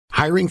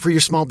Hiring for your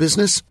small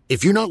business?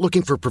 If you're not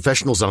looking for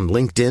professionals on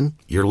LinkedIn,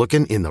 you're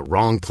looking in the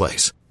wrong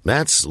place.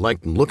 That's like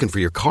looking for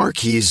your car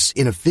keys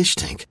in a fish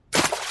tank.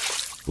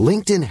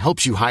 LinkedIn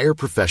helps you hire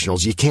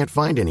professionals you can't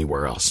find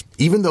anywhere else,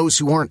 even those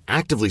who aren't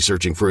actively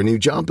searching for a new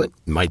job but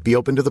might be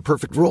open to the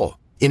perfect role.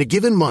 In a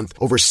given month,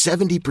 over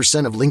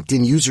 70% of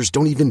LinkedIn users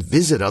don't even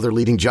visit other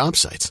leading job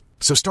sites.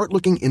 So start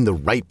looking in the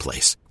right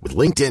place. With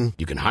LinkedIn,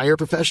 you can hire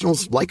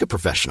professionals like a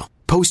professional.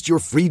 Post your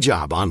free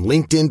job on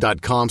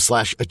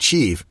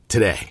linkedin.com/achieve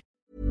today.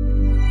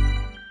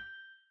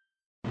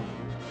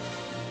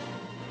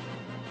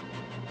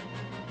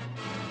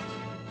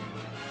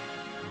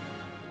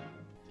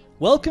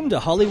 Welcome to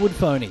Hollywood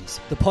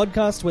Phonies, the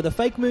podcast where the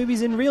fake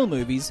movies in real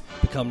movies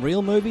become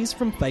real movies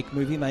from fake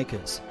movie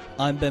makers.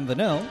 I'm Ben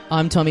Vanel.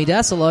 I'm Tommy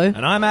Dasilo.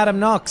 And I'm Adam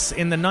Knox.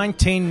 In the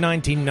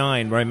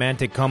 1999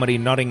 romantic comedy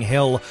Notting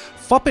Hill,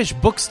 foppish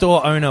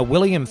bookstore owner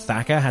William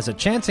Thacker has a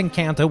chance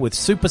encounter with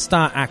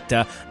superstar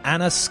actor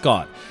Anna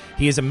Scott.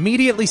 He is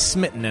immediately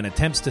smitten and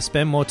attempts to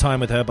spend more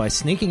time with her by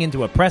sneaking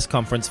into a press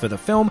conference for the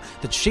film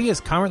that she is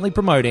currently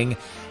promoting,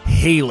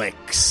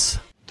 Helix.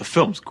 The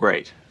film's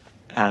great,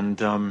 and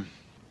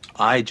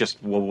I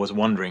just was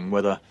wondering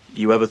whether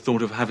you ever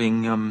thought of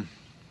having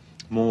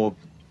more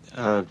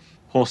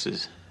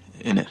horses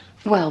in it.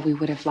 Well, we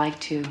would have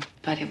liked to,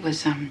 but it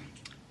was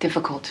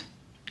difficult,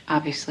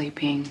 obviously,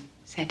 being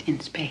set in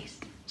space.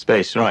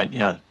 Space, right,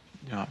 yeah,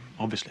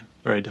 obviously,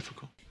 very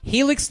difficult.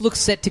 Helix looks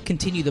set to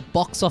continue the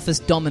box office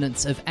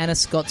dominance of Anna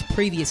Scott's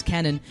previous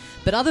canon,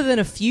 but other than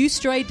a few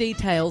stray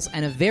details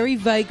and a very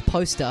vague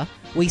poster,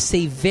 we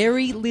see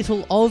very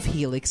little of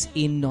Helix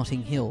in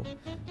Notting Hill.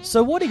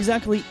 So what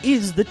exactly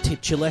is the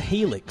titular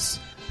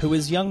Helix? Who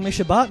is young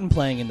Misha Barton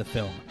playing in the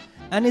film?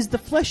 And is the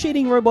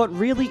flesh-eating robot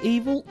really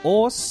evil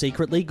or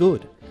secretly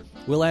good?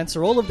 We'll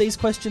answer all of these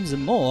questions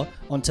and more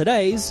on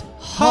today's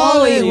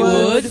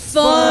Hollywood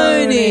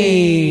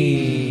Phonies!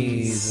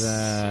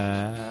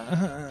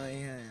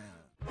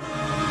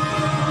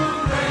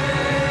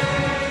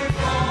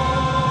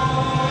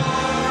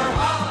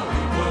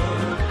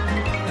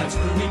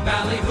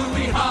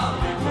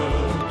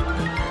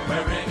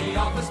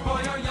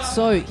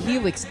 So,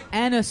 Helix,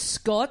 Anna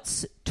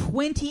Scott's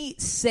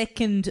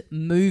 22nd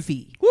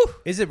movie. Woo!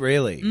 Is it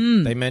really?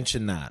 They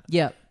mentioned that.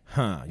 Yeah.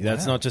 Huh.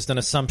 That's not just an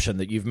assumption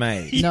that you've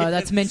made. No,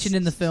 that's mentioned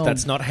in the film.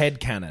 That's not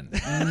headcanon.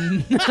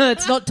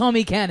 It's not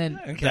Tommy Cannon.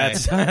 Okay.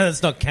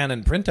 That's not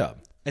canon printer.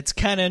 It's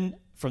canon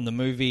from the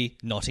movie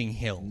Notting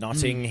Hill.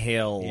 Notting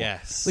Hill.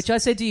 Yes. Which I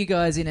said to you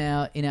guys in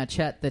our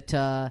chat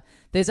that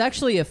there's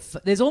actually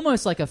there's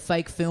almost like a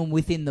fake film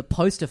within the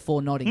poster for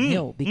Notting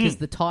Hill, because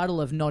the title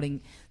of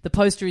the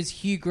poster is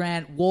Hugh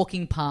Grant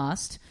walking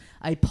past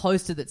a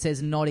poster that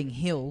says Notting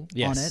Hill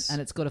on it,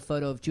 and it's got a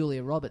photo of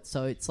Julia Roberts.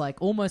 So it's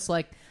like almost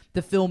like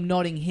the film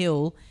Notting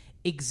Hill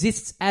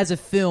exists as a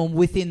film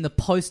within the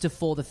poster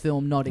for the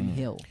film Notting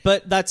Hill.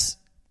 But that's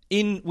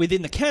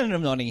within the canon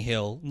of Notting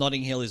Hill.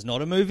 Notting Hill is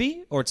not a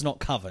movie, or it's not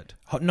covered.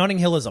 Notting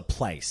Hill is a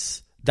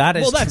place. That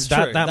is that's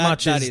true. That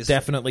much is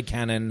definitely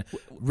canon,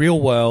 real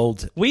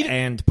world,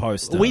 and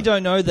poster. We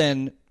don't know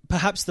then.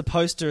 Perhaps the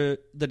poster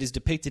that is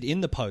depicted in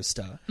the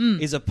poster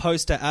is a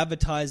poster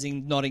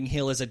advertising Notting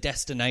Hill as a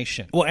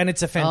destination. Well, and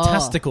it's a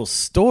fantastical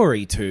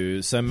story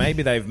too, so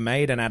maybe they've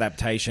made an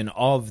adaptation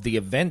of the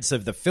events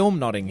of the film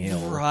Notting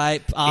Hill.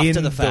 Right,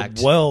 after the fact.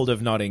 The world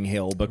of Notting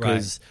Hill,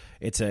 because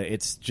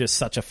it's just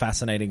such a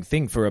fascinating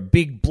thing for a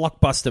big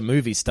blockbuster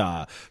movie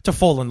star to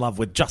fall in love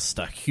with just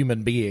a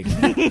human being.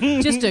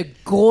 Just a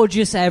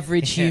gorgeous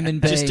average human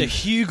being. Just a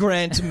Hugh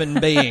Grantman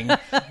being.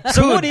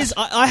 So what is...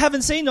 I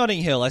haven't seen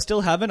Notting Hill. I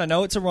still haven't. I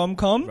know it's a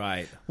rom-com.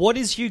 Right. What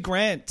is Hugh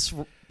Grant's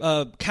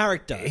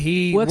character?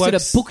 He works at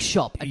a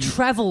bookshop, a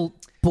travel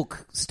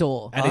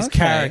bookstore. And his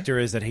character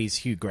is that he's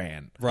Hugh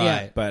Grant. Right.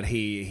 Yeah. But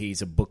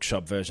he's a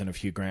bookshop version of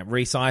Hugh Grant.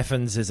 Rhys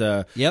Ifans is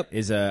a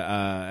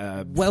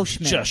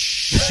Welshman. Just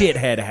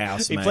shithead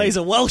housemaid. He plays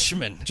a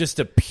Welshman. Just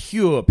a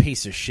pure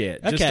piece of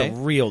shit. Just Okay. a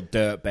real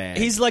dirtbag.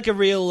 He's like a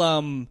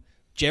real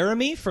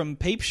Jeremy from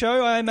Peep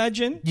Show, I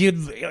imagine.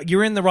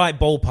 You're in the right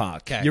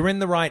ballpark. Okay. You're in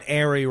the right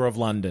area of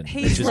London,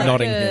 He's which is like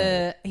Notting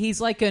Hill. He's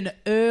like an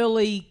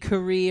early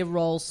career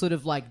role, sort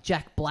of like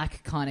Jack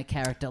Black kind of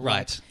character.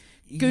 Right.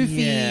 Like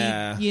goofy,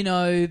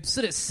 Yeah.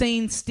 sort of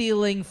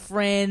scene-stealing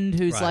friend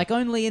who's Right. like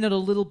only in it a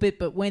little bit,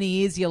 but when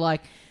he is, you're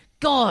like,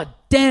 God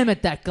damn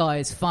it, that guy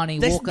is funny.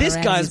 This around guy's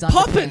in his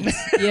popping.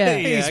 underpants. Yeah.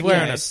 He's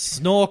wearing a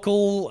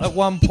snorkel at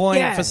one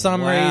point Yeah. for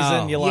some Wow.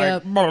 reason. You're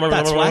like,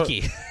 That's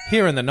wacky.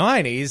 Here in the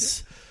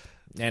 90s.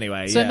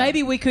 Anyway, So yeah.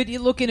 maybe we could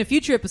look in a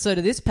future episode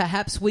of this.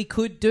 Perhaps we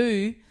could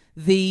do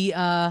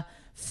the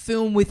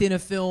film within a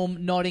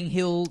film Notting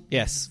Hill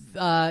Yes.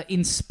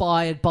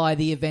 inspired by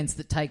the events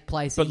that take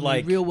place in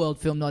the real world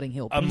film Notting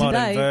Hill. A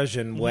modern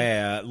version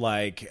where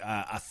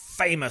a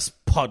famous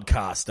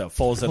podcaster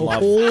falls in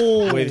love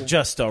with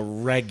just a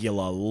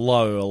regular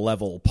low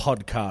level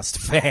podcast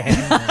fan.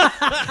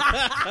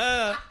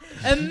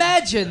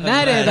 Imagine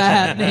that ever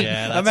happening.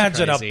 Yeah,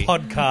 imagine crazy. A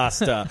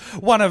podcaster,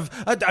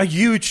 a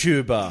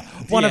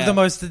YouTuber, one of the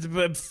most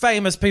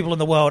famous people in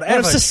the world one ever.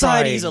 Of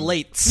society's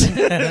elites.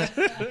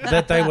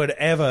 That they would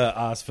ever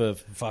ask for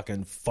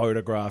fucking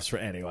photographs for.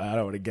 Anyway, I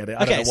don't want to get it.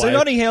 Okay, so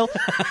Notting Hill.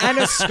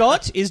 Anna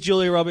Scott is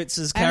Julia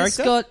Roberts' character. Anna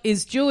Scott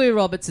is Julia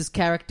Roberts'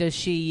 character.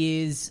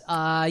 She is,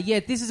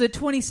 this is a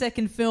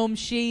 20-second film.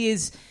 She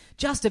is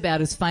just about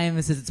as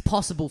famous as it's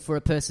possible for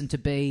a person to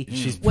be.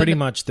 She's pretty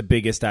much the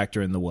biggest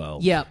actor in the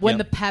world. Yeah, when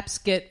the Paps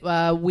get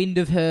wind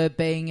of her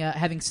being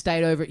having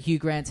stayed over at Hugh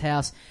Grant's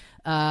house,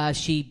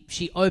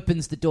 she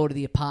opens the door to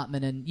the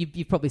apartment, and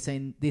you've probably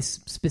seen this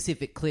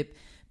specific clip,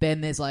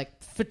 Ben. There's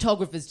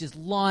photographers just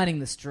lining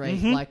the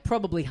street,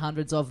 probably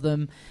hundreds of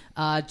them.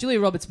 Julia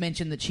Roberts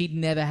mentioned that she'd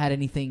never had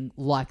anything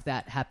like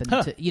that happen.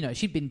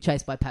 She'd been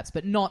chased by Paps,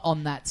 but not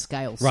on that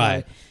scale.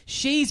 Right.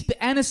 So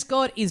Anna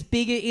Scott is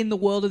bigger in the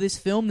world of this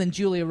film than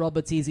Julia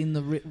Roberts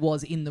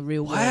was in the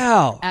real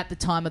world at the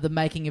time of the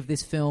making of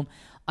this film.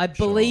 I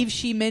believe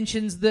she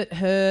mentions that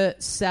her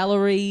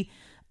salary,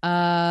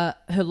 her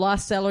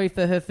last salary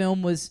for her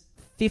film was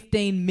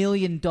 $15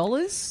 million.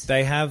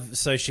 They have,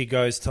 so she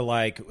goes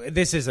to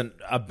this isn't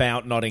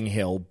about Notting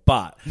Hill,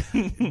 but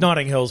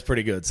Notting Hill's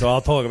pretty good, so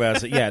I'll talk about it.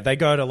 So, yeah, they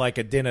go to a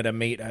dinner to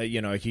meet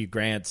Hugh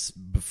Grant's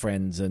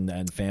friends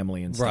and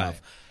family and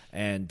stuff. Right.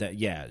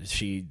 And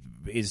she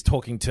is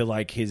talking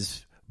to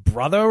his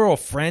brother or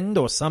friend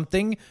or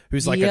something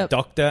who's a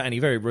doctor, and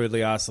he very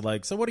rudely asks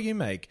so what do you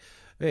make?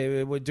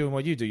 Hey, we're doing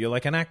what you do. You're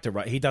like an actor,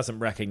 right? He doesn't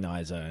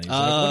recognize her. And he's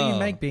what do you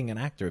make being an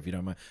actor if you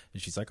don't mind?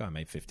 And she's like, I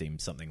made 15,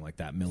 something like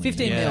that, million.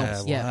 15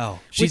 mils, yeah. Wow.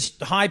 She's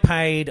high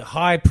paid,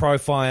 high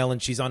profile,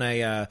 and she's on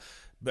a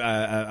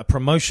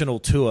promotional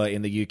tour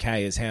in the UK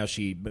is how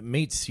she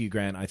meets Hugh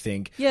Grant, I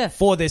think,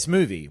 for this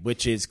movie,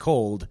 which is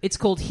called... It's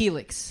called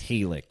Helix.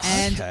 Helix.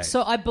 And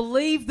so I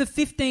believe the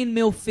 15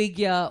 mil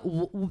figure,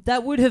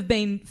 that would have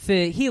been for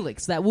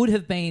Helix. That would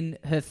have been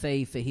her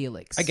fee for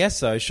Helix. I guess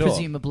so, sure.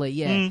 Presumably,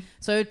 yeah.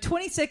 So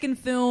 20-second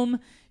film,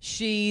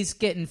 she's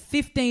getting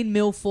 15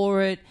 mil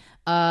for it.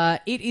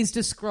 It is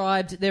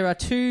described... There are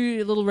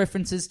two little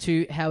references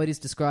to how it is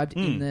described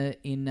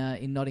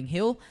in Notting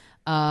Hill.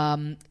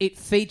 It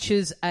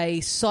features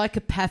a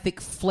psychopathic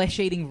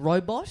flesh-eating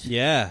robot.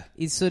 Yeah.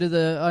 Is sort of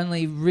the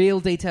only real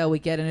detail we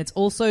get. And it's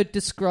also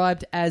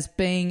described as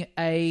being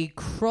a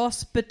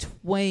cross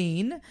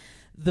between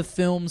the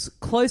film's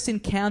Close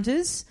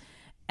Encounters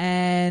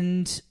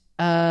and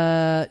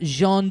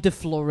Jean de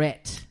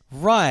Florette.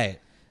 Right.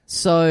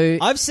 So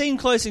I've seen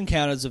Close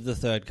Encounters of the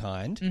Third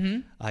Kind. Mm-hmm.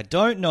 I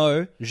don't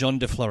know Jean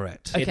de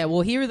Florette. Okay,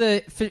 well, here are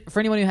for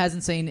anyone who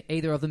hasn't seen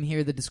either of them, here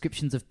are the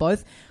descriptions of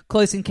both.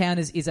 Close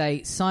Encounters is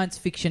a science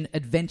fiction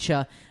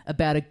adventure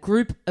about a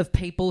group of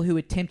people who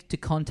attempt to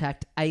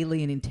contact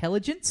alien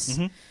intelligence.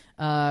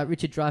 Mm-hmm.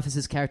 Richard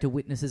Dreyfuss's character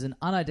witnesses an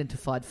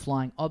unidentified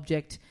flying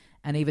object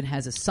and even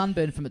has a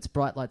sunburn from its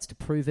bright lights to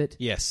prove it.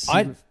 Yes.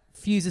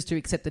 Refuses to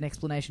accept an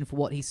explanation for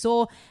what he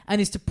saw and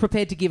is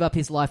prepared to give up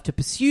his life to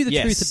pursue the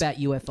truth about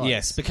UFOs.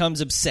 Yes,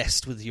 becomes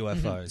obsessed with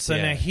UFOs. Mm-hmm. So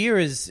now here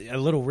is a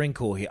little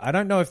wrinkle here. I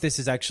don't know if this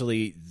is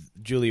actually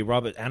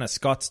Anna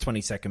Scott's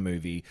 20-second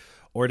movie,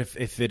 or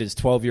if it is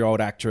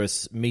 12-year-old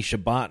actress Misha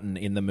Barton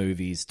in the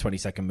movie's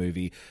 20-second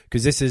movie,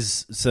 because this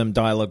is some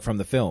dialogue from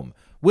the film.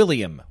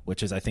 William,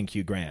 which is, I think,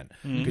 Hugh Grant,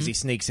 because he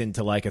sneaks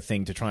into a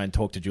thing to try and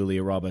talk to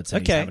Julia Roberts,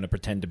 and he's having to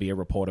pretend to be a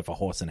reporter for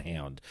Horse and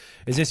Hound.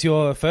 Is this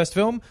your first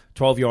film?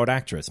 12-year-old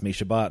actress,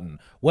 Misha Barton.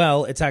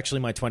 Well, it's actually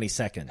my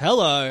 22nd.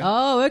 Hello.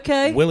 Oh,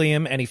 okay.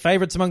 William, any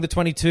favorites among the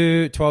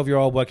 22?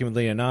 12-year-old working with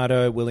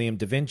Leonardo. William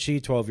da Vinci,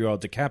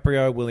 12-year-old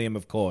DiCaprio. William,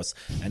 of course.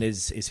 And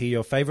is he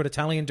your favorite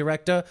Italian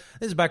director?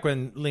 This is back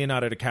when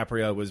Leonardo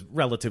DiCaprio was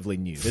relatively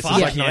new. This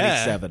is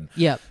 97.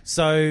 Yep.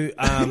 So...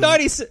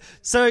 97.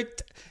 So...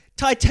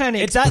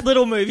 Titanic, that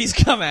little movie's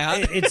come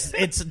out.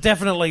 It's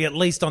definitely at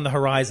least on the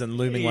horizon,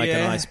 looming like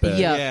an iceberg.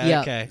 Yeah.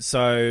 Okay.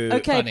 So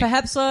okay,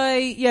 perhaps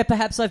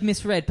I've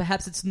misread.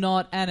 Perhaps it's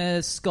not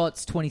Anna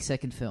Scott's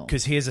 22nd film.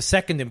 Because here's a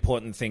second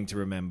important thing to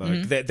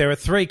remember: there are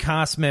 3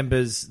 cast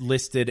members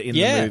listed in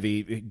the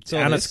movie.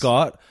 Anna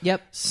Scott.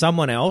 Yep.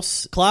 Someone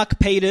else. Clark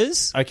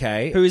Peters.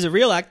 Okay. Who is a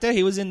real actor?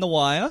 He was in The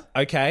Wire.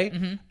 Okay.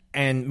 Mm-hmm.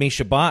 And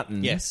Misha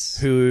Barton. Yes.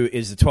 Who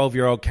is a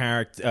 12-year-old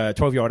character,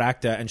 12-year-old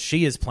actor, and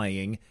she is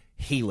playing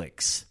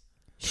Helix.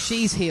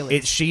 She's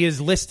Helix. She is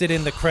listed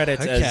in the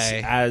credits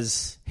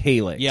as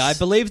Helix. Yeah, I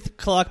believe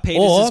Clark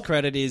Peters'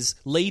 credit is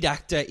lead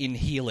actor in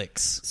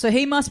Helix. So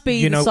he must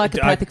be the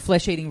psychopathic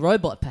flesh-eating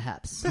robot,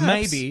 perhaps.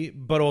 Maybe,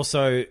 but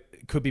also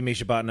could be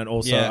Misha Barton, and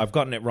also, I've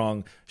gotten it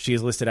wrong, she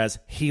is listed as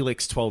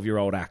Helix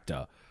 12-year-old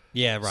actor.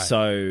 Yeah, right.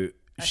 So...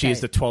 She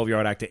is the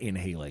 12-year-old actor in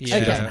Helix. Yeah.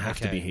 She doesn't have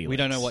to be Helix. We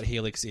don't know what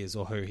Helix is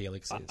or who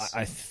Helix is.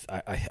 I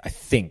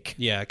think.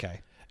 Yeah,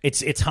 okay.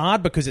 It's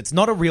hard because it's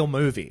not a real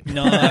movie.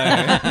 No.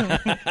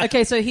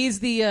 Okay, so here's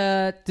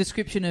the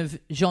description of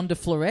Jean de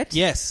Florette.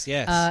 Yes.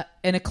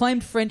 An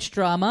acclaimed French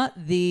drama,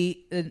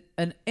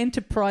 an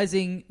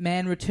enterprising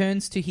man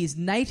returns to his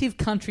native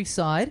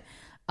countryside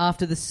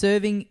after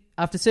serving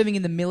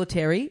in the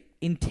military.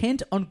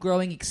 Intent on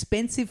growing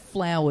expensive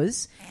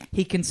flowers,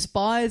 he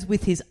conspires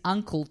with his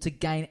uncle to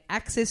gain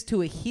access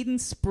to a hidden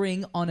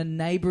spring on a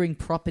neighbouring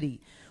property.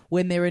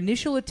 When their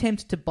initial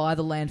attempt to buy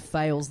the land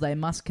fails, they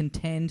must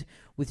contend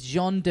with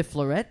Jean de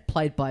Florette,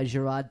 played by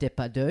Gerard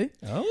Depardieu,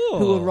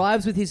 who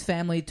arrives with his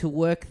family to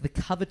work the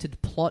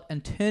coveted plot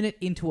and turn it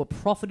into a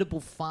profitable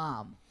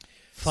farm.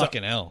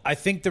 Fucking hell. I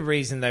think the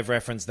reason they've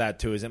referenced that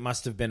too is it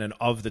must have been an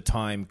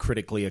of-the-time,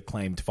 critically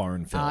acclaimed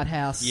foreign film. Art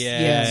house.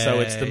 Yeah. So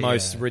it's the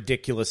most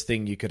ridiculous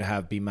thing you could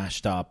have be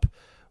mashed up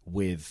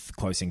with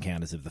Close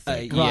Encounters of the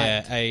Third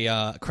Kind.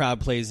 A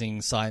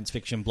crowd-pleasing science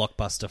fiction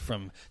blockbuster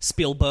from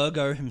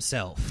Spielbergo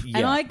himself.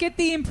 And I get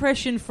the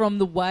impression from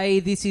the way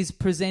this is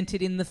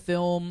presented in the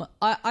film,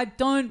 I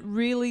don't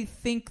really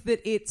think that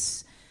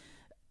it's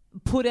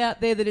put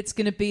out there that it's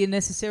going to be a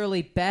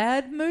necessarily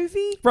bad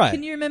movie. Right.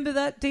 Can you remember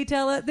that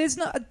detail? I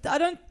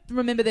don't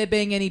remember there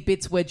being any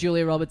bits where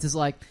Julia Roberts is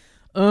like,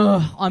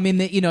 ugh, I'm in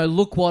the,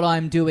 look what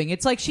I'm doing.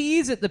 It's like she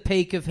is at the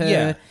peak of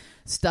her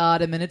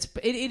stardom, and it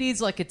is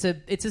like it's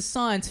a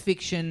science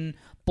fiction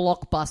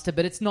blockbuster,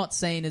 but it's not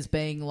seen as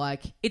being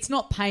like, it's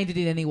not painted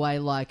in any way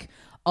like,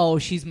 oh,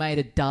 she's made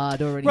a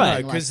dud or anything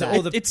Right, like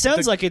that. it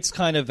sounds like it's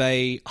kind of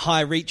a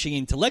high-reaching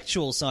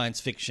intellectual science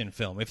fiction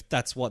film, if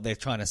that's what they're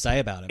trying to say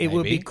about it. It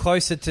would be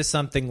closer to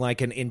something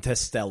like an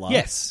Interstellar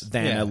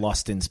than a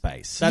Lost in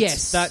Space.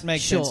 That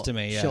makes sense to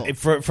me, yeah.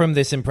 Sure. From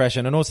this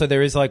impression. And also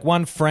there is like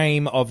one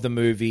frame of the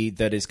movie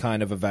that is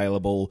kind of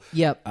available,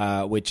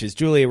 which is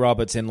Julia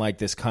Roberts in like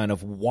this kind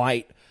of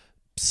white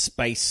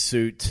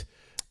spacesuit,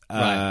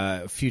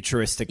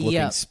 futuristic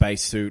looking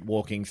spacesuit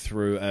walking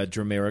through a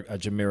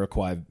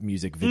Jamiroquai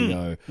music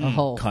video,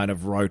 kind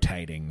of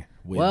rotating.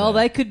 With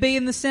they could be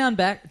in the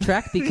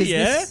track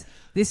because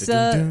this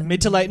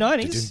mid to late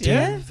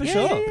 90s, for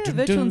sure. Yeah.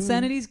 Virtual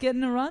Insanity's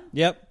getting a run.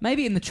 Yep.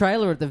 Maybe in the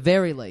trailer at the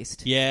very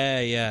least.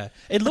 Yeah.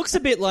 It looks a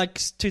bit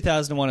like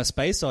 2001: A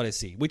Space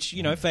Odyssey, which,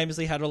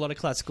 famously had a lot of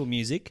classical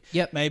music.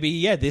 Yep.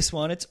 Maybe, this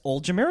one, it's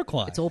all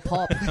Jamiroquai. It's all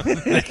pop.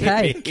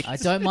 Okay. I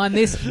don't mind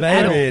this Maybe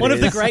at all. One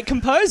of the great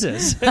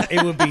composers.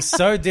 It would be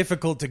so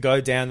difficult to go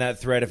down that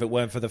thread if it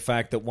weren't for the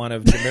fact that one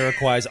of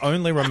Jamiroquai's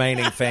only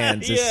remaining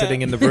fans is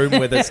sitting in the room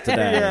with us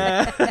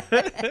today.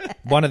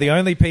 One of the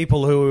only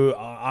people who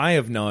I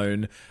have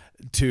known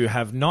to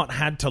have not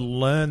had to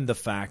learn the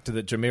fact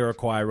that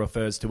Jamiroquai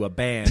refers to a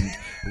band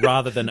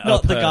rather than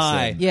not a person. The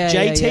guy.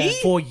 JT? Yeah.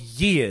 For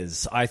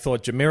years, I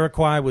thought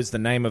Jamiroquai was the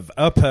name of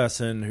a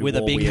person who with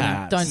wore a big weird hat.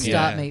 hats. Don't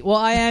start me. Well,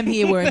 I am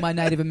here wearing my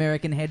Native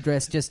American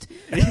headdress, just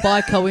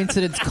by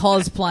coincidence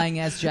cosplaying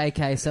as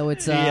JK, so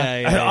it's...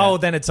 Oh,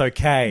 then it's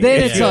okay.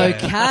 Then it's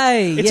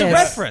okay. It's a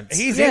reference.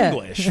 He's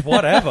English.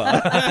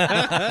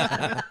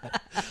 Whatever.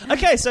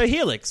 Okay, so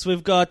Helix,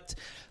 we've got...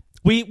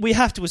 We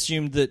have to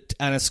assume that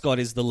Anna Scott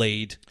is the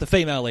lead, the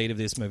female lead of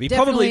this movie.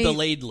 Definitely,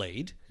 probably the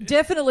lead.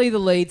 Definitely the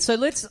lead.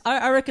 So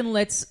I reckon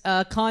let's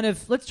try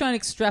and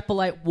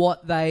extrapolate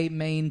what they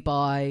mean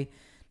by,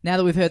 now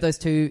that we've heard those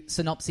two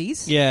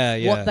synopses,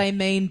 what they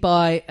mean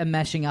by a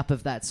mashing up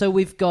of that. So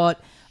we've got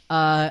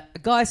a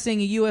guy seeing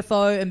a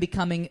UFO and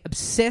becoming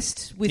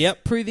obsessed with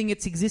proving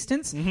its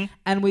existence. Mm-hmm.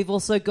 And we've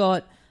also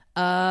got...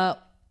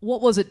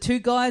 what was it? Two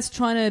guys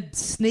trying to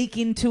sneak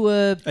into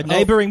a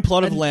neighbouring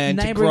plot of land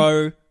to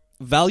grow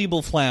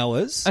valuable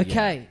flowers.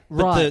 Okay,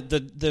 right. But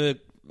the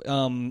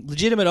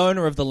legitimate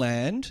owner of the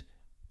land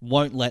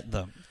won't let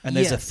them. And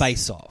there's a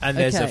face-off. And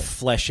there's a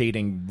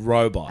flesh-eating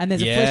robot. And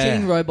there's a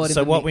flesh-eating robot in the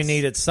So what mix. we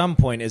need at some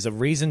point is a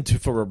reason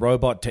for a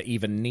robot to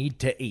even need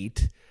to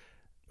eat.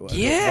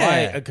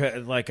 Yeah.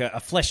 Like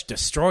a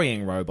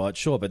flesh-destroying robot,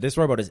 sure, but this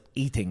robot is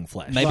eating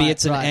flesh. Maybe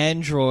it's an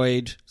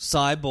android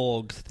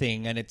cyborg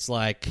thing and it's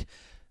like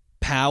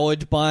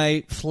powered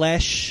by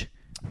flesh.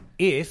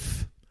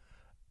 If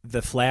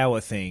the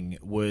flower thing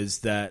was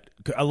that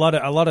a lot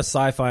of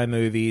sci-fi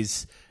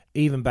movies,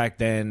 even back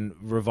then,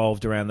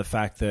 revolved around the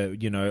fact that,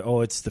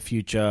 it's the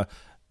future.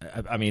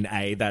 I mean,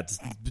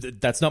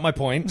 that's not my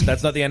point.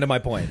 That's not the end of my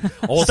point.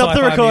 All Stop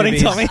the recording,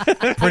 movies,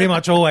 Tommy. pretty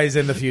much always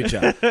in the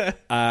future.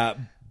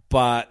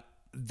 But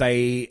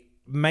they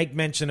make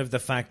mention of the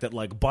fact that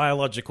like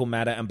biological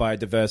matter and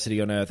biodiversity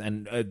on Earth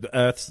and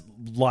Earth's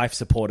life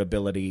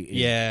supportability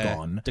is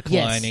gone.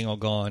 Declining or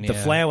gone. The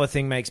flower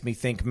thing makes me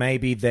think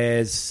maybe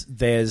there's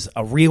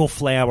a real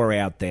flower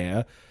out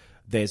there.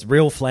 There's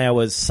real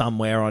flowers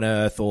somewhere on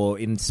Earth or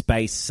in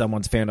space.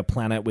 Someone's found a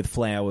planet with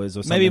flowers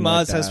or something. Maybe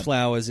Mars like that. has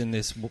flowers in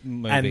this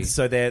movie. And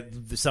so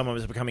someone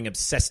was becoming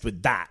obsessed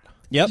with that.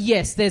 Yep.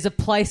 Yes, there's a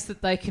place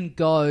that they can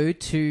go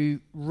to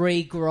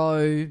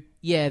regrow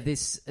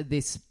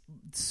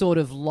sort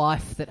of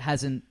life that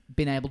hasn't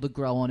been able to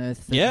grow on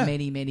Earth for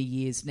many, many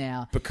years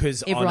now.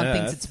 Because everyone on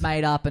thinks Earth, it's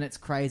made up and it's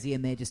crazy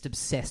and they're just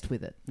obsessed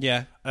with it.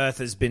 Yeah. Earth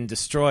has been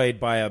destroyed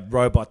by a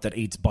robot that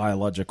eats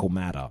biological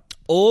matter.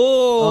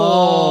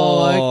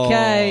 Oh,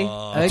 okay.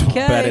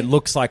 Okay. But it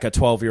looks like a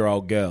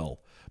 12-year-old girl.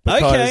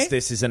 Because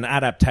this is an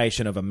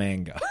adaptation of a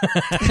manga.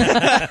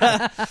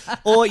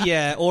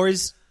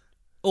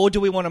 Or do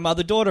we want a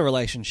mother-daughter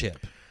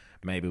relationship?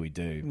 Maybe we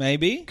do.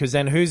 Maybe. Because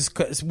then who's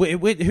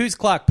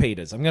Clark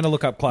Peters? I'm going to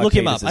look up Clark Look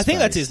Peters. him up. I think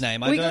that's his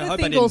name. We got to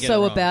think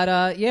also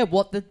about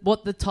what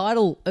the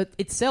title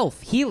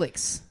itself,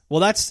 Helix. Well,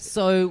 that's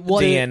so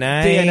what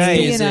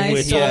DNA.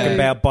 We're so talking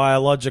about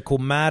biological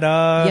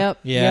matter. Yep.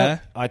 Yeah.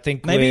 Yep. I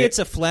think maybe it's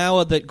a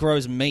flower that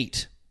grows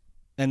meat,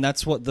 and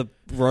that's what the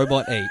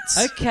robot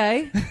eats.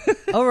 Okay.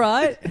 All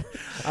right.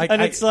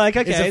 And it's like,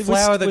 okay, is a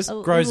flower that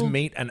a grows little-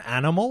 meat an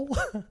animal?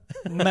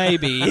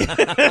 Maybe.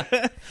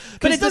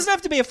 But it doesn't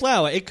have to be a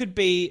flower. It could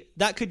be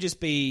that could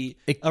just be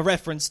a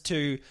reference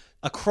to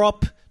a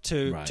crop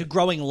to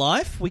growing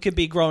life. We could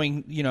be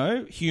growing,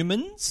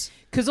 humans.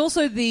 Because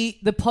also the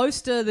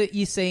poster that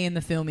you see in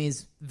the film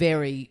is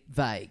very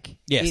vague.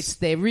 Yes.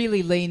 They're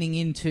really leaning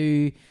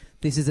into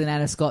this is an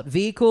Anna Scott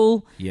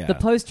vehicle. Yeah. The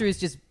poster is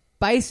just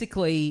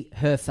basically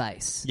her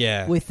face.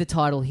 Yeah. With the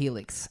title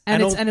Helix.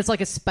 And it's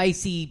like a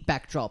spacey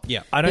backdrop.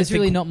 Yeah. There's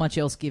really not much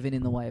else given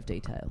in the way of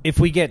detail. If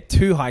we get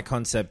too high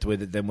concept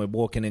with it, then we're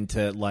walking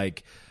into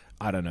like,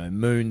 I don't know,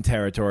 moon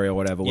territory or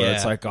whatever, where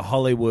it's like a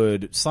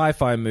Hollywood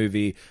sci-fi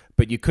movie,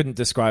 but you couldn't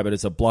describe it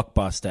as a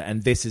blockbuster,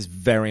 and this is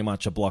very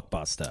much a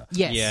blockbuster.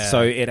 Yes. Yeah.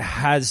 So it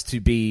has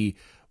to be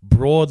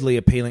broadly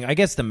appealing. I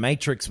guess The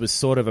Matrix was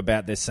sort of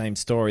about this same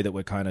story that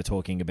we're kind of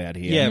talking about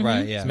here. Yeah,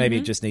 right, yeah. So maybe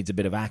it just needs a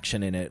bit of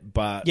action in it,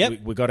 but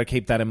Yep. we got to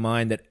keep that in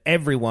mind that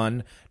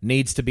everyone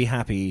needs to be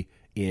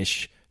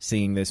happy-ish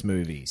seeing this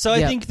movie. So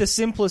I think the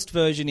simplest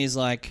version is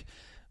like,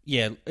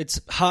 it's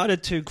harder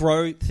to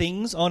grow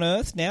things on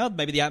Earth now.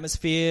 Maybe the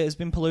atmosphere has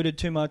been polluted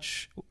too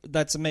much.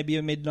 That's maybe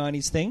a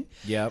mid-90s thing.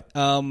 Yep.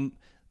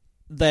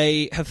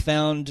 They have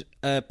found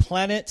a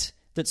planet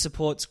that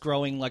supports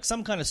growing like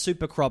some kind of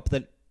super crop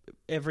that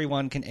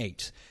everyone can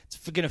eat. It's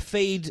going to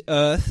feed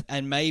Earth,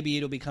 and maybe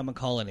it'll become a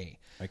colony.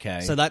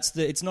 Okay. So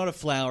it's not a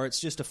flower, it's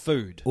just a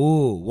food.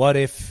 Ooh, what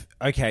if...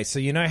 Okay, so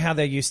you know how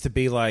there used to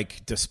be,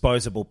 like,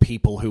 disposable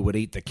people who would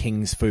eat the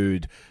king's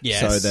food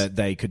so that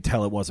they could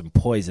tell it wasn't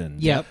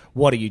poisoned? Yep.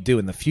 What do you do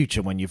in the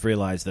future when you've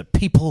realized that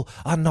people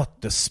are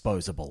not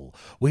disposable?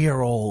 We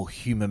are all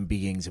human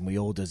beings and we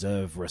all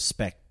deserve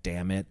respect,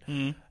 damn it.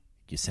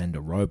 You send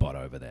a robot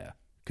over there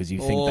because you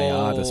think they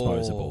are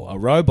disposable. A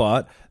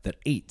robot that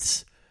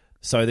eats...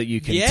 so that you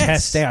can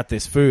test out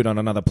this food on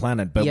another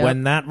planet. But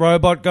when that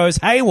robot goes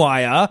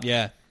haywire,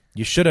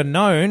 you should have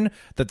known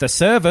that the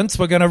servants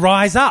were going to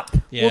rise up.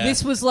 Yeah. Well,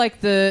 this was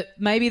like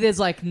maybe there's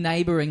like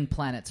neighboring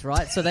planets,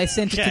 right? So they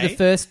sent it to the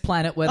first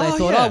planet where they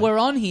thought, we're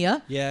on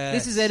here. Yes.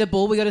 This is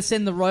edible. We got to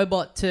send the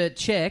robot to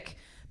check.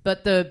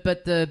 But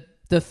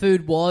the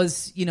food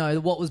was,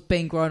 what was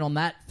being grown on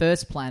that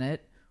first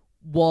planet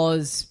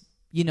was,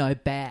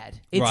 bad.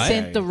 It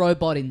sent the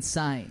robot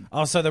insane.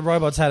 Oh, so the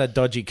robots had a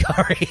dodgy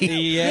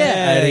curry.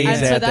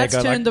 And so that's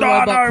turned the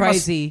robot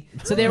crazy.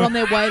 So they're on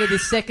their way to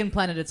this second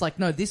planet. It's like,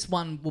 no, this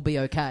one will be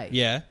okay.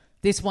 Yeah.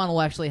 This one will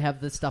actually have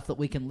the stuff that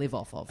we can live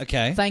off of.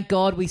 Okay. Thank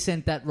God we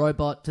sent that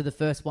robot to the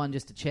first one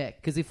just to check.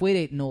 Because if we'd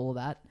eaten all of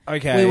that,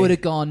 Okay. we would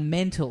have gone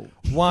mental.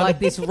 Like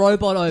this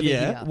robot over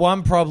here.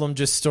 One problem,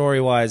 just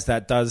story-wise,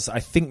 that does, I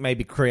think,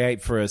 maybe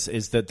create for us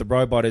is that the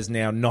robot is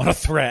now not a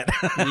threat.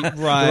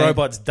 Right. The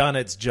robot's done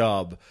its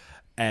job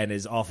and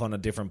is off on a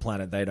different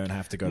planet they don't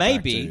have to go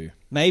back to.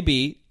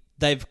 Maybe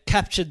they've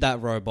captured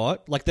that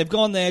robot. Like, they've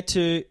gone there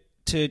to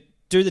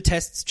do the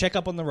tests, check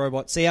up on the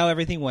robot, see how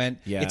everything went.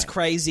 Yeah. It's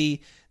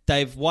crazy.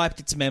 They've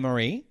wiped its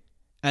memory,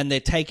 and they're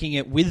taking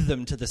it with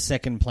them to the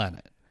second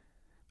planet.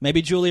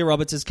 Maybe Julia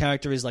Roberts'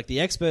 character is like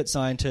the expert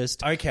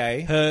scientist.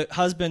 Okay. Her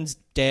husband's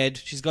dead.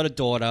 She's got a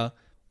daughter.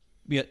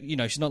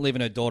 She's not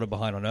leaving her daughter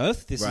behind on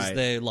Earth. This is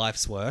their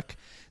life's work.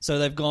 So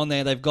they've gone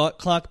there. They've got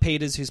Clark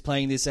Peters, who's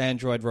playing this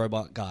android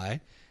robot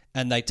guy,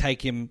 and they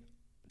take him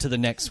to the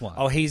next one.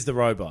 Oh, he's the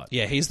robot.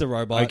 Yeah, he's the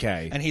robot.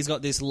 Okay. And he's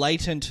got this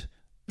latent,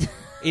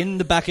 in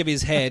the back of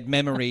his head,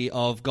 memory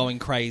of going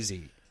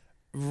crazy.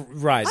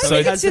 Right. I So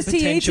think it it's has the just he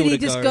eats potential and he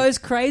to just go- goes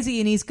crazy,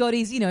 and he's got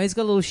his, he's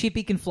got a little ship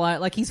he can fly.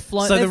 Like he's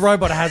flown. So the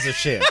robot has a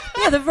ship.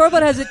 Yeah, the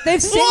robot has it.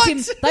 They've sent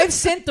him. They've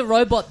sent the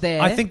robot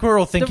there. I think we're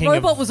all thinking the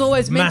robot of was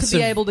always meant to massive-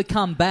 be able to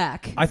come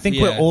back. I think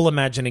we're all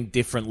imagining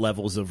different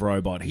levels of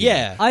robot here.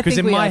 Yeah. I Because think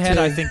in we my are head,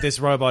 too. I think this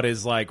robot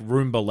is like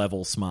Roomba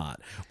level smart,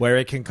 where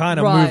it can kind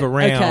of Right, move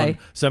around. okay.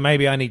 So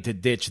maybe I need to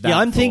ditch that. Yeah,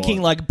 I'm thought.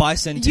 thinking like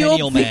Bicentennial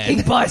You're Man.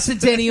 thinking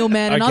Bicentennial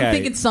Man, and I'm Okay.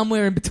 thinking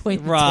somewhere in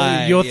between. the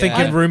Right. You're yeah.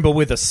 thinking Roomba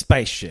with a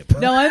spaceship.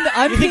 two. No,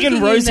 I'm You're thinking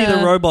in, Rosie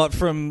the robot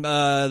from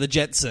the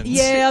Jetsons.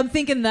 Yeah, I'm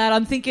thinking that.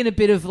 I'm thinking a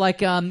bit of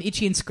like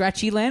Itchy and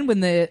Scratchy Land,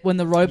 when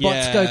the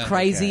robots go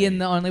crazy okay.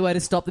 and the only way to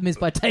stop them is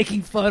by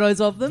taking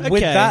photos of them?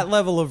 With that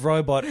level of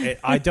robot,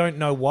 I don't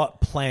know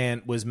what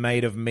plant was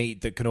made of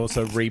meat that could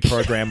also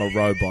reprogram a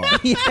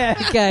robot. Yeah,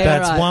 okay,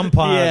 That's all right. one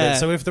part of Yeah. it.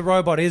 So if the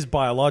robot is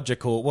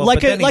biological, well, like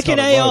but then he's an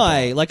not a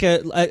AI, robot. like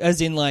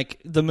as in like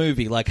the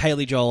movie, like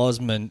Haley Joel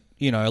Osment.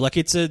 You know, like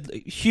it's a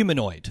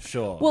humanoid.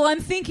 Sure. Well, I'm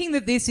thinking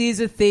that this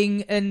is a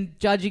thing, and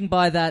judging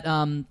by that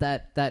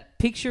that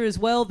picture as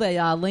well, they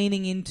are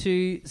leaning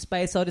into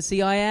Space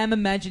Odyssey. I am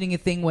imagining a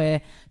thing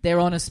where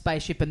they're on a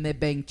spaceship and they're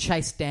being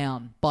chased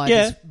down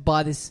by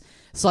this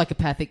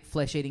psychopathic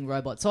flesh-eating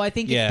robot. So I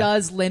think it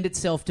does lend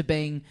itself to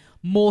being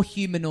more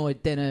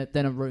humanoid than a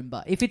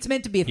Roomba. If it's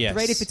meant to be a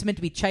threat, if it's meant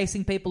to be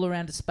chasing people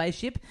around a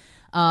spaceship,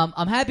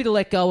 I'm happy to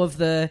let go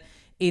of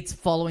it's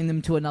following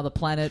them to another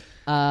planet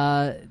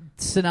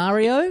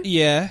scenario.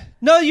 Yeah.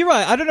 No, you're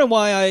right. I don't know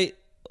why I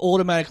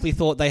automatically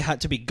thought they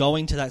had to be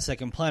going to that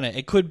second planet.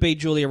 It could be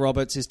Julia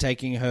Roberts is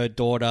taking her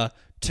daughter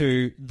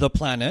to the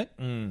planet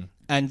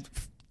and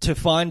to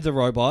find the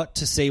robot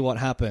to see what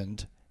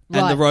happened.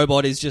 And the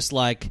robot is just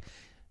like,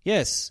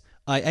 yes,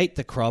 I ate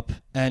the crop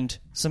and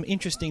some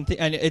interesting thing.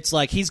 And it's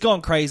like he's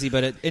gone crazy,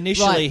 but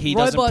initially he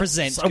doesn't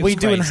present. Are we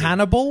doing crazy.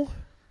 Hannibal?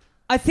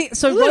 I think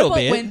so. little Robot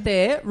bit. went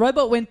there.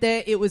 Robot went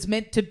there. It was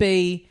meant to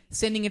be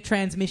sending a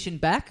transmission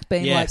back,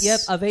 being like,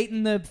 "Yep, I've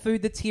eaten the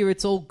food that's here.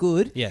 It's all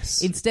good."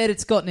 Yes. Instead,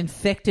 it's gotten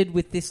infected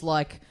with this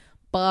like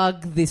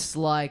bug, this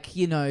like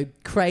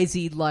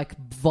crazy like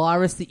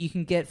virus that you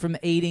can get from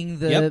eating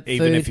the food.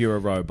 Even if you're a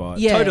robot.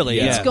 Yeah,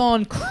 Totally, It's yeah.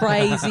 gone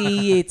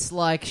crazy. It's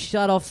like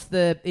shut off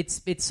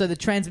it's so the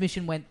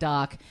transmission went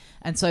dark,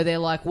 and so they're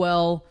like,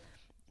 well,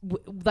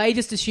 they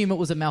just assume it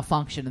was a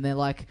malfunction, and they're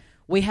like,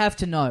 we have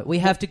to know. We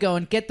have to go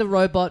and get the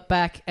robot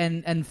back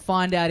and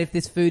find out if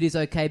this food is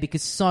okay,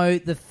 because so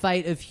the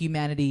fate of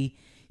humanity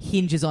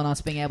hinges on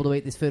us being able to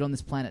eat this food on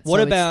this planet.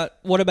 What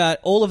about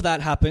all of that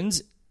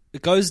happens?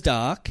 It goes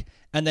dark,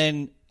 and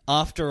then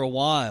after a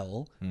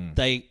while,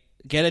 they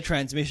get a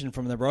transmission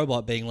from the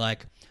robot being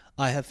like,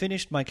 "I have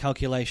finished my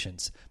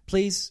calculations.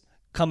 Please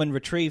come and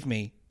retrieve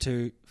me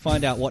to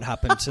find out what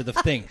happened to the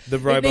thing." The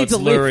robot's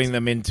luring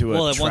them into a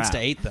Well, it trap. wants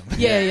to eat them.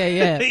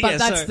 Yeah. But Yeah,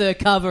 that's so- the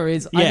cover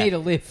is, I need a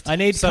lift. I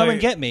need So- come and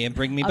get me and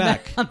bring me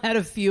back. I'm out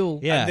of fuel.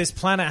 Yeah. And this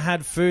planet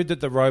had food that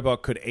the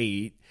robot could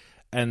eat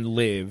and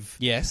live.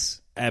 Yes.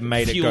 And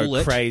made it Fuel go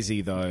it.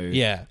 crazy, though.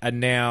 Yeah. And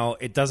now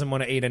it doesn't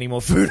want to eat any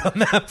more food on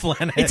that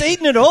planet. It's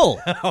eaten it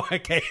all. Oh,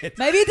 okay.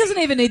 Maybe it doesn't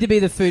even need to be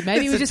the food.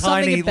 Maybe it was It's just a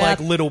tiny, something about...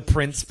 like, little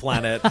Prince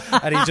planet.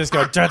 And he's just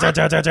going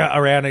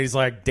around and he's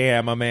like,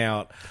 damn, I'm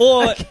out.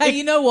 Or Okay,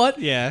 you know what?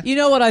 Yeah. You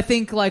know what I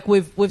think like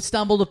we've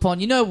stumbled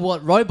upon? You know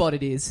what robot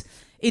it is?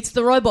 It's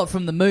the robot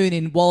from the moon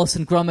in Wallace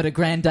and Gromit: A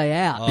Grand Day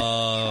Out.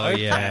 Oh,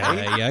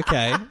 yeah,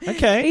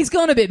 okay. He's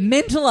gone a bit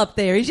mental up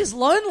there. He's just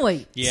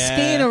lonely. Yeah.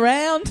 Skiing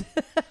around.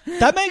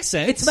 That makes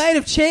sense. It's made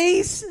of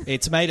cheese.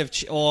 It's made of...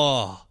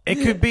 It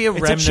could be a It's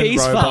a remnant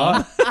cheese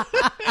robot.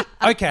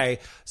 Okay,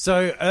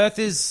 so Earth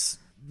is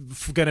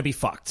going to be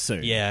fucked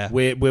soon. Yeah.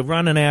 We're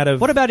running out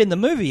of... What about in the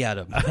movie,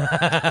 Adam?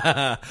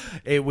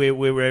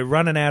 We're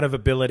running out of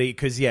ability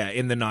because,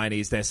 in the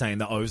 90s, they're saying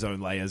the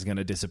ozone layer is going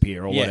to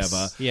disappear or Yes,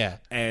 whatever. yeah.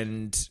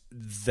 And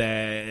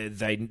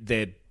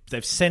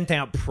they've sent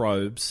out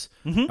probes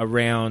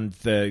around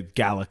the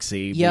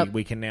galaxy. Yep.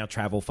 We can now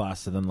travel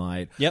faster than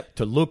light. Yep.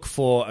 To look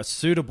for a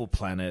suitable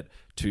planet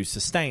to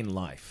sustain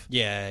life.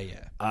 Yeah.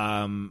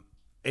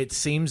 It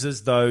seems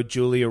as though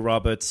Julia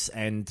Roberts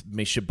and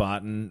Misha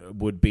Barton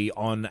would be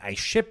on a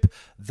ship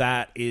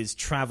that is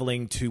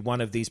traveling to one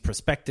of these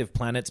prospective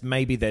planets.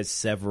 Maybe there's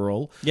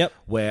several. Yep.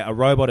 Where a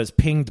robot has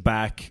pinged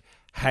back,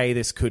 hey,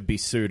 this could be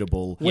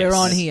suitable. We're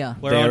on here.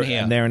 We're on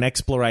here. And they're an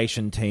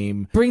exploration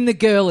team. Bring the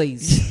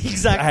girlies.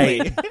 Exactly.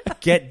 Hey,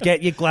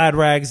 get your glad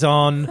rags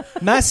on.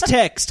 Mass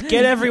text.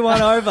 Get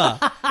everyone over.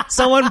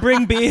 Someone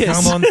bring beers.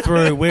 Come on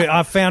through.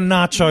 I found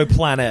Nacho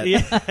Planet.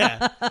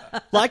 Yeah.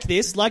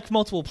 Like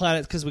multiple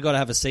planets, because we've got to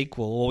have a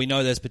sequel, or we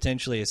know there's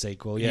potentially a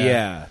sequel.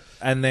 Yeah.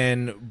 And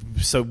then,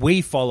 so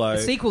we follow...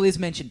 The sequel is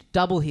mentioned.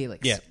 Double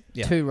Helix.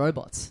 Yeah. 2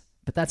 robots.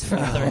 But that's for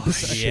another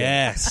episode.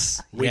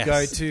 Yes. We Yes.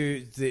 go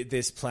to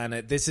this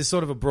planet. This is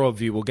sort of a broad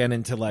view. We'll get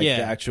into the Yeah.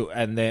 actual...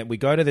 And then we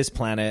go to this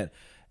planet,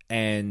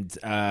 and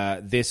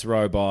this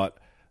robot,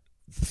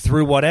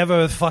 through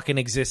whatever fucking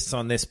exists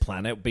on this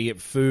planet, be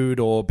it food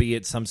or be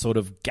it some sort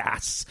of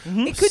gas.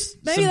 It could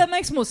maybe that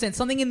makes more sense.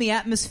 Something in the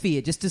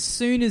atmosphere, just as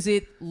soon as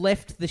it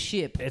left the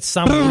ship. It's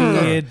some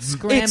weird...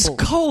 Scramble. It's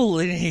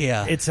cold in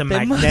here. It's a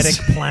There magnetic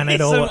must be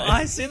planet some or...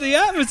 ice in the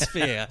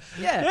atmosphere.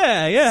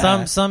 Yeah.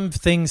 Yeah. Some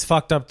things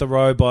fucked up the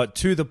robot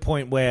to the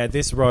point where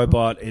this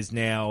robot is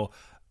now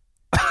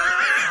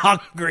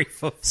hungry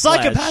for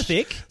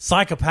flesh.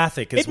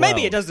 Psychopathic as well.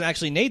 Maybe it doesn't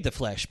actually need the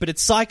flesh, but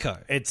it's psycho.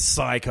 It's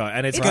psycho,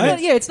 and it's It's gonna...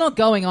 not, it's not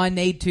going, I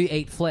need to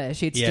eat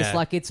flesh. It's just Yeah.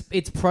 like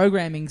its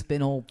programming's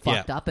been all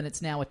fucked Yeah. up, and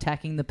it's now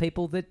attacking the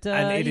people that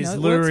and it is it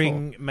works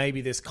luring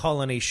maybe this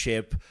colony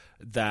ship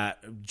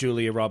that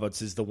Julia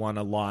Roberts is the one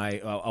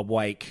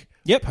awake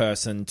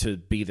person to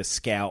be the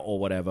scout or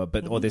whatever,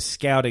 but or this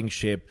scouting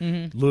ship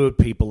lured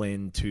people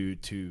in to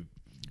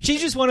She's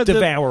just one of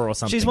Devour or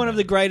something. She's one of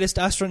the greatest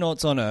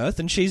astronauts on Earth,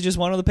 and she's just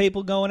one of the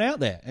people going out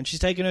there. And she's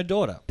taking her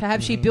daughter.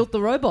 Perhaps she built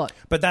the robot.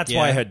 But that's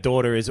why her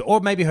daughter is,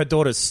 or maybe her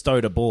daughter's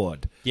stowed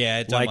aboard.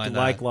 Yeah, don't mind that.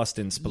 Like Lost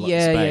in space.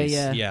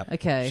 Yeah.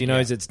 Okay. She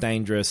knows it's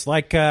dangerous,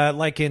 like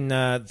in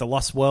the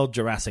Lost World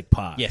Jurassic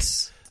Park.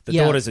 Yes. The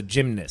daughter's a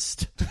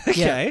gymnast.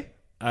 Okay.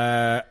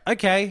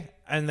 Okay.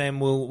 And then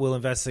we'll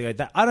investigate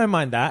that. I don't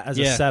mind that as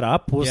a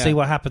setup. We'll see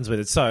what happens with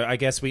it. So I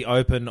guess we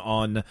open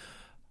on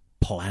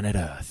planet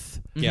Earth.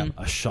 Yeah.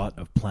 A shot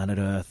of planet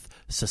Earth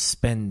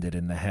suspended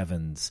in the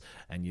heavens,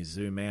 and you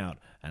zoom out,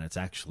 and it's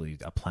actually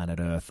a planet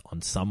Earth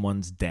on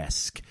someone's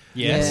desk.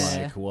 Yes.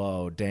 You're like,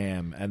 whoa,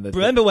 damn. And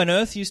Remember when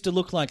Earth used to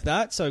look like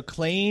that? So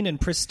clean and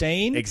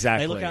pristine?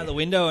 Exactly. They look out the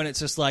window and it's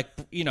just like,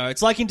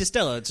 it's like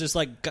Interstellar. It's just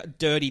like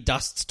dirty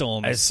dust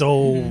storms. it's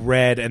all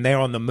red, and they're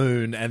on the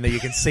moon, and then you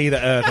can see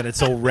the Earth, and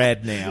it's all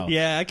red now.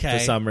 Yeah, okay.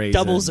 For some reason.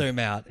 Double zoom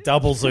out.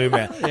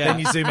 Then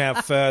you zoom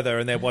out further,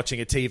 and they're watching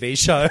a TV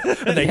show,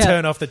 and they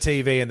turn off the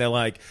TV, and they're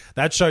like,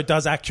 that show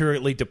does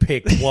accurately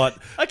depict what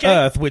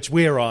Earth, which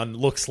we're on,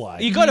 looks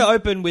like. You got to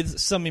open with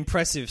some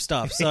impressive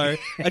stuff. So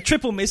a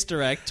triple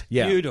misdirect,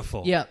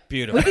 beautiful. Yeah.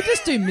 Beautiful. We could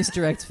just do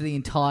misdirects for the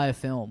entire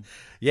film.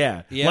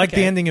 Yeah, Yeah, like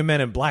okay. the ending of Men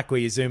in Black, where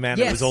you zoom out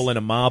and it was all in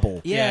a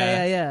marble.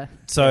 Yeah.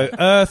 So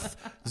Earth,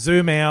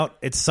 zoom out,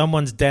 it's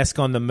someone's desk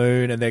on the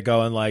moon, and they're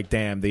going like,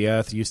 damn, the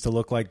Earth used to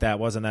look like that.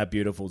 Wasn't that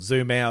beautiful?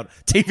 Zoom out,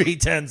 TV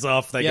turns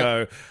off, they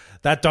go,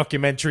 that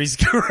documentary's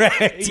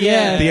correct.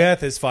 Yeah. The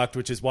Earth is fucked,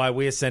 which is why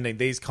we're sending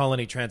these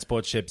colony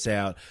transport ships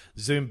out.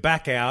 Zoom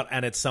back out,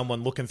 and it's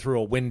someone looking through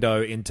a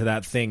window into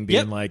that thing,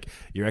 being like,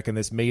 you reckon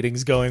this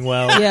meeting's going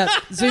well? Yeah,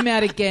 zoom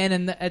out again,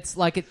 and it's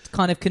like it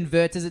kind of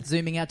converts as it's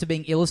zooming out to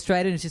being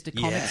illustrated, and it's just a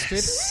comic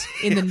strip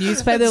in the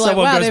newspaper. They're like,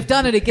 Someone wow, goes, they've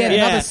done it again.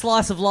 Yeah. Another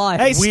slice of life.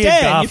 Hey, Weird Stan,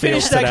 you Garfield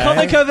finished that today.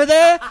 comic over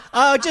there?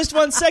 Just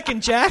 1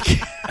 second, Jack.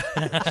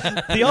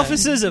 The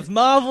officers of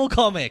Marvel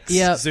Comics.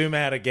 Yeah. Zoom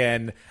out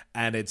again,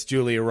 and it's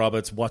Julia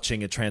Roberts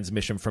watching a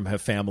transmission from her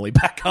family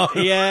back home.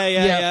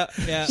 Yeah.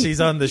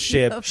 She's on the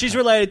ship. She's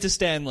related to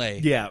Stan Lee.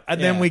 Yeah,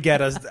 and then we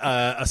get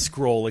a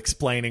scroll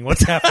explaining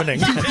what's happening.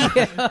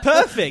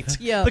 Perfect.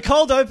 Yeah. The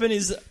cold open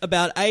is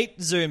about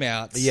 8 zoom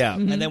outs. Yeah.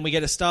 And then we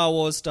get a Star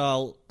Wars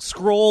style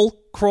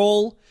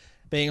crawl,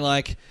 being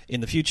like,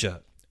 in the future,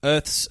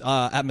 Earth's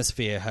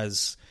atmosphere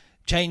has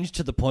changed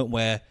to the point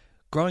where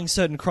growing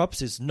certain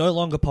crops is no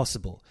longer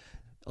possible.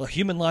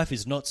 Human life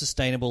is not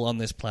sustainable on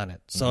this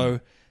planet. So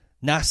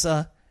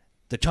NASA,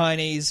 the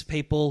Chinese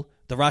people,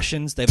 the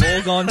Russians, they've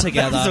all gone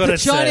together. That's what The it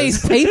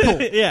Chinese says.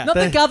 people, Yeah. not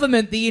the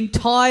government, the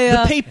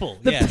entire The people,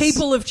 the yes.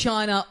 people of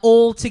China,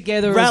 all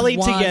together, Rallied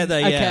as one. together,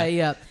 yeah. Okay,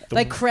 yeah.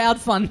 They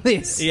crowdfund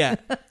this. Yeah.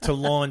 To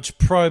launch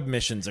probe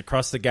missions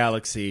across the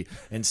galaxy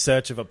in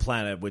search of a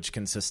planet which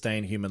can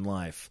sustain human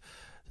life.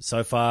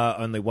 So far,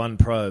 only one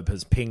probe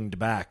has pinged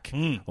back.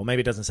 Or maybe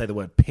it doesn't say the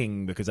word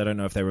ping, because I don't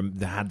know if they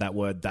had that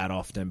word that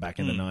often back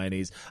in the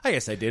 90s. I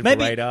guess they did for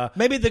radar.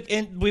 Maybe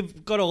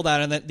we've got all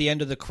that, and at the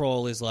end of the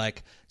crawl is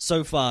like,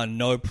 so far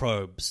no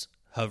probes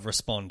have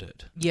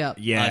responded. Yeah.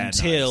 Yeah,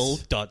 Until ...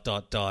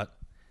 nice.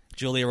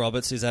 Julia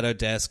Roberts is at her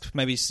desk.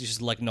 Maybe she's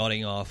just like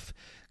nodding off.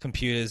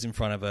 Computers in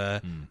front of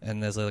her,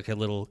 and there's like a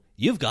little,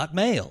 you've got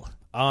mail.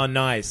 Oh,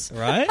 nice.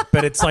 Right?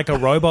 But it's like a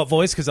robot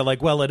voice, because they're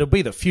like, well, it'll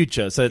be the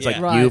future. So it's Yeah.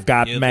 like, Right. you've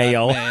got You've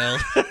mail.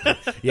 got mail.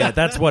 Yeah,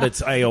 that's what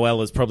its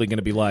AOL is probably going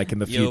to be like in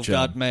the You've future.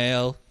 got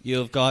mail.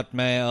 You've got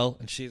mail.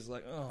 And she's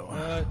like, oh,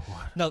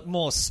 what? Not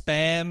more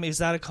spam. Is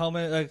that a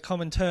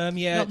common term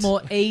yet? Not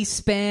more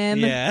e-spam.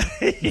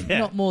 Yeah.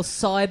 Not more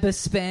cyber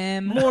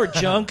spam. More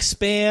junk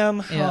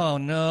spam. Yeah. Oh,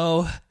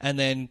 no. And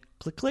then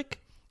click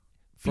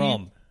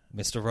from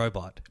Mr.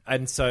 Robot.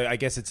 And so I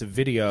guess it's a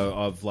video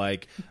of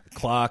like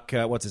Clark,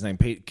 what's his name?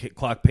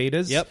 Clark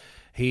Peters. Yep.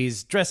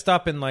 He's dressed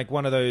up in like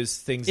one of those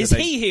things. Is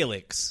he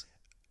Helix?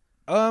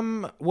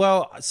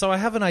 Well, so I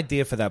have an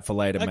idea for that for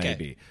later,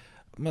 Okay.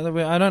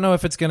 maybe. I don't know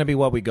if it's going to be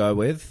what we go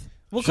with.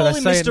 We'll Should call I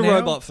him say it Mr. now?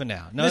 Robot for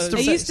now. No, Are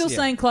you still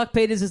saying Clark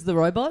Peters is the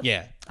robot?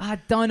 Yeah. I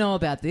don't know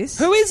about this.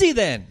 Who is he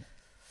then?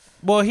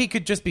 Well, he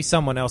could just be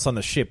someone else on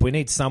the ship. We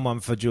need someone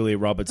for Julia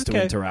Roberts to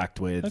Okay. interact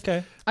with.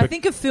 Okay. I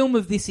think a film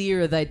of this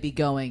era, they'd be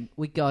going,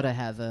 we got to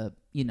have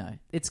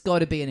it's got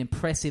to be an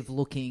impressive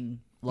looking,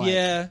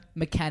 Yeah.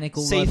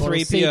 mechanical C3PO. robot,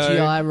 or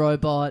CGI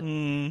robot.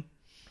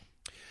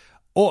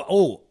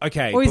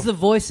 Okay. Or he's the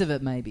voice of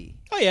it, maybe.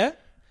 Oh, yeah.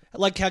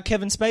 Like how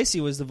Kevin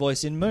Spacey was the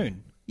voice in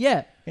Moon.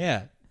 Yeah.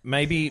 Yeah.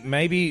 Maybe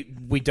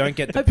we don't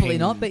get the Hopefully ping.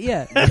 not, but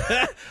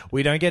yeah.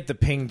 We don't get the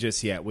ping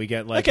just yet. We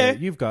get like, Okay.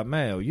 you've got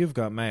mail,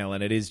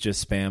 and it is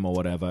just spam or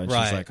whatever. And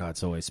Right. she's like, oh,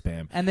 it's always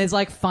spam. And there's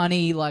like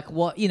funny, like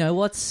what's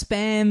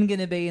spam going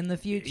to be in the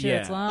future? Yeah.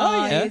 It's like,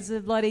 Oh, yeah.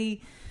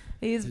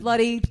 he's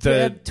bloody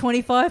The-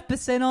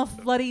 25%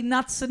 off bloody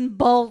nuts and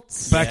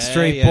bolts.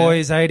 Backstreet yeah.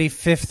 Boys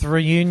 85th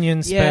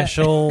reunion Yeah.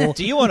 special.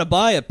 Do you want to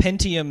buy a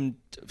Pentium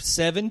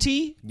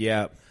 70?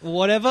 Yeah.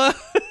 Whatever.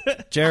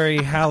 Jerry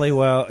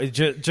Halliwell,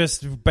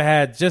 just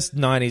bad, just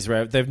 90s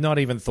rap. They've not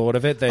even thought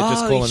of it. They're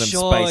just Oh, calling them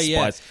sure, Space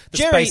yeah. Spice. The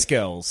Jerry- Space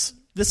Girls.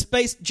 the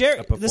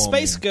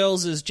Space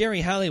Girls'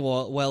 Jerry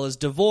Halliwell is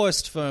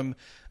divorced from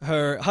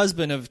her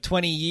husband of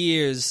 20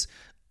 years,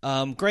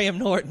 Graham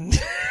Norton.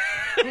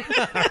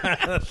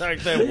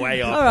 They're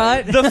way off. All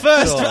right. The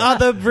first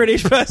other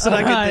British person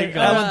I can think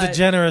of. Ellen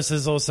DeGeneres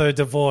is also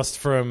divorced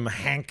from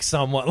Hank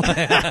somewhat.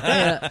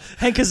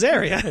 Hank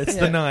Azaria. It's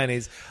the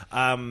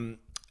 90s.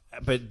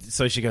 But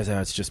so she goes,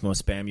 it's just more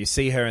spam. You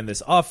see her in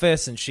this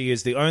office, and she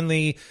is the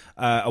only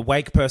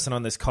awake person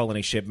on this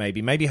colony ship,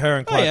 maybe. Maybe her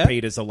and Clark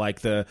Peters are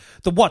like the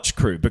watch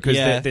crew, because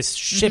this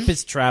ship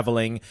is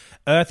traveling.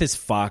 Earth is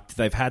fucked.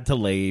 They've had to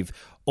leave.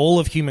 All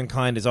of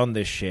humankind is on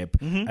this ship,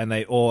 and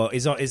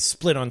is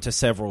split onto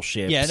several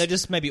ships. Yeah, they're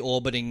just maybe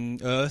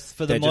orbiting Earth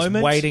for the They're moment.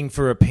 just waiting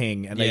for a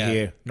ping, and they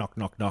hear knock,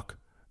 knock, knock,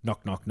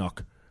 knock, knock,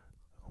 knock.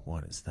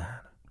 What is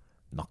that?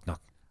 Knock, knock.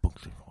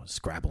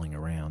 Scrabbling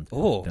around.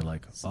 Oh, they're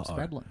like,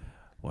 Scrabbling.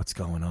 What's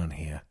going on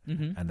here?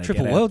 And they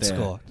Triple get out world there,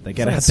 score. They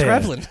get It's out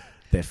Scrabbling.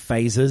 their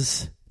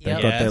phasers. They've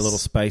got their Yes. little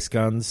space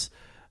guns.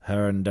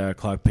 Her and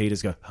Clark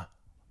Peters go,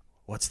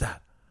 what's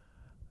that?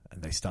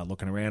 And they start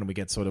looking around, and we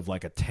get sort of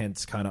like a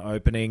tense kind of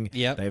opening.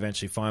 Yep. They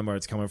eventually find where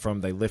it's coming from.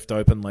 They lift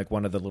open like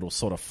one of the little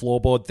sort of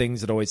floorboard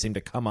things that always seem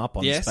to come up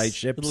on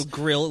spaceships. Little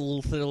grill,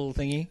 little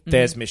thingy.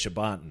 There's Misha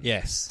Barton.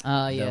 Yes.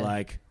 They're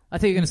like, I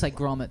thought you were going to say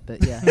Gromit,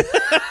 but yeah.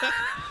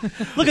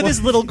 Look at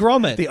this little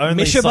Gromit. the only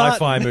Misha sci-fi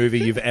Barton. movie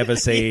you've ever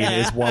seen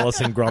is Wallace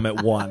and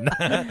Gromit 1.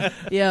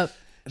 Yeah.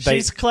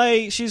 She's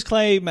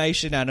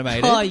claymation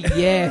animated. Oh,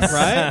 yes.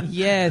 Right?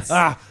 Yes.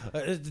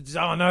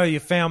 Oh no, you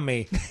found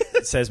me,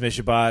 says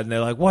Misha Barton.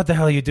 They're like, what the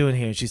hell are you doing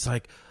here? And she's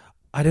like,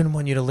 I didn't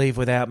want you to leave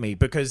without me,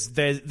 because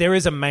there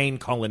is a main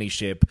colony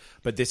ship,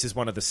 but this is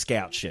one of the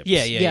scout ships.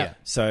 Yeah.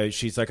 So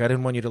she's like, I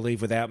didn't want you to leave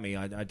without me.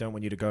 I don't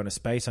want you to go into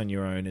space on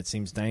your own. It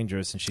seems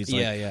dangerous. And she's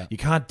like, you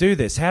can't do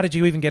this. How did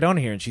you even get on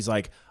here? And she's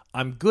like,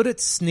 I'm good at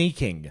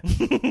sneaking.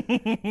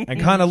 And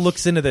kind of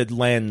looks into the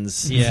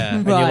lens. Yeah.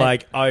 And Right. you're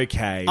like,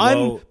 okay, I'm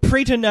well,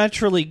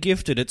 preternaturally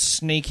gifted at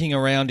sneaking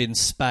around in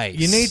space.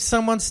 you need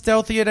someone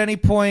stealthy at any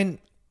point.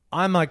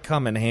 I might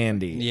come in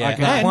handy. Yeah. I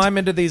can And climb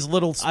into these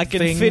little I can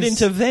things. fit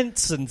into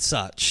vents and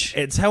such.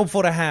 It's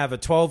helpful to have a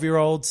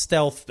 12-year-old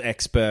stealth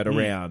expert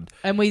around.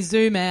 And we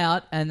zoom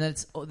out, and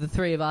it's the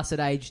three of us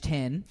at age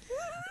 10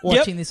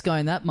 watching this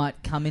going, that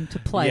might come into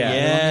play Yeah.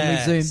 later on, and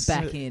we Yes. zoom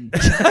back in.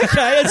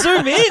 Okay,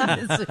 zoom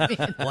in.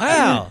 Zoom in.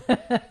 Wow.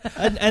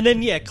 and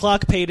then,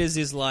 Clark Peters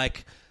is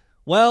like,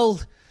 well,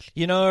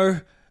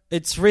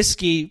 it's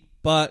risky,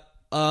 but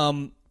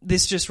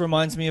this just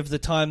reminds me of the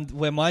time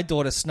where my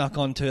daughter snuck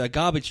onto a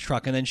garbage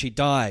truck and then she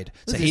died.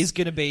 So he's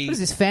going to be... What is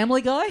this,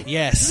 Family Guy?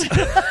 Yes.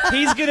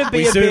 He's going to be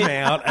We a zoom bit...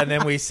 out, and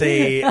then we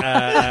see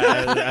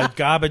a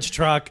garbage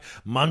truck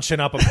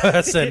munching up a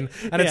person,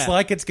 and it's Yeah.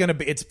 like it's going to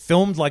be. It's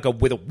filmed like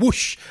with a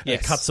whoosh. And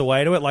Yes. it cuts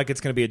away to it, like it's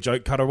going to be a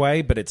joke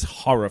cutaway, but it's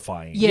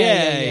horrifying.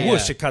 Yeah.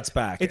 Whoosh! It cuts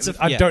back. It's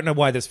I don't know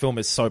why this film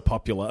is so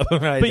popular.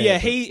 Right But there.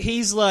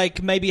 he's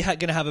like maybe going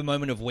to have a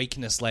moment of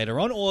weakness later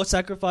on or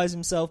sacrifice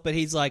himself, but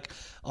he's like,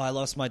 I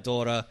lost my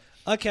daughter.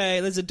 Okay,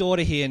 there's a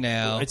daughter here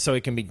now. It's so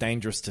it can be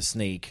dangerous to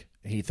sneak.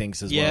 He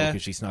thinks as well, Yeah.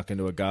 because she snuck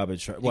into a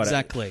garbage truck.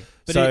 Exactly.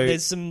 But So-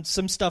 there's some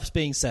stuff's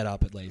being set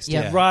up at least.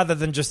 Yeah. Yeah. Rather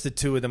than just the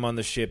two of them on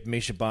the ship,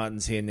 Misha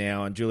Barton's here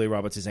now, and Julia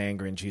Roberts is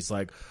angry, and she's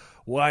like,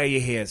 "Why are you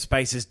here?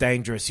 Space is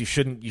dangerous. You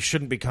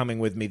shouldn't be coming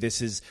with me.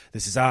 This is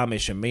our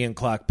mission. Me and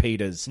Clark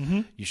Peters.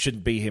 You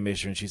shouldn't be here,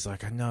 Misha." And she's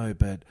like, "I know,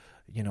 but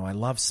I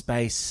love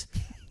space,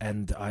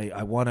 and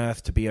I want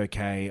Earth to be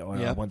okay, or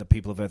I want the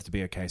people of Earth to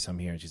be okay. So I'm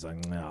here." And she's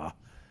like, "Nah."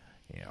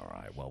 Yeah, all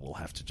right. Well, we'll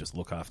have to just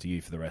look after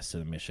you for the rest of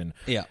the mission.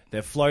 Yeah.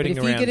 They're But floating if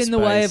around you get in the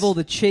way of space. all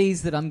the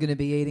cheese that I'm going to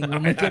be eating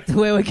when we get to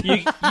where we're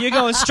going... You're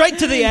going straight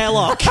to the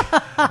airlock.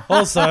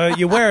 Also,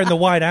 you're wearing the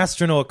white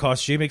astronaut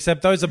costume,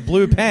 except those are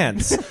blue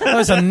pants.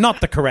 Those are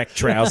not the correct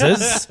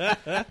trousers.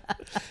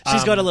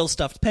 She's got a little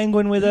stuffed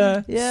penguin with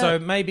her. Yeah. So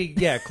maybe,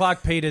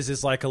 Clark Peters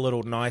is like a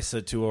little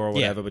nicer to her or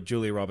whatever, but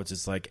Julia Roberts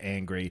is like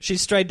angry.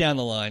 She's straight down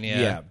the line,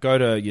 Yeah, go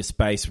to your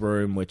space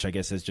room, which I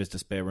guess is just a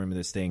spare room of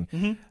this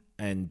thing.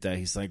 And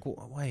he's like,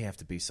 why do you have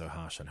to be so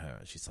harsh on her?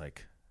 And she's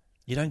like,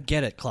 You don't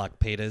get it, Clark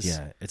Peters.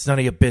 yeah, it's none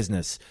of your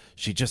business.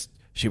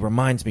 She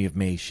reminds me of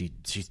me. She's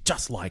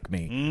just like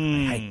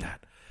me. I hate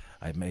that.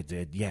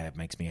 It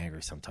makes me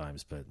angry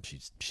sometimes, but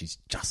she's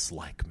just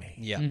like me.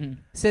 Yeah.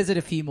 Says it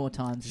a few more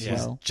times as She's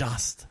well.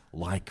 just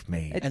like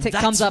me. It And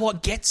comes that's up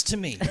what gets to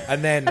me.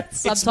 And then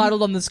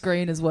subtitled on the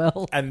screen as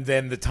well. and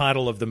then the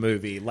title of the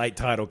movie, late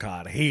title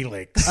card,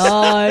 Helix.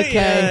 Oh,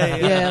 okay.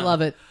 Yeah,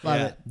 love it.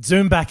 Love it.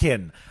 Zoom back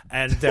in.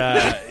 And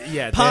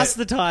Past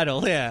the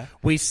title, yeah.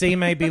 we see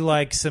maybe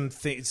like some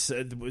things.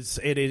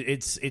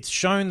 It's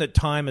shown that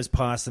time has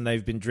passed and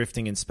they've been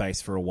drifting in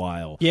space for a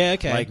while. Yeah,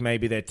 okay. Like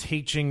maybe they're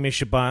teaching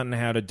Misha Barton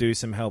how to do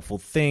some helpful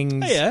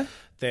things. Oh, yeah.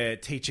 They're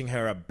teaching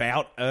her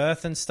about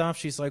Earth and stuff.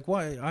 She's like,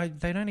 "Why?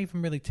 They don't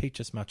even really teach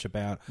us much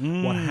about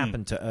what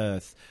happened to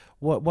Earth.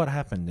 what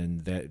happened?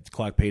 And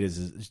Clark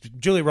Peters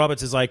Julia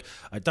Roberts is like,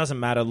 it doesn't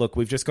matter. Look,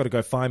 we've just got to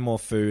go find more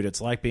food.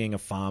 It's like being a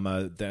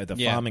farmer. The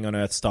farming on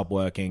Earth stopped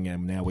working,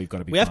 and now we've got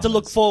to be. We have to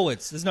look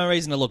forwards. There's no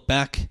reason to look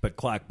back. But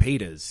Clark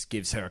Peters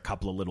gives her a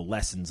couple of little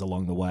lessons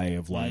along the way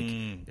of like,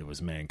 it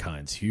was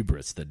mankind's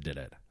hubris that did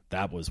it.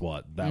 That was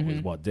what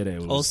did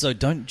it. Also,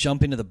 don't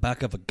jump into the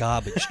back of a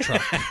garbage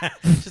truck.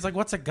 She's like,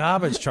 "What's a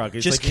garbage truck?"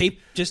 It's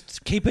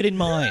just keep it in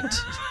mind.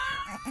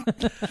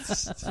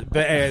 So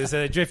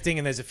they're drifting,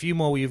 and there's a few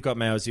more where you've got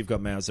males.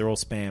 They're all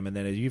spam, and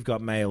then you've got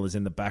mail is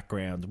in the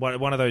background.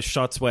 One of those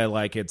shots where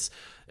like it's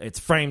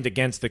framed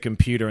against the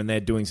computer, and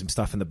they're doing some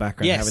stuff in the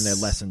background, having their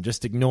lesson,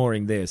 just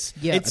ignoring this.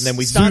 Yeah, and then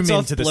we zoom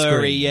into the blurry,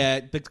 screen. Yeah,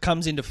 it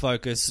comes into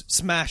focus.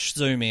 Smash,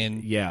 zoom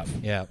in.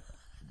 Yeah.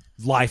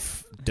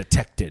 Life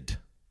detected.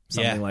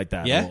 Something like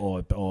that. Yeah.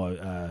 Or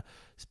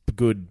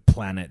good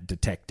planet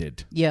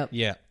detected. Yep.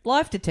 Yeah.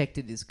 Life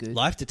detected is good.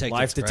 Life detected.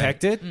 Life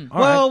detected?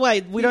 Well,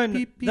 wait, they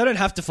don't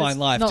have to find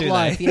life, Not do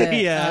life,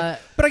 they? yeah.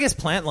 But I guess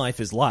plant life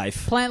is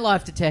life. Plant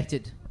life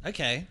detected.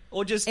 Okay.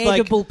 Or just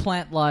Edible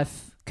plant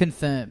life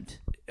confirmed.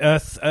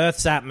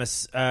 Earth's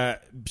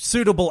atmosphere,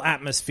 suitable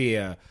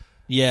atmosphere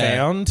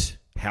found.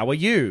 How are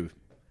you?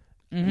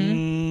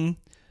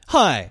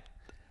 Hi.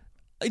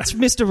 It's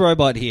Mr.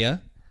 Robot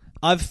here.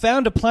 I've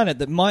found a planet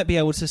that might be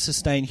able to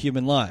sustain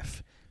human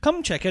life.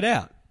 Come check it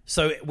out.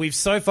 So we've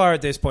so far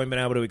at this point been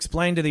able to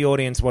explain to the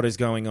audience what is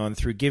going on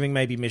through giving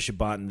maybe Misha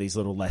Barton these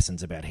little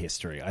lessons about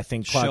history. I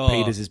think Clark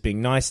Peters is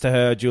being nice to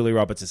her. Julie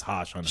Roberts is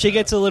harsh on her. She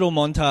gets a little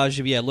montage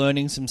of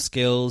learning some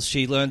skills.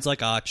 She learns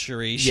like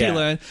archery.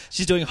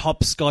 She's doing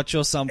hopscotch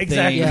or something.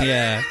 Exactly.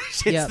 Yeah.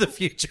 It's the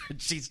future.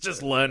 She's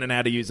just learning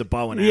how to use a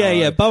bow and arrow.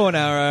 Yeah, bow and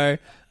arrow.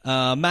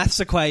 Maths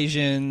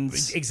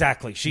equations.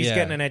 Exactly. She's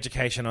getting an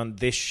education on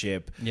this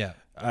ship. Yeah.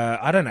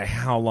 I don't know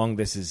how long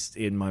this is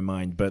in my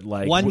mind, but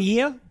like 1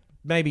 year?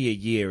 Maybe a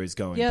year is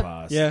going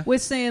past. Yeah. We're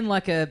seeing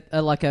like a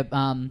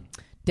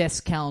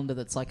desk calendar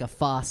that's like a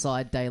Far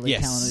Side daily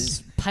calendar.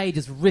 This page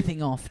is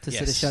ripping off to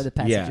sort of show the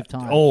passage of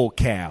time. All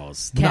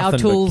cows. Cow Nothing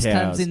tools but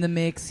cows. comes in the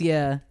mix,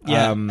 yeah.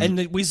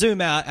 And we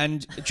zoom out,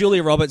 and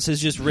Julia Roberts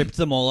has just ripped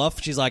them all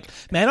off. She's like,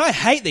 man, I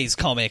hate these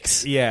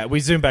comics. Yeah,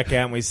 we zoom back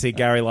out and we see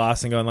Gary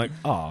Larson going like,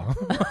 oh.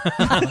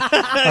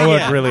 I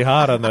worked really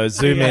hard on those.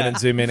 Zoom in and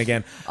zoom in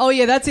again. Oh,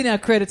 yeah, that's in our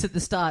credits at the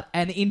start,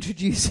 and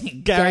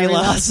introducing Gary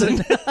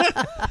Larson.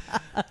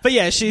 But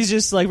yeah, she's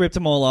just like ripped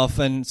them all off,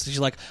 and so she's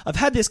like, I've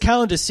had this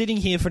calendar sitting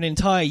here for an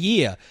entire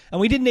year, and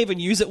we didn't even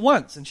use it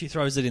once, and she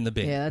throws it in the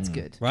bin. Yeah, that's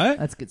good. Right?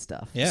 That's good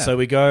stuff. Yeah. So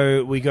we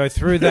go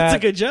through that. That's a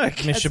good joke.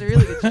 That's a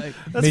really good joke.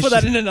 Let's put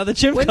that in another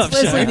Chimp When's Cup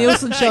Leslie show.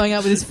 Nielsen showing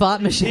up with his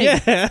fart machine?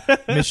 Yeah.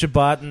 Misha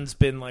Barton's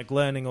been like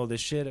learning all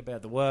this shit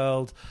about the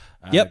world.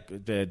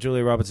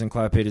 Julia Roberts and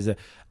Clark Peters,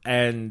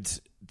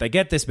 and they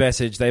get this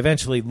message. They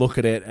eventually look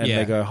at it and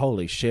they go,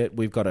 "Holy shit,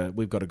 we've got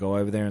to go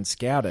over there and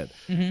scout it."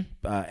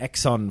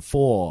 Exxon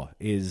 4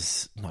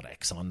 is not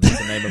Exxon. That's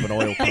the name of an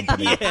oil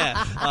company.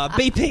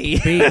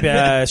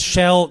 BP.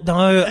 Shell.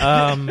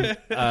 No.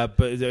 But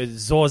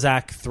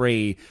Zorzak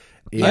 3.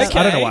 I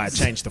don't know why I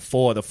changed to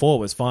 4. The 4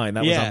 was fine.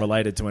 That was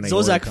unrelated to any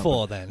Zorzak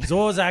 4 then.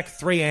 Zorzak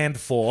 3 and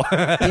 4.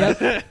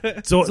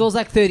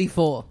 Zorzak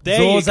 34.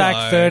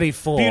 Zorzak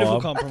 34.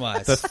 Beautiful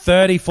compromise. The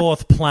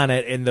 34th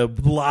planet in the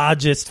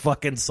largest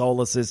fucking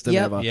solar system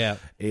ever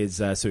is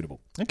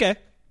suitable. Okay.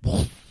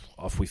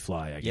 Off we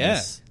fly, I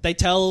guess.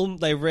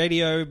 They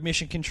radio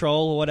mission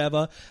control or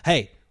whatever.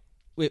 Hey,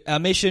 our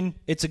mission,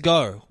 it's a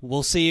go.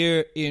 We'll see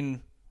you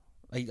in...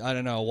 I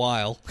don't know, a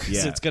while.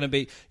 Because it's going to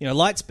be,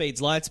 light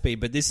speed's light speed,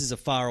 but this is a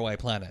faraway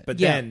planet. But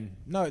then,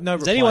 no reply.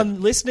 Is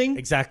anyone listening?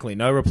 Exactly,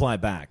 no reply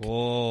back.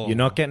 Whoa. You're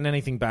not getting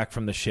anything back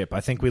from the ship.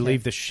 I think we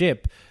leave the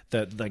ship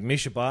that like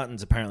Misha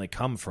Barton's apparently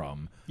come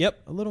from.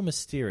 Yep. A little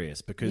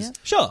mysterious because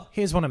Sure.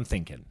 Here's what I'm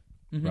thinking,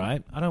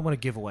 right? I don't want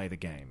to give away the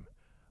game.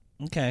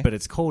 Okay. But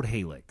it's called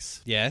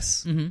Helix.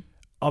 Yes.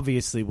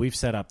 Obviously, we've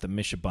set up that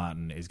Misha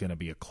Barton is going to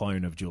be a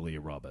clone of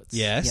Julia Roberts.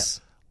 Yes.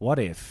 What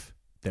if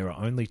there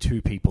are only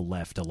 2 people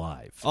left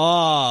alive?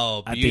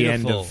 Oh, at beautiful. the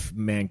end of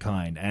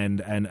mankind,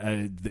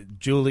 and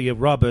Julia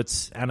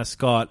Roberts, Anna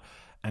Scott,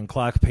 and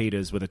Clark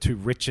Peters were the 2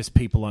 richest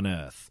people on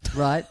Earth.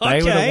 Right.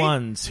 They were the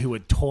ones who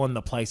had torn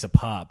the place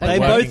apart. They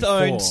both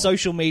owned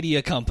social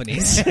media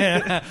companies.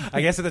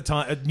 I guess at the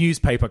time,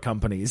 newspaper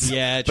companies.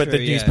 Yeah, but true,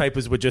 the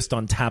newspapers were just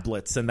on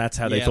tablets, and that's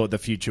how they thought the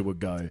future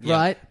would go.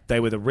 Right. They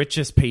were the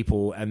richest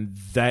people, and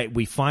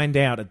we find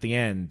out at the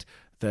end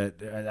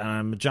that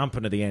I'm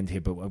jumping to the end here,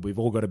 but we've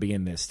all got to be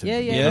in this. We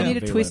need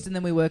a twist, and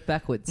then we work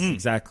backwards.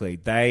 Exactly.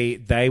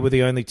 They were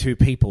the only 2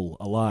 people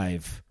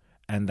alive,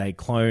 and they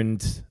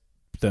cloned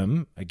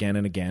them again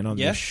and again on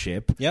this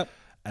ship. Yep.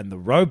 And the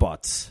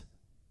robots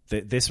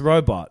this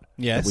robot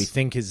Yes. that we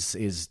think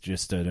is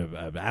just an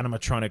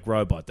animatronic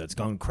robot that's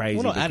gone crazy.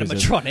 Well, not because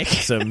of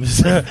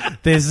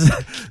animatronic.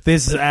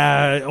 this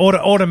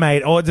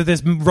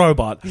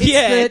robot.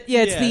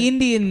 It's the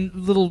Indian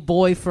little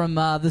boy from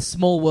the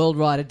Small World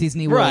ride at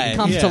Disney World. Right, He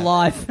comes to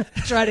life,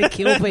 trying to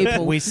kill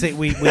people. We see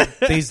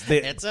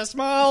It's a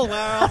small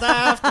world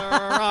after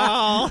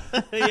all.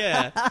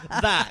 Yeah,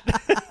 that.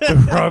 the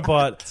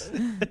robot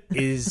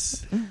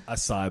is a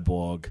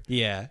cyborg.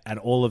 Yeah. And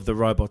all of the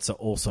robots are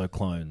also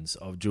clones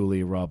of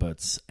Julia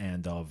Roberts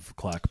and of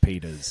Clark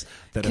Peters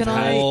that Can have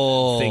had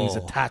I- things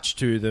attached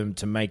to them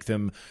to make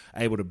them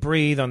able to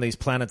breathe on these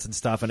planets and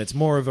stuff. And it's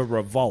more of a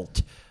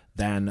revolt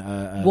than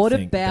What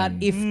about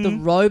if the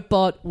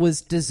robot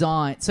was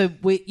designed? So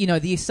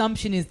the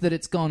assumption is that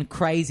it's gone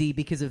crazy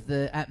because of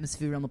the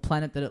atmosphere on the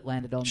planet that it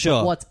landed on.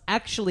 Sure. But what's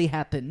actually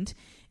happened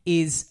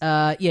is,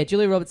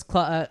 Julia Roberts,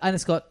 Anna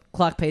Scott,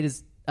 Clark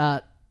Peters,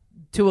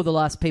 two of the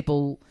last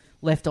people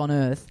left on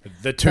Earth.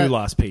 The two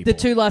last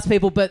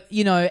people. But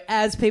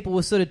as people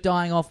were sort of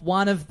dying off,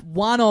 one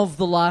of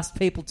the last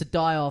people to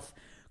die off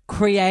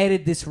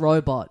created this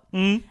robot,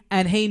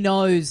 and he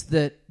knows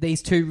that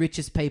these two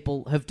richest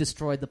people have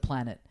destroyed the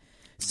planet.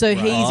 So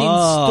he's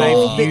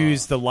installed. They've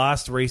used the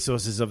last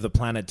resources of the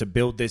planet to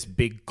build this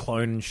big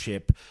clone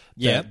ship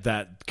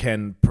that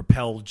can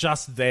propel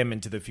just them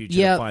into the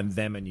future to find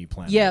them a new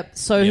planet. Yep.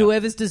 So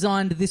whoever's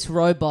designed this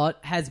robot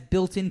has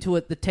built into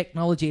it the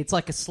technology. It's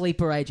like a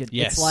sleeper agent.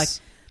 Yes. It's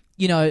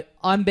like,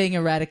 I'm being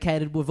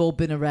eradicated. We've all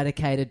been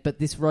eradicated, but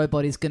this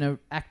robot is going to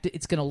act.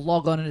 It's going to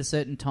log on at a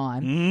certain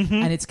time,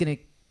 and it's going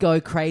to go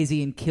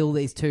crazy and kill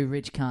these two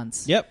rich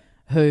cunts. Yep.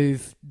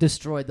 Who've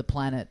destroyed the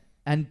planet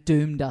and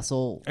doomed us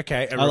all.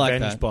 Okay, a like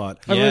revenge that. bot.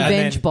 A Yeah.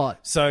 revenge bot.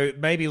 So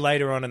maybe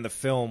later on in the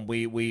film,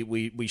 we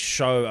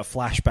show a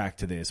flashback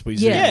to this. We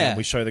zoom Yeah. in,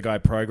 we show the guy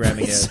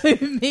programming it,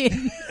 Zoom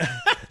in.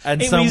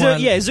 and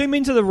Zoom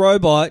into the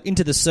robot,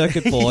 into the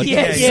circuit board.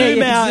 Yeah, zoom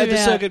yeah, out, zoom and the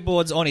out. circuit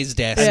board's on his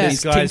desk. Yeah. And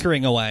he's This guy's-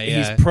 tinkering away.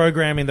 he's Yeah.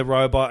 programming the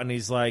robot, and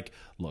he's like,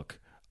 "Look,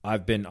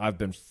 I've been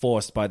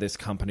forced by this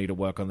company to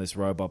work on this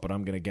robot, but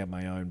I'm going to get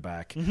my own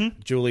back."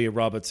 Julia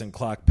Roberts and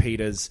Clark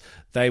Peters,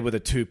 they were the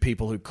two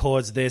people who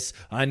caused this.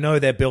 I know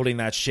they're building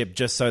that ship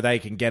just so they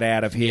can get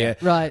out of here.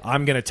 Yeah. Right.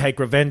 I'm going to take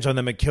revenge on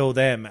them and kill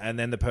them. And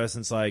then the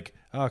person's like,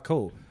 "Oh,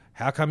 cool.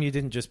 How come you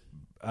didn't just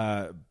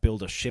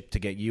build a ship to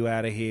get you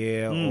out of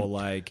here, or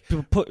like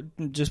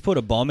Just put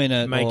a bomb in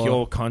it. make or-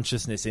 your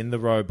consciousness in the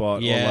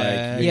robot, Yeah. or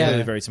like you're Yeah.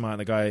 clearly very smart." And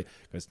the guy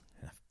goes,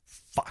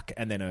 "Fuck,"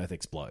 and then Earth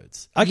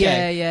explodes.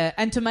 Okay. Yeah.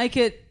 And to make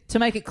it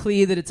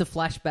clear that it's a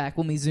flashback,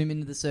 when we zoom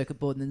into the circuit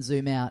board and then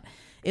zoom out,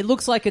 it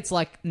looks like it's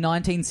like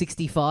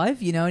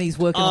 1965, and he's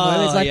working on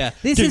the It's like, yeah.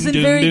 this Dun, isn't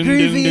dun, very dun,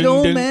 groovy dun, at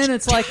all, dun, man. dun,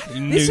 It's like,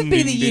 this would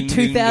be the year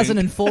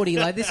 2040.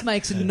 Like, this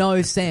makes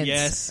no sense.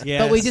 Yes.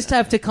 But we just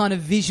have to kind of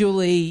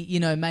visually,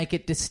 make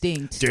it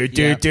distinct.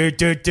 Yeah.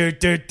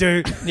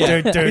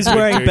 He's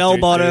wearing bell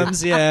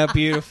bottoms. Yeah,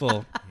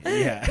 beautiful.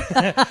 Yeah.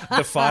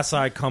 The Far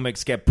Side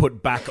comics get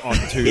put back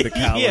onto the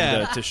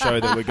calendar to show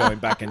that we're going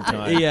back in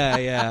time.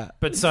 Yeah.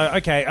 But so,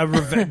 okay,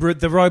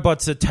 the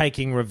robots are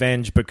taking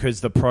revenge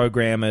because the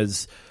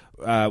programmers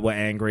were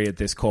angry at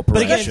this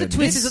corporation. But again, the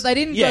twist is that they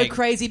didn't Yeah. go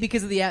crazy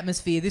because of the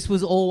atmosphere. This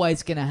was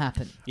always going to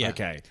happen. Yeah.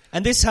 Okay.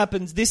 And this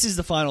happens. This is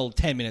the final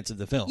 10 minutes of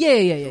the film.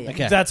 Yeah.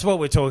 Okay. That's what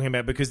we're talking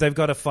about, because they've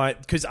got to fight.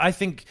 Because I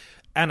think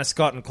Anna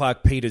Scott and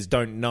Clark Peters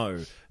don't know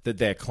that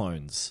they're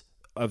clones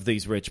of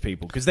these rich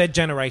people, because they're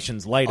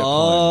generations later.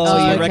 Oh,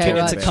 clones. you okay, reckon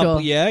it's a right, couple?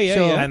 sure, Yeah.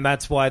 sure. And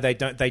that's why they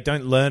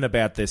don't learn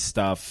about this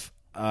stuff.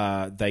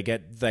 They're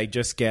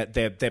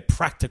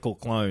practical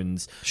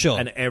clones. Sure.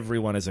 And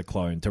everyone is a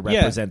clone to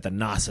represent the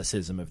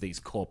narcissism of these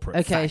corporate.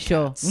 Okay, fat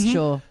sure. cats.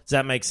 Sure. Does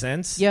that make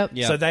sense? Yep.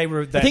 Yeah. So they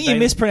I think you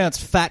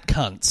mispronounced fat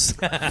cunts.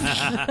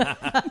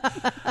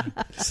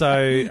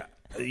 So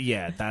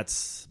yeah,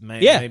 that's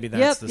Yeah. maybe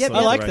that's the sort I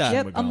of like direction that.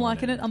 Yep, we're I'm going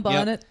liking in. it. I'm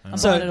buying Yep. it. I'm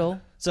So- buying it all.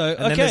 So And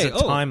then okay.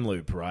 there's a time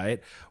loop, right,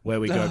 where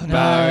we go No, back.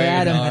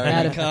 Adam. no,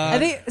 Adam. can't. I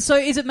think, so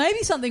is it maybe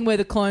something where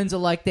the clones are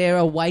like they're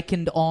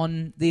awakened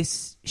on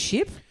this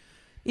ship?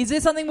 Is there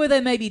something where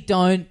they maybe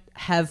don't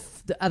have?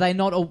 Are they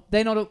not?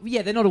 They're not.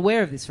 Yeah, they're not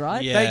aware of this,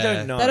 right? Yeah. They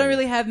don't know. They don't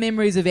really have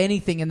memories of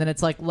anything, and then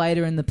it's like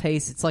later in the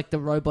piece, it's like the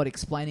robot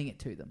explaining it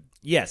to them.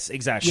 Yes,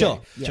 exactly. Sure.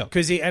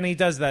 Because he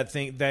does that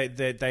thing.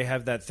 They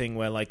have that thing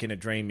where, like in a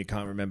dream, you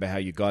can't remember how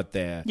you got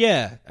there.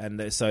 Yeah.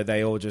 And so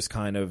they all just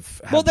kind of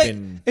have Well,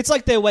 been. it's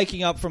like they're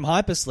waking up from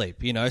hypersleep.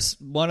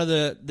 One of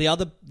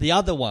the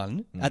other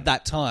one at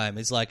that time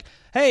is like,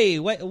 "Hey,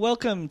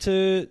 welcome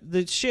to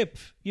the ship.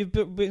 You've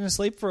been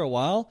asleep for a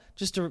while.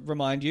 Just to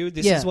remind you,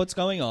 this is what's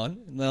going on."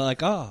 And they're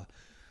like, "Oh,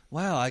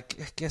 wow, I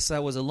guess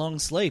that was a long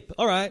sleep.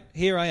 All right,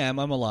 here I am.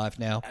 I'm alive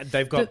now."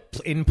 They've got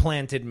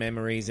implanted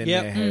memories in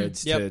Yep. their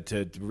heads Yep.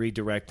 to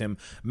redirect them.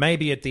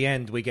 Maybe at the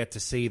end we get to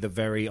see the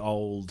very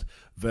old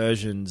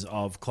versions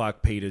of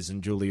Clark Peters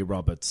and Julia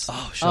Roberts.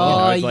 Oh, sure.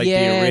 Like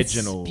yes. the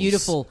originals.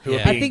 Beautiful. Who Yeah.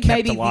 are I being think kept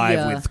maybe the,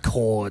 alive with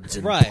cords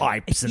and Right.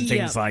 pipes and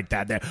things Yeah. like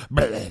that. They've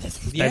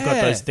got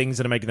Yeah. those things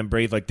that are making them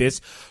breathe like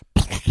this.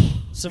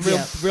 Some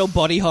real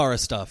body horror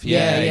stuff.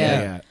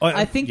 Yeah. Oh,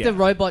 I think yeah. the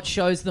robot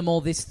shows them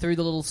all this through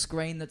the little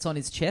screen that's on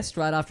his chest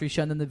right after he's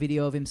shown them the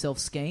video of himself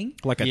skiing.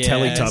 Like a Yes.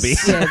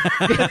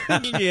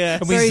 Teletubby. Yeah.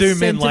 And we Very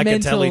zoom in like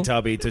a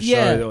sentimental. Teletubby to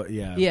show...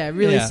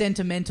 Really Yeah.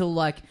 sentimental,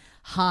 like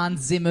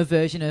Hans Zimmer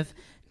version of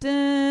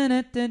swelling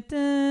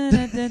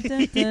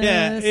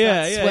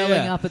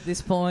up at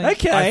this point.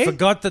 Okay. I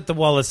forgot that the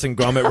Wallace and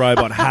Gromit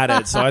robot had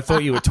it, so I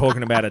thought you were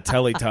talking about a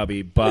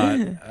Teletubby, but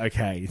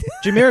okay.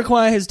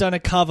 Jamiroquai has done a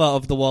cover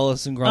of the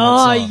Wallace and Gromit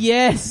Oh, song.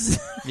 yes.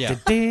 Yeah.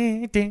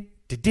 There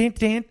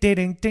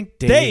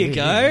There you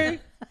go.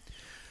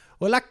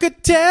 Well, I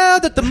could tell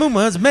that the moon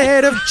was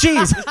made of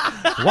cheese.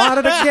 Why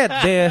did I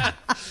get there?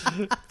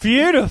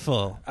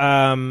 Beautiful.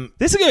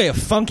 This is going to be a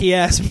funky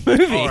ass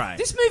movie. All right.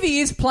 This movie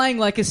is playing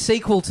like a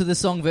sequel to the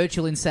song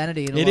Virtual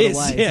Insanity in a It lot is,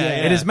 of ways.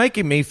 yeah. It is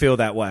making me feel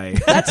that way.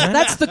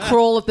 That's the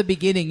crawl at the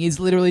beginning is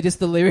literally just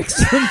the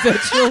lyrics from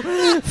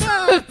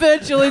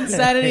Virtual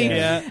Insanity.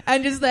 Yeah.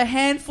 And just a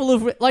handful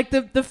of... Like,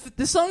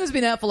 the song has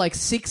been out for like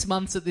 6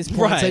 months at this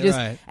point. Right, so just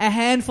right. a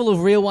handful of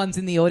real ones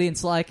in the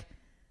audience like...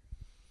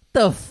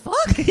 The fuck?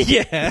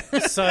 Yeah.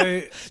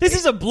 So This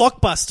is a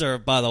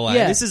blockbuster, by the way.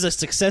 Yeah. This is a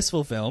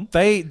successful film.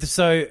 we've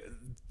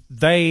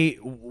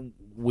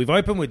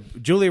opened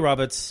with Julia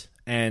Roberts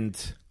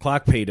and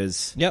Clark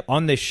Peters Yep.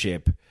 on this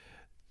ship.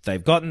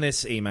 They've gotten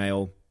this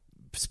email,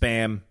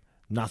 spam,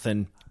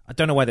 nothing. I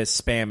don't know why there's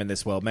spam in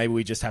this world. Maybe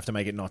we just have to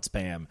make it not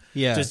spam.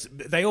 Yeah. Just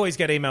they always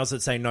get emails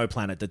that say no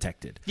planet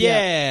detected.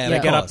 Yeah. They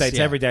of get course, updates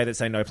yeah. every day that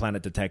say no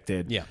planet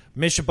detected. Yeah.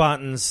 Misha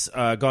Barton's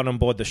gone on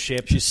board the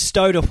ship. She's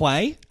stowed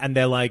away. And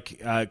they're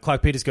like,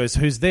 Clark Peters goes,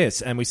 "Who's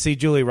this?" And we see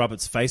Julia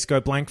Roberts' face go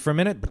blank for a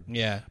minute.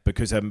 Yeah.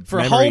 Because her For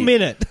a memory, whole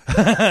minute.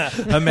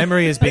 her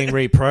memory is being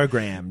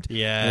reprogrammed.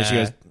 Yeah. And she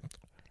goes,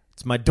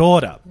 "It's my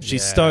daughter.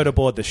 She's Yeah. stowed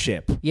aboard the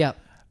ship." Yep.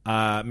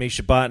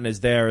 Misha Barton is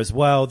there as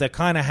well. They're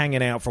kind of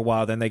hanging out for a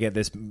while. Then they get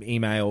this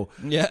email.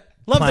 Yeah.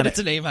 Love Planet- that it's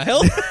an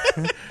email.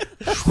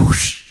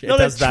 It Not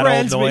does a that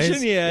old noise.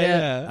 transmission.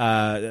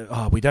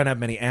 Yeah. We don't have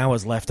many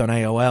hours left on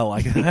AOL.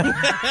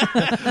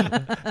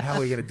 How are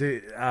we going to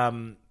do?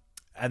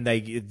 And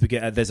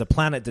there's a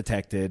planet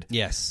detected.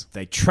 Yes.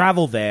 They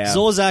travel there.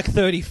 Zorzak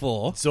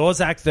 34.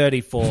 Zorzak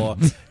 34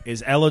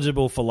 is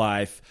eligible for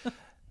life.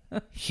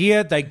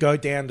 Here they go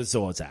down to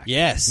Zorzak.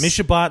 Yes.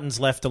 Misha Barton's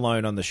left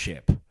alone on the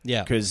ship.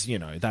 Yeah. Because,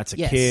 that's a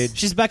Yes. kid.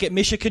 She's back at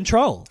Mission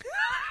Control.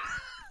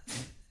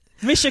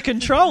 Mission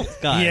Control,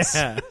 guys.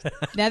 Yeah.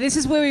 Now this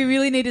is where we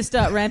really need to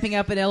start ramping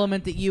up an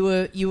element that you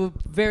were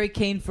very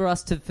keen for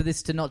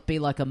this to not be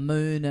like a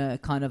moon,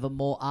 kind of a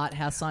more art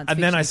house science.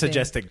 And then I fiction thing.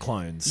 suggested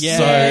clones.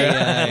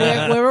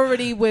 Yeah. So,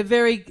 We're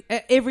very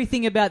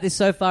everything about this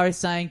so far is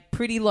saying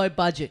pretty low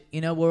budget.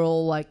 We're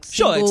all like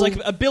Sure, it's single- like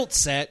a built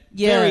set.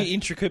 Yeah. Very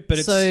intricate, but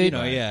it's,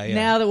 yeah.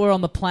 Now that we're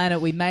on the planet,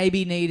 we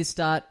maybe need to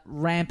start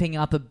ramping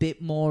up a bit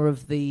more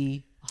of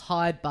the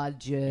high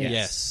budget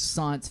Yes.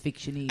 science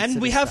fiction-y And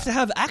sort we of have stuff. to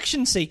have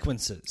action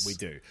sequences. we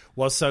do.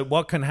 Well, so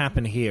what can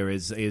happen here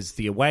is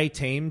the away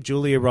team,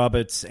 Julia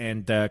Roberts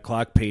and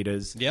Clark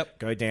Peters, Yep.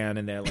 go down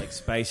in their like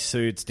space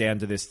suits down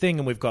to this thing,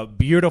 and we've got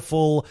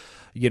beautiful,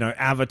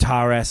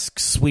 Avatar-esque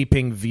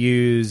sweeping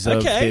views of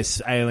Okay.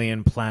 this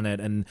alien planet,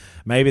 and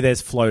maybe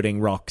there's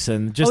floating rocks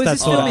and just Oh, is that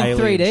this sort film of in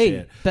alien 3D?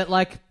 shit. But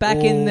like back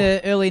in Oh.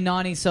 the early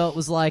 90s, so it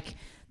was like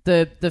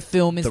the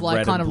film is The like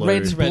red kind and of blue.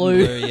 red and Red and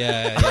blue. blue,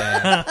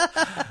 yeah.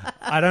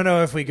 I don't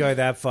know if we go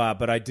that far,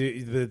 but I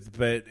do.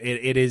 But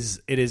it is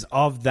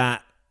of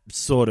that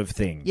sort of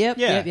thing. Yep,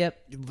 Yeah. yep.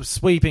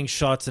 Sweeping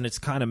shots, and it's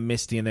kind of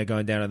misty, and they're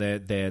going down to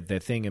their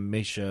thing, and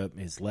Misha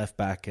is left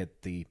back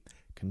at the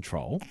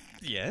control,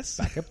 Yes.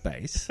 back at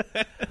base.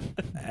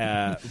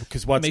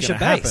 Because what's Misha going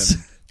to happen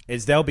base.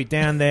 is they'll be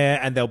down there,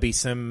 and there'll be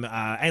some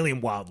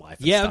alien wildlife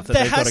and Yeah, stuff that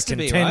there they've got has to to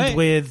be, contend right?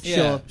 with.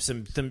 Yeah.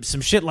 Sure.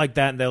 Some shit like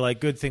that, and they're like,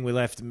 good thing we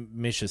left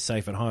Misha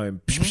safe at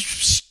home.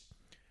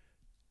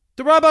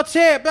 The robot's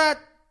here, but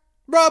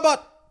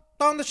robot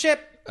on the ship.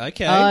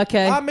 Okay.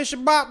 Okay. I'm Misha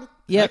Barton.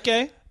 Yep.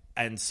 Okay.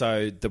 And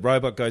so the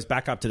robot goes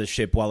back up to the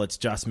ship while it's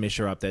just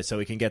Misha up there, so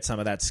we can get some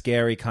of that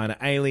scary kind of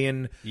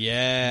alien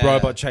Yeah.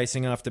 robot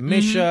chasing after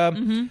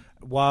Misha,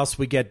 whilst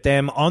we get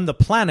them on the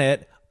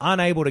planet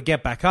unable to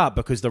get back up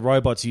because the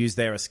robots use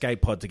their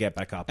escape pod to get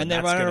back up. And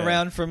they're that's running gonna-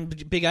 around from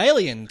big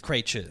alien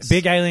creatures.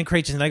 Big alien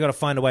creatures, and they got to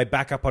find a way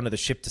back up onto the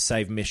ship to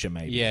save Misha,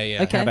 maybe. Yeah,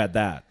 yeah. Okay. How about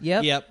that?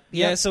 Yep. Yep.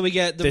 Yeah, so we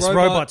get the This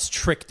robot's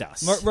tricked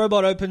us.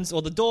 Robot opens,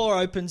 or the door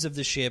opens of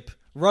the ship.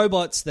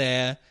 Robot's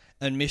there,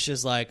 and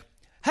Misha's like,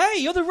 "Hey,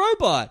 you're the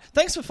robot.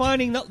 Thanks for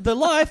finding the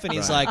life." And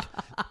he's like,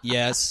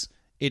 "Yes,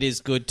 it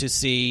is good to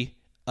see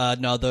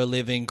another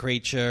living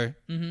creature."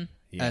 Mm-hmm.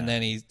 Yeah. And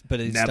then he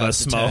Never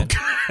starts to smoke.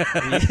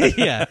 turn.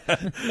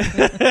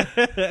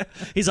 Yeah.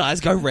 His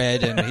eyes go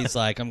red, and he's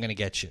like, "I'm going to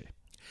get you."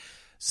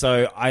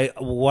 So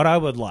what I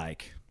would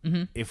like,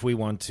 if we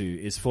want to,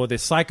 is for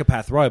this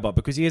psychopath robot,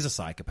 because he is a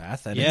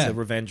psychopath and Yeah. it's a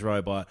revenge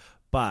robot,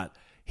 but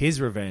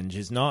his revenge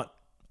is not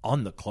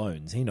on the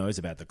clones. He knows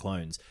about the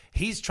clones.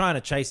 He's trying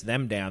to chase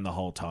them down the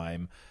whole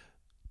time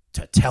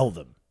to tell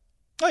them.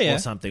 Oh, yeah. or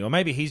something. Or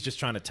maybe he's just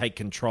trying to take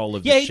control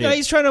of Yeah, the ship.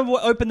 he's trying to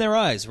open their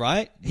eyes,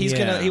 right?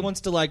 Yeah. He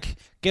wants to like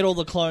get all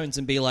the clones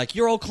and be like,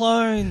 "You're all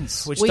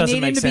clones." Which We doesn't need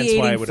him make to sense be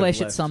why he eating would have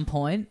flesh at left. some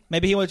point.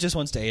 Maybe he just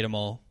wants to eat them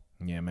all.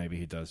 Yeah, maybe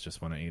he does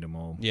just want to eat them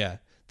all. Yeah,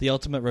 the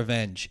ultimate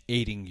revenge,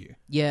 eating you.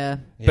 Yeah.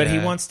 But he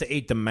Yeah. wants to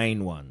eat the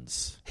main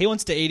ones. He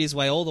wants to eat his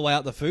way all the way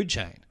up the food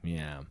chain.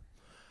 Yeah.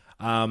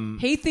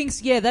 He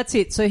thinks, yeah, that's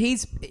it. So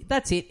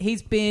that's it.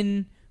 He's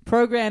been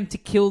programmed to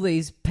kill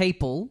these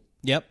people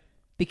Yep.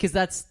 because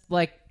that's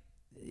like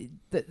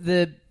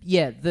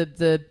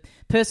the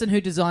person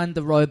who designed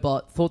the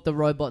robot thought the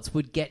robots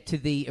would get to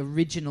the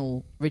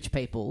original rich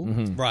people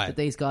Right. that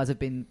these guys have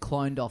been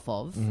cloned off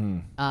of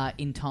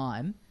in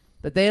time,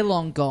 but they're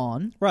long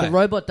gone. Right. The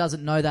robot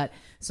doesn't know that,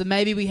 so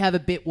maybe we have a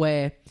bit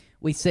where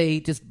we see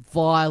just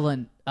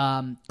violent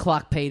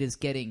Clark Peters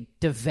getting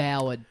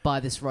devoured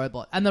by this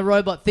robot, and the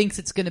robot thinks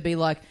it's going to be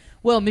like,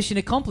 well, mission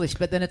accomplished,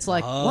 but then it's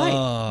like,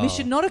 wait,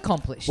 mission not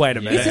accomplished. Wait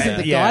a minute. This isn't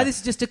the Yeah. guy, this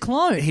is just a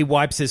clone. He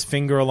wipes his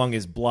finger along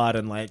his blood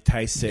and like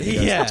tastes it. He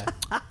goes, Yeah.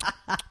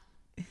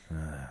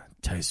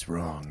 tastes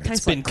wrong. It's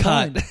Tastes been like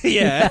cut. clone.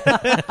 Yeah.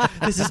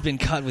 This has been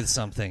cut with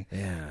something.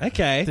 Yeah.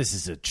 Okay. This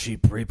is a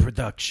cheap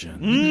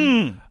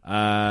reproduction.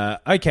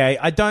 Okay,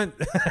 I don't...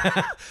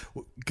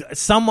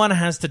 Someone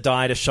has to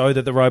die to show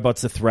that the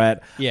robot's a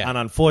threat. Yeah. And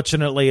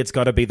unfortunately, it's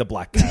got to be the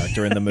black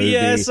character in the movie.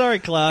 Yeah, sorry,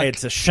 Clark.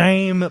 It's a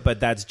shame, but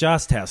that's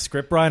just how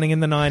script writing in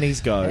the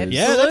 90s goes.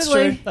 Yeah, that's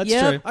Absolutely. true. That's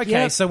Yep. true. Okay,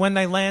 Yep. so when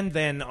they land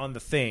then on the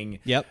thing,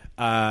 Yep.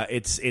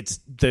 it's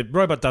the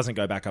robot doesn't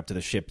go back up to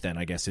the ship then,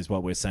 I guess is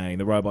what we're saying.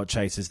 The robot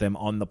chases them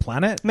on the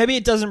planet. Maybe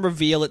it doesn't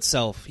reveal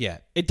itself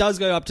yet. It does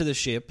go up to the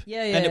ship.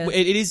 Yeah, And yeah.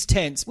 it is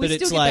tense, We but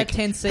still it's get like, that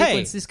tense hey.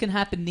 sequence. This can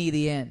happen near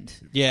the end.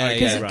 Yeah,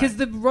 Okay, yeah. right. Because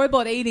the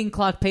robot eating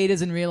Clark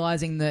Peters and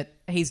realizing that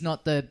he's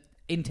not the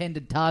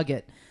intended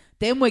target,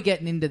 then we're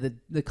getting into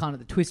the kind of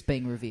the twist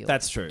being revealed.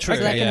 That's true. True.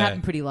 So that Yeah. can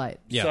happen pretty late.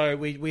 Yeah. So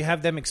we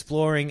have them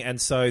exploring, and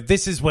so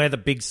this is where the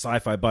big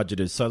sci-fi budget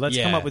is. So let's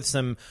come Yeah. up with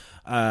some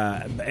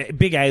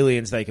big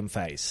aliens they can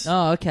face.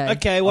 Oh, okay.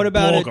 Okay, what A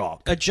about Borgok.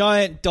 a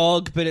giant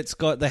dog, but it's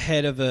got the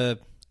head of a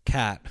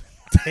cat?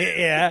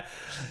 yeah.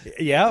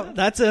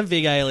 That's a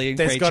big alien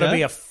There's creature. got to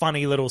be a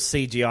funny little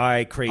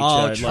CGI creature,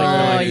 Oh, like true.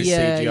 90s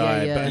yeah,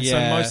 CGI, yeah. but so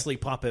Yeah. mostly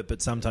puppet,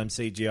 but sometimes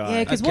CGI.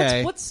 Yeah, because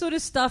Okay. what sort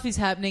of stuff is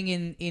happening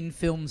in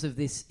films of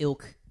this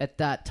ilk at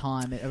that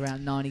time, at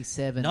around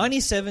 97?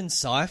 97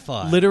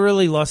 sci-fi.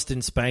 Literally Lost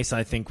in Space,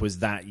 I think, was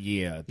that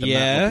year. The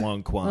Yeah. Matt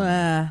LeBlanc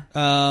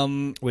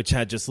one. Which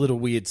had just little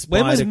weird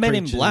spider When was Men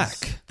in creatures.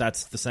 Black?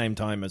 That's the same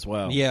time as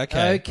well. Yeah,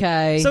 okay.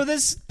 Okay. So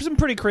there's some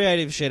pretty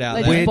creative shit out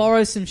They there. just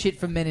borrow some shit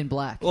from Men in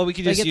Black. Well, we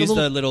could They just get use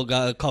the little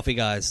coffee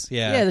guys.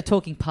 Yeah. yeah, the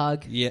talking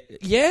pug. Yeah.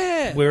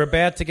 Yeah. We're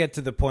about to get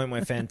to the point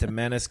where Phantom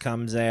Menace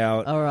comes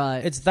out. All right.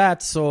 It's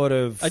that sort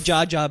of... A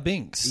Jar Jar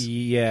Binks.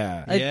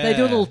 Yeah. They do a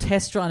Yeah. little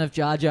test run of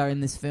Jar Jar in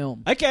this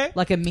film. Okay.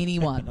 Like a mini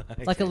one.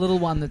 Like a little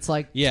one that's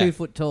like Yeah. 2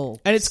 foot tall.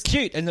 And it's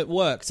cute and it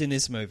works in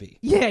this movie.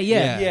 Yeah,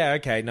 Yeah. Yeah,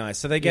 okay, nice.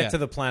 So they get Yeah. to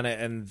the planet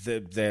and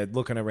they're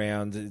looking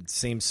around. It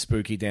seems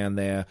spooky down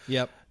there.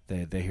 Yep.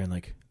 They're hearing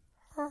like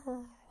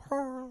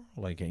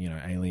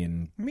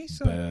alien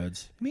Misa.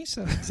 birds.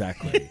 Misa.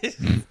 Exactly.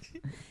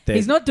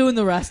 He's not doing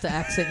the Rasta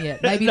accent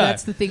yet. Maybe No.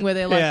 that's the thing where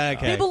they're like, Yeah,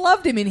 okay. people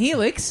loved him in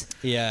Helix.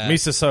 Yeah.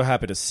 Misa's so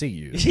happy to see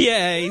you.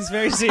 Yeah, he's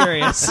very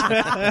serious.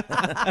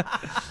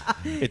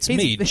 It's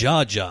me,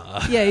 Jar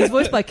Jar. Yeah, he's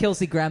voiced by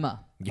Kelsey Grammer.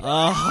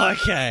 Oh,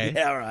 okay.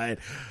 Yeah, right.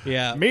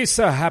 Yeah.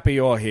 Misa, happy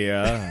you're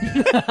here.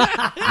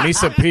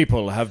 Misa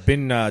people have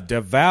been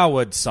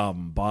devoured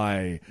some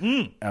by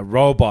a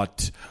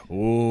robot.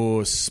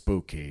 Ooh,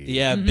 spooky.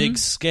 Yeah, big,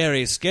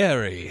 scary.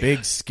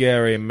 Big,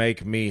 scary,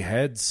 make me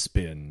head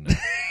spin.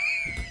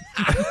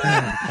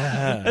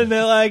 And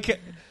they're like,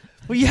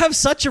 well, you have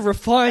such a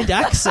refined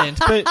accent,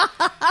 but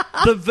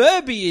the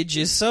verbiage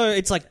is so,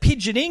 it's like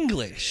pidgin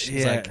English.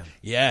 It's Yeah. like,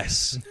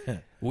 yes,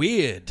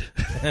 weird.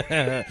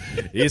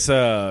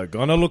 Isa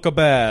gonna look a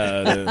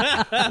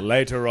bad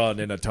later on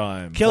in a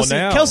time. For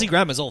now, Kelsey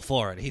Grammer's all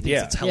for it. He thinks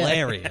Yeah. it's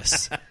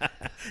hilarious.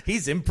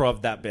 he's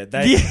improv that bit.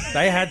 They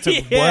had to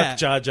Yeah. work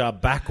Jar Jar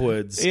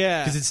backwards.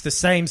 Yeah. Because it's the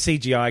same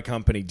CGI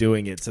company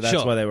doing it, so that's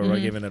Sure. why they were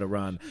giving it a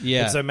run.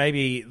 Yeah. And so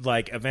maybe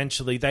like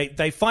eventually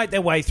they fight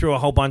their way through a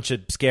whole bunch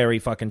of scary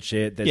fucking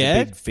shit. There's Yeah.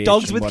 a big fish.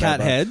 Dogs and with cat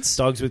whatever. heads.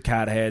 Dogs with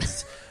cat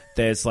heads.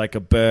 There's like a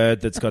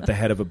bird that's got the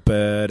head of a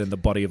bird and the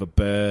body of a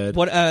bird.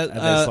 What? And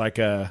there's like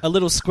a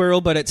little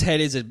squirrel, but its head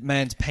is a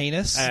man's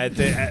penis.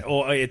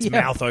 or its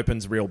mouth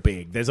opens real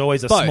big. There's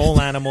always a Both. small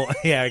animal.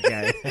 Yeah,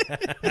 okay.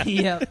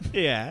 Yep.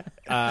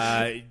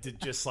 yeah.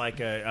 Just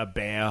like a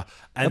bear.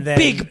 And A then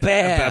big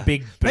bear. A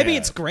big bear. Maybe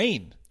it's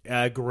green.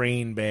 A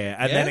green bear.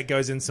 And Yeah? then it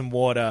goes in some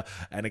water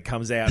and it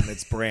comes out and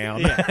it's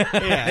brown.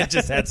 Yeah. It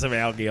just had some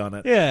algae on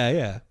it. Yeah,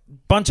 yeah.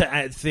 bunch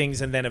of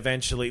things, and then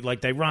eventually,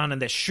 like, they run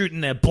and they're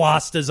shooting their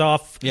blasters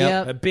off.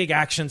 Yep. A big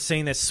action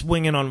scene. They're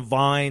swinging on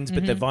vines,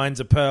 but the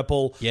vines are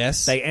purple.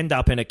 Yes. They end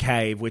up in a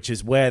cave, which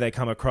is where they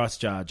come across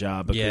Jar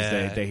Jar because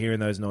Yeah. they're hearing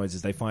those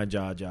noises. They find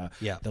Jar Jar.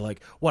 Yeah. They're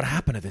like, what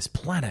happened to this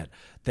planet?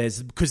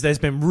 Because there's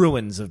been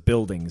ruins of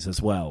buildings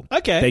as well.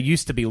 Okay. There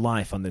used to be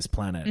life on this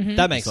planet.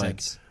 That makes It's like,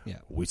 sense. Yeah.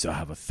 we still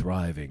have a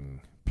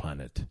thriving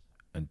planet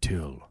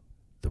until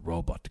the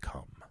robot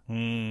come.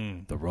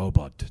 The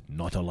robot,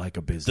 not like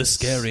a business. The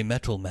scary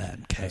metal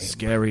man came. The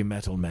scary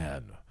metal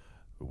man,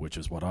 which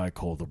is what I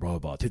call the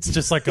robot. It's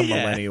just like a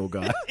millennial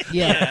guy.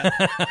 Yeah.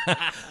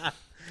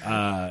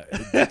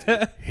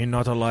 He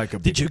not like a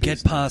big Did you get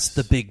business. past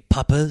the big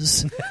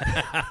puppers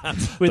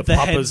with the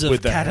puppers heads of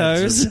with the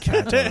heads catos? of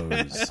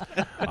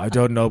catos. I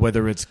don't know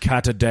whether it's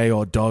cat a day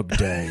or dog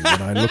day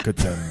when I look at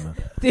them.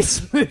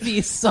 This movie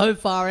is so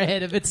far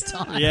ahead of its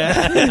time.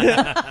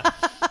 Yeah.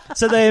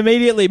 So they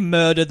immediately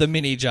murder the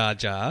mini Jar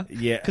Jar.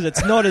 Yeah. Because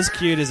it's not as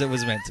cute as it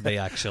was meant to be,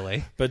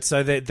 actually. But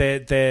so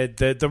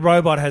the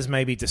robot has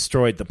maybe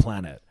destroyed the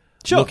planet.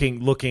 Sure.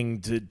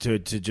 Looking to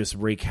just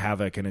wreak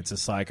havoc, and it's a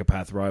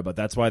psychopath robot.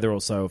 That's why they're all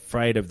so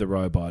afraid of the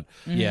robot.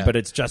 Yeah. But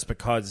it's just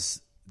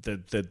because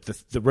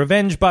the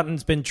revenge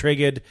button's been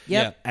triggered.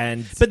 Yep.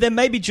 And But then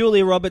maybe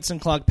Julia Roberts and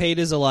Clark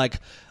Peters are like,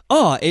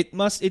 oh,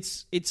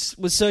 it's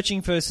was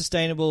searching for a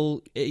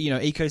sustainable,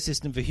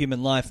 ecosystem for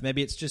human life.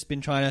 Maybe it's just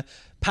been trying to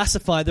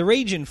pacify the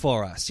region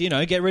for us.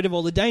 Get rid of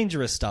all the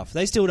dangerous stuff.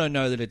 They still don't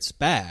know that it's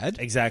bad.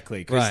 exactly,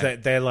 because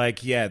Right. they're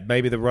like, yeah,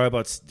 maybe the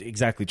robot's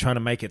exactly trying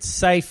to make it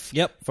safe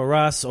Yep. for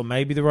us, or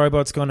maybe the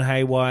robot's gone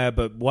haywire.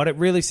 But what it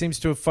really seems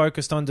to have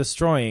focused on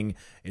destroying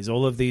is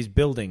all of these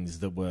buildings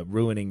that were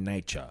ruining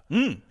nature.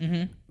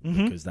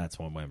 Because that's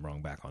what went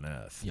wrong back on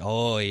Earth.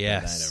 Oh, They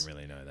yes. don't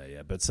really know that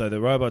yet. But so the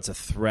robot's a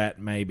threat.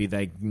 Maybe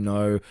they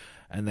know,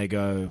 and they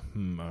go,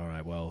 all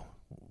right, well,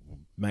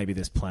 maybe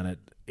this planet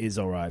is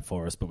all right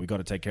for us, but we got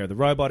to take care of the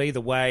robot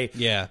either way.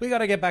 Yeah. We got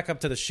to get back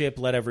up to the ship,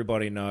 let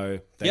everybody know.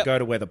 They Yep. go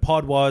to where the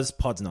pod was.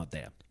 Pod's not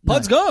there.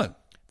 Pod's gone.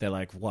 They're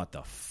like, what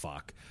the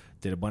fuck?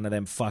 Did one of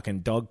them fucking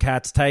dog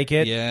cats take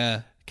it?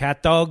 Yeah.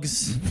 Cat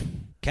dogs?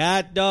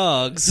 Cat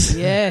dogs.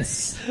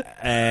 Yes.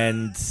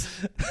 And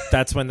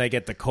that's when they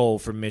get the call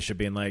from Misha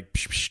being like,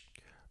 psh, psh,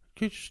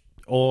 psh.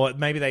 Or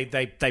maybe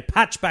they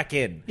patch back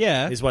in.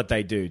 Yeah. Is what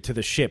they do to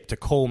the ship to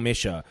call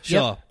Misha.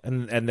 Sure.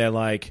 And they're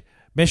like,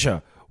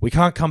 Misha, we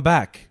can't come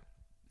back.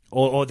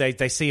 Or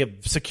they see a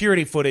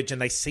security footage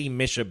and they see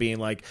Misha being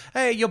like,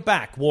 hey, you're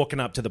back, walking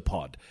up to the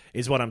pod,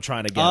 is what I'm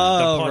trying to get at. Oh,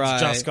 The pod's right.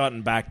 just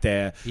gotten back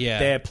there. Yeah.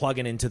 They're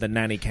plugging into the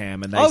nanny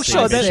cam and they Oh, see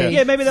sure.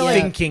 Misha Maybe they're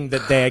like, thinking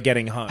that they're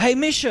getting home. hey,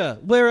 Misha,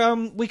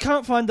 we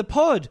can't find the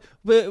pod.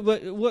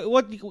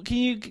 What can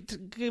you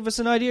give us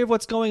an idea of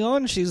what's going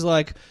on? She's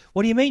like,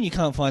 what do you mean you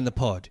can't find the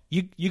pod?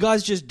 You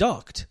guys just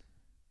docked.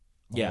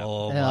 Yeah.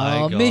 Oh, my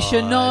God.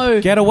 Misha,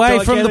 no. Get away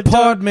Don't from get the it, don't-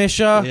 pod,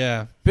 Misha.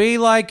 Yeah. Be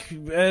like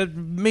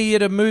me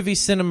at a movie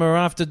cinema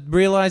after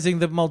realizing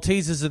that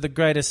Maltesers are the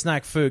greatest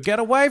snack food. Get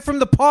away from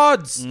the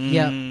pods.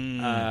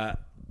 Yeah.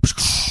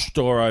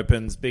 Door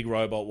opens, big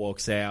robot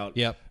walks out.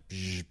 Yep.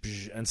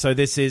 And so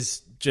this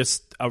is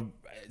just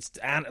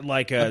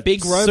like a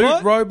big suit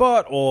robot?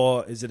 robot,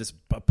 or is it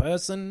a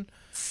person?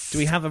 Do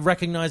we have a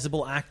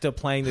recognizable actor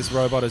playing this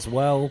robot as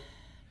well?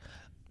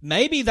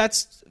 Maybe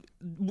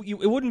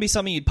it wouldn't be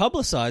something you'd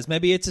publicize.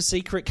 Maybe it's a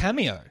secret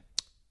cameo.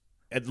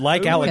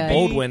 Like Alec Okay.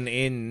 Baldwin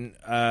in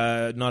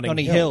Notting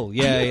Notting Hill. Hill.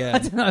 Yeah, I yeah.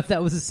 don't know if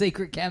that was a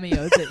secret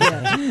cameo, but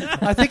yeah.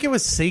 I think it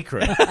was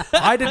secret.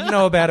 I didn't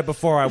know about it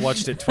before I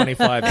watched it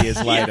 25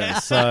 years later.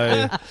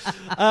 So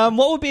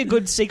What would be a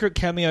good secret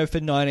cameo for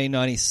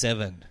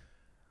 1997?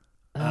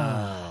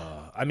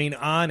 I mean,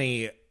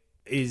 Arnie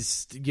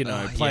is,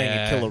 playing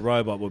yeah. a killer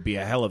robot would be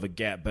a hell of a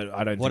get, but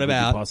I don't What think it would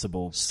about be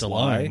possible.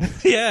 Stallone.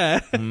 Sly? Yeah.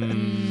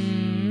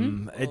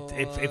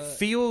 It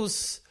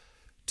feels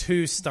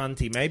too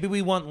stunty. Maybe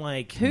we want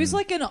like Who's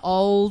like an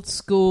old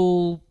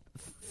school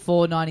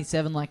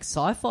 497 like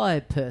sci-fi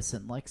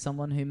person, like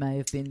someone who may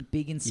have been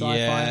big in sci-fi in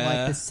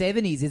Yeah. like the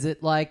 70s?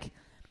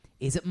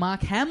 Is it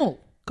Mark Hamill?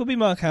 Could be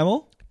Mark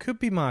Hamill. could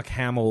be Mark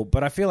Hamill,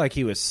 but I feel like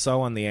he was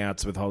so on the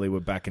outs with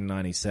Hollywood back in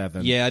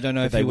 '97. Yeah, I don't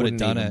know that if they he would have wouldn't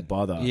done even it.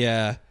 Bother.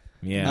 Yeah.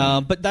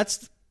 Yeah. But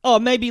that's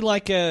maybe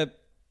like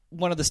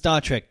one of the Star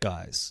Trek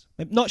guys.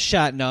 Not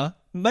Shatner.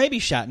 Maybe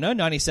Shatner.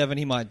 97,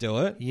 he might do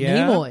it.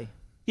 Yeah. Nimoy.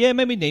 Yeah,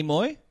 maybe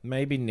Nimoy.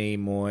 Maybe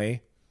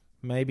Nimoy.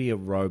 Maybe a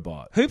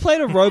robot. Who played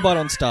a robot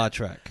on Star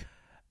Trek?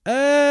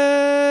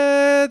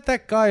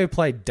 That guy who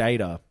played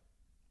Data.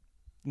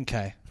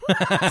 Okay.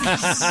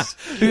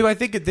 Who I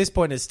think at this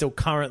point is still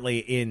currently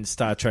in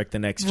Star Trek The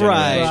Next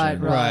Right,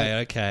 Generation. Right.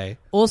 okay.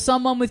 Or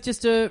someone with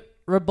just a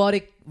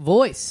robotic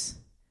voice.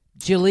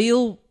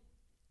 Jaleel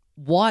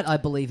White, I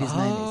believe his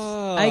name Oh.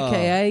 is.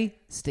 A.K.A.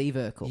 Steve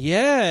Urkel.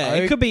 Yeah,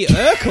 it could be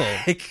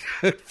Urkel. It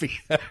could be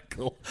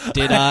Urkel.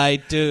 Did I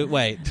do...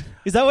 Wait.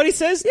 Is that what he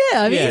says?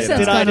 Yeah, I mean, Yeah, he sounds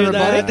did I kind of do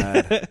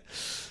that?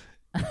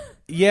 robotic.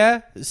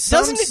 Yeah.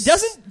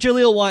 Doesn't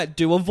Jaleel White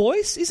do a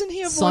voice? Isn't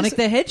he a voice? Sonic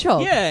the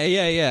Hedgehog.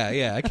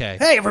 Yeah. Okay.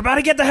 Hey,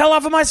 everybody, get the hell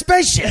off of my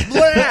spaceship!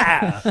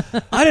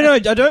 I don't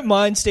know. I don't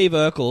mind Steve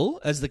Urkel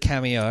as the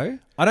cameo.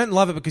 I don't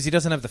love it because he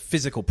doesn't have the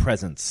physical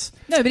presence.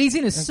 No, but he's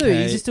in a suit.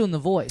 Okay. He's just doing the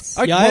voice.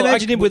 Yeah, I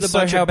imagine him with a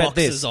bunch how of about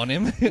boxes this? on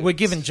him. We're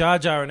giving Jar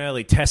Jar an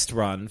early test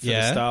run for the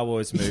Yeah. Star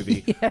Wars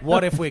movie.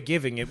 What if we're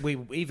giving it, we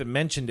even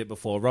mentioned it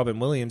before, Robin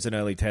Williams an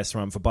early test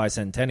run for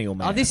Bicentennial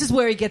Man? Oh, this is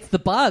where he gets the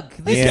bug.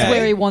 This Yeah. is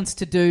where he wants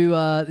to do.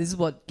 This is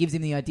what gives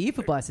him the idea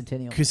for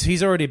Bicentennial. Because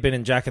he's already been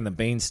in Jack and the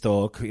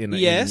Beanstalk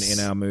in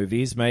our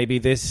movies. Maybe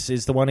this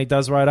is the one he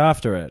does right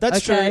after it.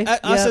 That's Okay, true. Us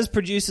yeah. as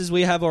producers,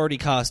 we have already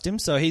cast him,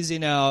 so he's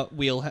in our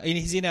wheel.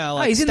 He's in our.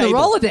 Like, he's in the stable.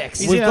 Rolodex.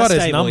 He's We've in our got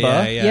his stable, number.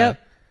 Yeah.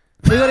 Yep.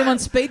 We got him on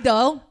speed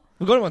dial.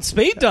 We've got him on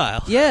speed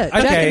dial. Yeah,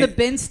 Okay. Jack and the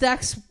Ben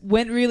Stacks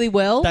went really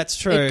well. That's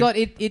true. It got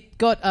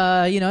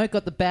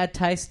the bad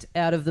taste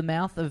out of the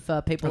mouth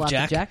of people Of after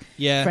Jack. Jack.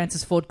 Yeah.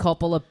 Francis Ford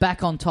Coppola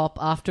back on top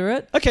after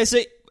it. Okay, so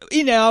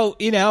in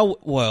our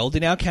world,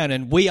 in our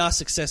canon, we are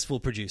successful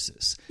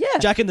producers. Yeah.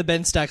 Jack and the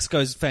Ben Stacks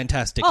goes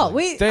fantastically. Oh,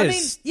 every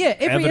evidence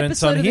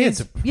episode on here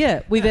of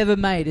these, we've ever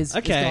made is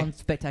Okay. gone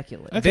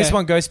spectacularly. Okay. This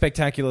one goes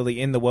spectacularly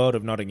in the world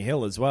of Notting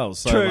Hill as well.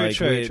 So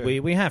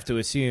True. we have to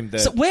assume that.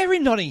 So we're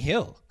in Notting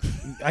Hill.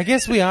 I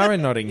guess we are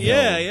in Notting Hill.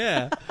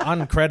 Yeah.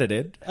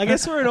 Uncredited. I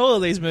guess we're in all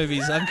of these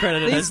movies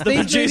uncredited as the These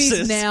producers.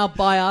 movies now,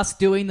 by us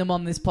doing them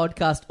on this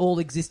podcast, all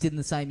exist in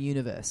the same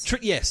universe.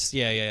 Yes.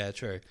 Yeah.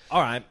 True.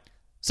 All right.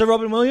 So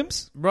Robin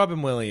Williams?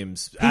 Robin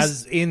Williams,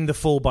 as in the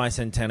full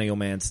Bicentennial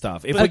Man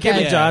stuff. If Okay. we're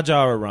giving Yeah. Jar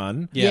Jar a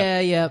run,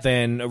 Yeah.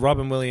 then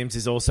Robin Williams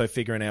is also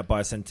figuring out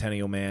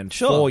Bicentennial Man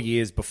Sure. 4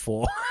 years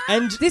before.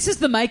 And This is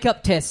the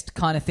makeup test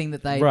kind of thing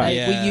that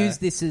Right. we use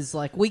this as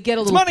like we get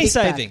a it's little money kickback.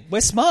 saving.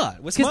 We're smart.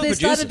 We're Because smart they're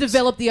starting to producers.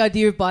 develop the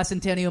idea of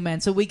Bicentennial Man,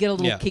 so we get a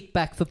little Yeah.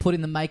 kickback for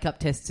putting the makeup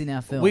tests in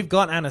our film. We've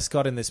got Anna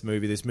Scott in this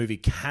movie. This movie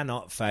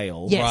cannot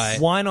fail. Yes. Right.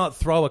 Why not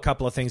throw a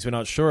couple of things we're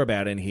not sure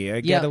about in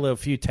here? Get Yeah. a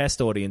few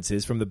test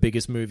audiences from the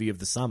biggest movie of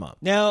the summer.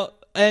 Now,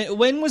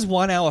 when was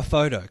 1 Hour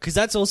Photo? Because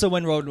that's also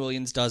when Robin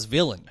Williams does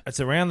Villain. It's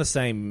around the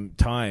same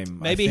time,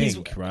 Maybe I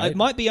think, right? It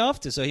might be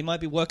after, so he might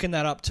be working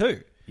that up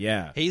too.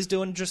 Yeah. He's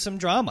doing just some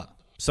drama.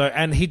 So,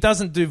 and he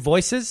doesn't do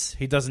voices.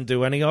 He doesn't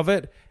do any of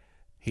it.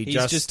 He He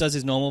just does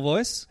his normal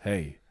voice.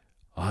 hey,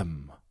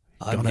 I'm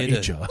I'm gonna here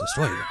eat to you.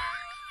 destroy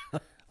you.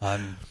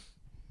 I'm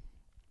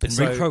been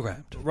So,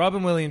 reprogrammed.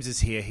 Robin Williams is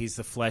here. He's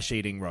the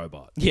flesh-eating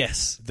robot.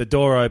 Yes. The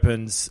door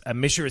opens,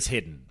 and Misha is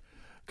hidden.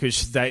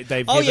 Because they've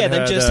Oh, given yeah, they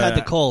her just had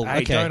the call.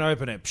 Hey, Okay. don't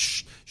open it.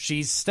 Psh.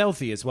 She's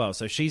stealthy as well,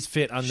 so she's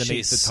fit underneath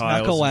She's the snuck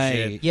tiles. and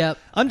away. shit. Yep.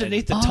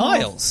 Underneath the Oh,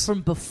 tiles.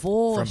 from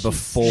before. From she's-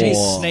 before. She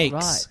Four. sneaks.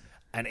 Right.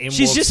 And in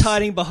She's walks, just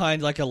hiding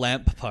behind like a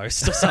lamp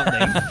post or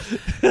something.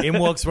 In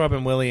walks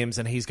Robin Williams,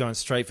 and he's going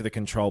straight for the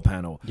control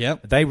panel.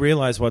 Yep. They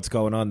realize what's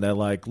going on. They're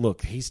like,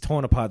 "Look, he's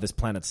torn apart this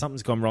planet.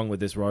 Something's gone wrong with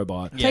this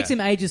robot." Yeah. Takes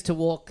him ages to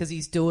walk because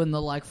he's doing the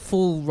like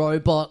full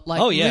robot, like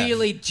Oh, yeah.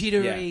 really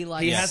jittery,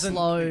 like he hasn't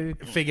slow.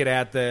 figured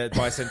out the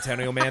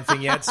Bicentennial Man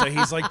thing yet, so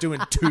he's like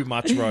doing too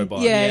much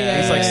robot.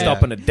 Yeah, he's like yeah.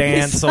 stopping to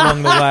dance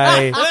along the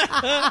way.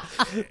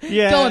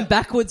 Yeah. Going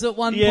backwards at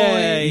one Yeah,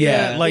 point.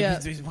 Yeah, like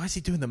yeah. why is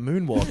he doing the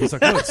moonwalk? He's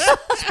like, "Oh,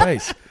 it's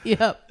space."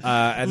 Yep.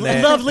 And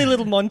then Lovely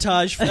little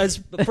montage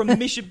from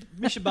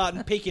Misha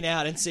Barton peeking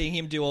out and seeing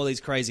him do all these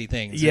crazy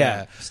things.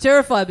 Yeah. She's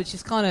terrified, but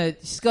she's got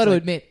to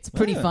admit it's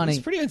pretty Yeah, funny.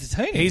 It's pretty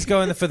entertaining. he's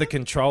going for the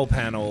control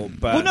panel,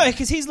 but well, no,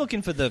 because he's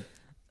looking for the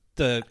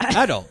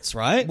adults,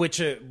 right?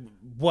 which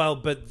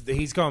but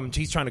he's trying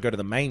to go to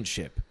the main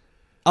ship.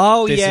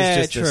 Oh, This yeah,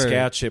 is just true. a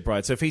scout ship,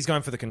 right? So if he's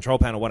going for the control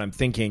panel, what I'm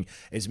thinking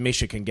is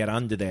Misha can get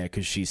under there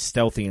because she's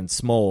stealthy and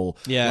small,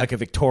 Yeah. like a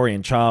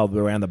Victorian child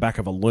around the back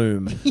of a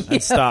loom,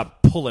 and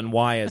start pulling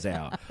wires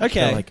out.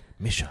 Okay. They're like,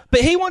 Misha. But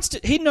he wants to.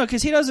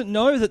 Because he doesn't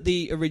know that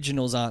the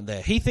originals aren't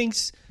there. He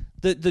thinks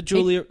that the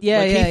Julia. He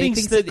he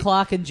thinks that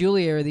Clark and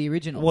Julia are the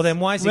originals. Well,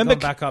 then why is he Remember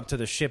gone back up to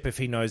the ship if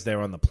he knows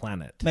they're on the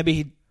planet? maybe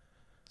he.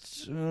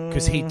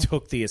 Because he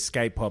took the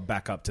escape pod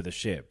back up to the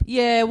ship.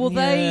 Yeah, well,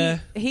 Yeah.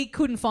 he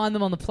couldn't find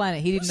them on the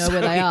planet. He didn't know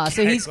where So they he are.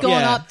 So can't he's go-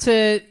 gone Yeah. up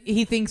to.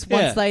 He thinks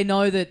once Yeah. they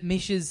know that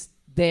Misha's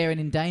there and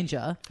in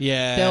danger,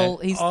 Yeah.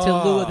 he's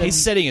to lure them. He's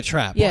setting a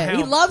trap. yeah,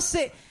 he how- loves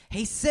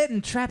he's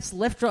setting traps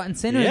left, right, and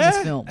center in Yeah?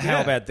 this film.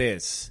 How about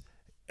this?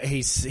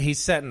 He's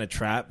setting a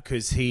trap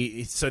because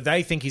so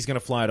they think he's going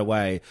to fly it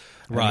away.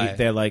 And Right.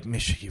 they're like,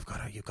 Misha, you've got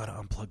to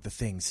unplug the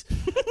things.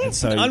 And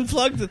so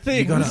Unplug the things.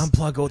 you got to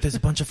unplug all. There's a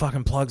bunch of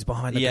fucking plugs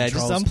behind the Yeah,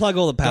 controls. just unplug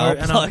all the power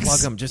Go and plugs.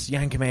 unplug them. Just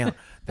yank them out.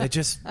 They're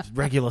just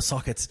regular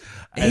sockets.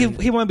 He And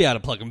won't be able to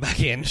plug him back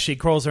in. she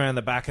crawls around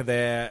the back of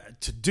there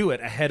to do it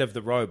ahead of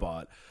the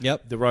robot.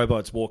 Yep. The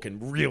robot's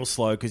walking real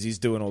slow because he's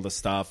doing all the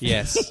stuff.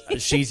 Yes.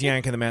 She's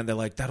yanking them out. They're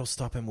like, "That'll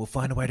stop him. We'll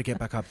find a way to get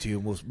back up to you,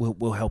 and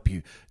we'll help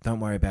you. Don't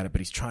worry about it."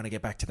 But he's trying to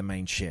get back to the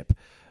main ship,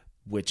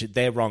 which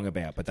they're wrong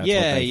about. But that's what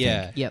Yeah, they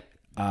yeah. think. Yep.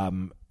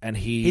 And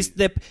he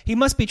He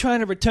must be trying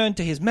to return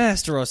to his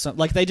master or something.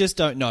 Like they just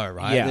don't know,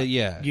 right?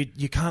 yeah Yeah.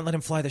 You can't let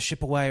him fly the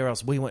ship away, or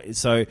else we want.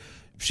 So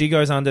She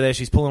goes under there.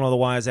 She's pulling all the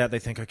wires out. They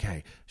think,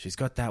 okay, she's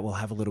got that. We'll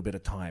have a little bit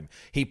of time.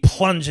 He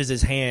plunges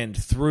his hand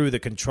through the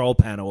control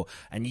panel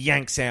and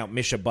yanks out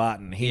Misha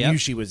Barton. He knew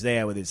she was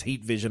there with his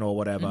heat vision or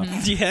whatever.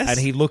 Yes. And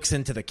he looks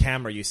into the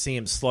camera. You see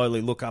him slowly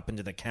look up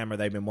into the camera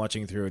they've been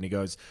watching through, and he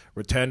goes,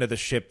 "Return to the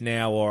ship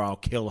now or I'll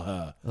kill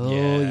her."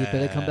 Oh, you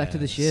better come back to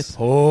the ship.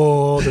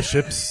 Oh, the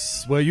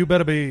ship's where you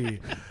better be.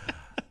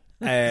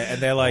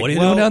 And they're like, What are you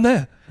doing down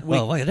there?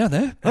 Well, why are you down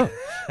there? Oh.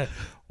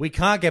 We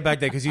can't get back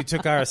there because you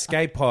took our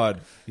escape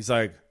pod. He's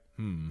like,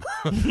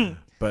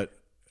 but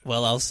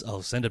Well, I'll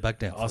send it back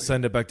down. I'll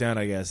send it back down,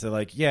 I guess. They're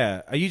like,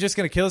 yeah, are you just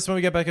going to kill us when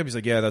we get back up? He's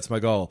like, yeah, that's my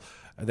goal.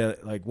 And they're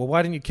like, well,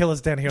 why didn't you kill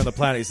us down here on the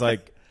planet? He's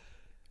like,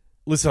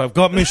 listen, I've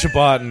got Misha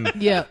Barton.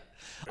 Yeah.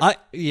 I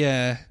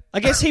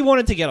guess he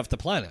wanted to get off the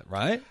planet,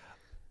 right?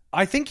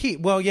 I think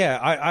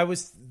I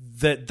was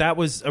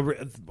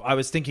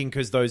thinking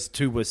because those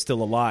two were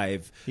still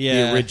alive,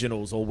 the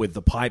originals, all with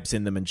the pipes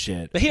in them and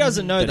shit. But he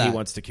doesn't know that. He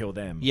wants to kill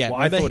them. Yeah, well,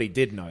 I thought he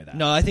did know that.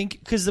 No, I think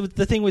because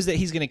the thing was that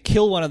he's going to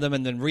kill one of them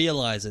and then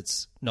realize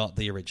it's not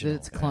the original.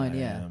 It's a clone,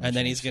 yeah. And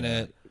then he's going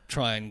to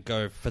try and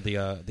go for the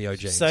OG.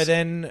 So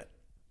then,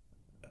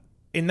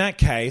 in that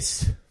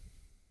case,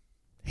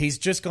 he's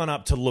just gone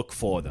up to look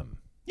for them.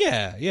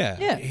 Yeah.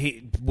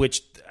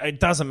 Which it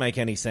doesn't make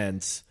any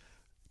sense.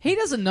 He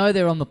doesn't know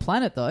they're on the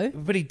planet, though.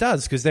 But he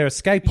does, because there are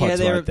escape pods right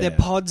there. They're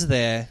pods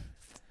there.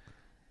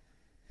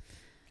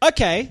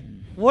 Okay,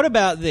 what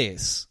about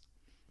this?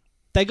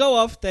 They go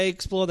off, they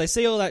explore, they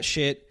see all that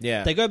shit.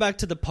 Yeah. They go back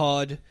to the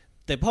pod.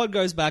 Their pod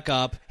goes back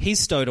up.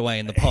 He's stowed away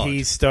in the pod.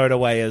 He's stowed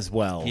away as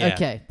well. Yeah.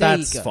 Okay, there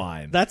That's you go.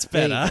 fine. That's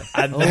better.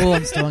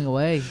 I'm stowing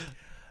away.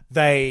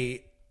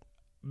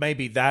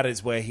 Maybe that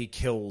is where he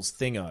kills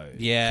Thingo.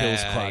 Yeah,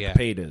 Kills Clark yeah.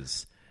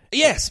 Peters.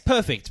 Yes,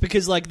 perfect.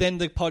 Because then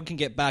the pod can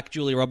get back,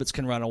 Julia Roberts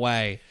can run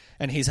away,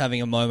 and he's having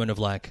a moment of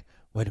like,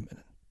 wait a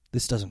minute,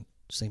 this doesn't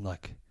seem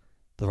like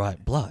the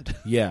right blood.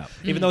 Yeah.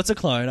 Even though it's a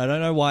clone, I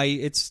don't know why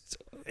it's...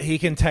 He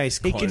can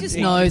taste clones. He just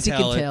knows, he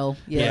can tell.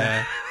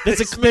 Yeah.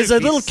 There's a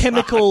little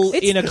chemical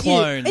in a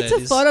clone. It's a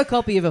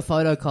photocopy of a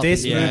photocopy.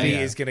 This movie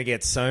is going to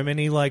get so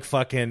many like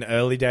fucking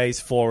early days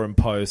forum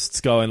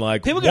posts going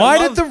like, People why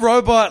gonna did the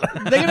robot...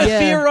 They're going to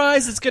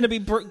theorize. It's going to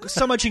be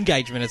so much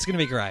engagement. It's going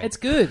to be great. It's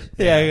good.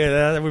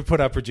 Yeah, we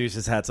put our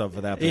producers' hats on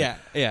for that. But,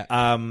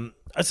 Yeah.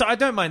 So I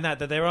don't mind that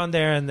they're on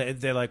there and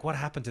they're like, what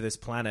happened to this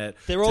planet?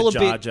 They're all to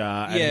a Jar bit,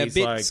 Jar, and he's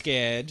like,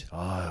 scared.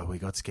 Oh, we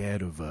got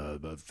scared of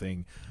a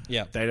thing.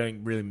 Yeah. They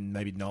don't really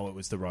maybe know it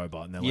was the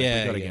robot, and they're like,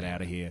 we got to get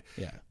out of here.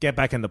 Yeah. Get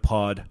back in the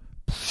pod.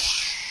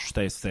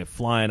 They're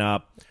flying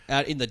up.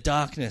 Out in the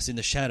darkness, in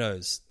the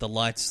shadows, the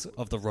lights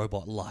of the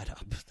robot light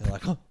up. They're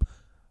like, oh,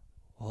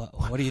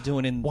 what are you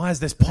doing in... Why is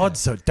this pod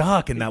so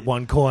dark in that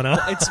one corner?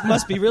 It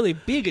must be really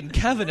big and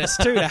cavernous,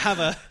 too, to have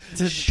a...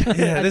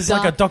 Yeah, this is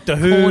like a Doctor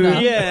Who.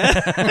 corner.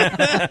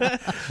 Yeah.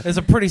 There's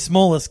a pretty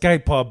small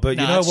escape pod, but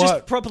you know it's what?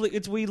 just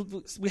properly...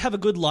 we have a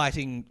good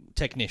lighting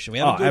technician. We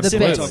have a good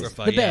absolutely.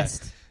 cinematographer. The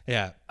best.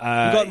 Yeah.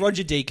 We've got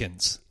Roger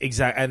Deakins.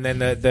 Exactly, and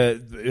then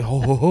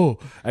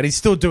and he's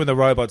still doing the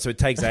robot, so it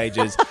takes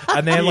ages.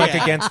 And they're like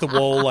against the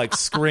wall, like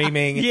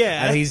screaming.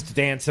 Yeah. And he's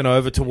dancing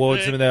over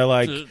towards them, and they're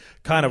like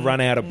kind of run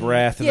out of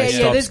breath, and they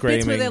stop there's screaming.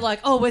 bits where they're like,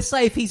 "Oh, we're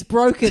safe. He's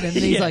broken," and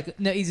he's like,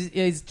 "No,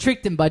 he's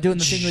tricked him by doing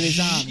the thing with his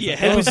arms."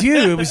 Yeah. It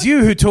was you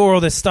who tore all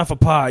this stuff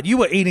apart. You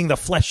were eating the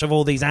flesh of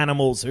all these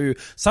animals who,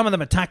 some of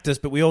them attacked us,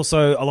 but we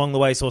also, along the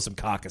way, saw some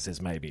carcasses,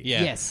 maybe.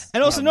 Yeah. Yes.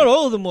 And also, not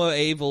all of them were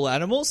evil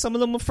animals. Some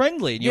of them were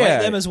friendly. And you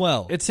ate them as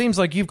well. It seems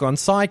like you've gone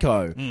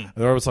psycho. And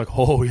they're always like,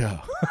 oh,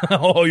 yeah.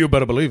 Oh, you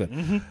better believe it.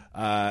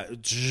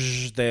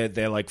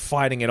 They're like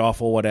fighting it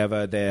off or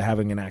whatever. They're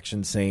having an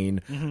action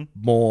scene.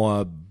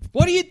 More...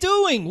 What are you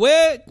doing?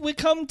 We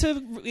come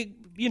to,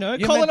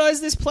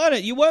 colonize this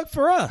planet. You work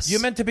for us.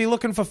 You're meant to be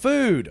looking for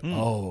food.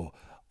 Oh,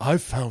 I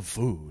found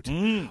food.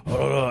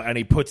 And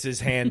he puts his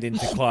hand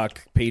into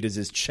Clark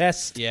Peters'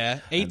 chest.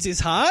 Yeah. Eats his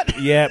heart?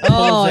 Yeah. Pulls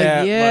Oh,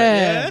 out,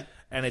 yeah.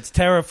 and it's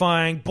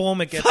terrifying.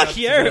 Boom, it gets Fuck up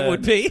to yeah, the- it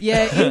would be.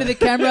 Yeah, into the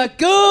camera.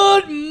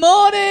 Good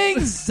morning,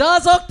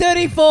 Zazok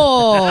 34.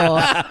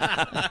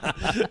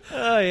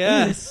 Oh,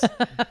 yes.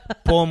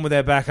 Boom,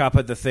 they're back up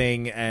at the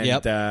thing,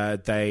 and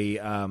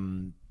they...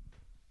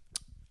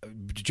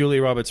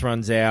 Julia Roberts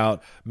runs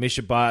out.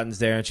 Misha Barton's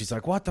there, and she's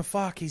like, "What the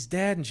fuck? He's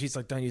dead!" And she's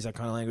like, "Don't use that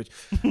kind of language."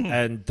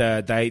 And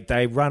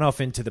they run off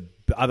into the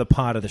other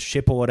part of the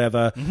ship or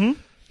whatever.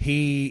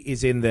 He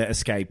is in the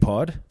escape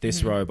pod.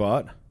 This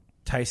robot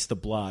tastes the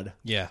blood.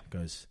 Yeah.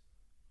 Goes,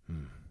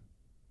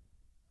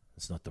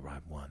 it's not the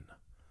right one.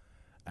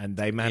 And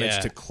they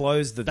manage to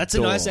close the That's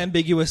door. a nice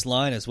ambiguous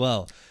line as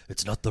well.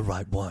 It's not the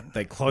right one.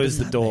 They close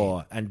the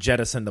door and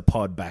jettison the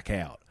pod back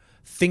out,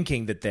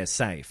 thinking that they're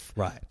safe.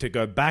 Right. To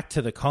go back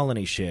to the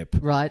colony ship.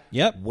 Right.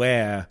 Yep.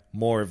 Where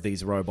more of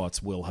these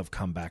robots will have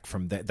come back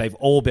from. They've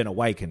all been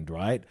awakened,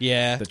 right?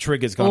 Yeah. The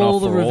trigger's gone All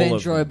off the for all of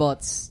revenge them.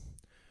 robots.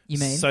 You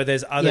mean? So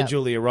there's other Yeah.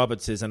 Julia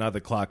Robertses and other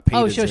Clark Peters.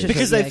 Oh, sure.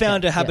 Because Yeah, they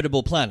found okay. a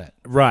habitable planet.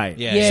 Right.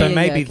 Yeah. So Yeah,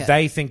 maybe okay.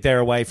 they think they're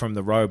away from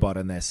the robot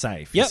and they're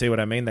safe. You Yep. see what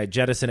I mean? They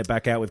jettison it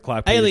back out with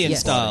Clark Peters. Alien Yes.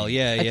 style.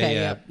 Yeah, Okay,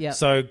 yeah. yeah.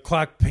 So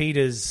Clark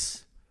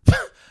Peters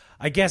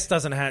I guess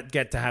doesn't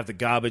get to have the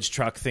garbage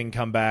truck thing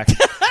come back.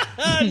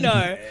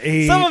 No.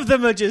 Some of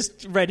them are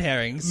just red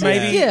herrings.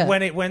 Maybe Yeah.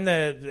 when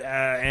the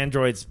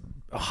android's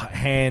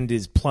hand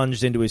is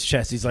plunged into his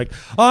chest, he's like,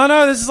 "Oh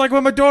no, this is like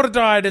when my daughter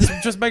died. It's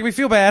just making me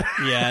feel bad."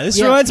 Yeah,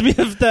 this reminds me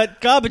of that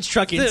garbage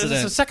truck This is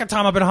incident. the second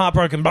time I've been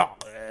heartbroken.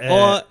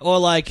 Or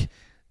like,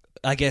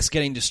 I guess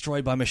getting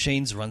destroyed by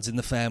machines runs in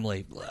the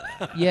family.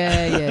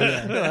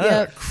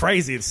 Yeah.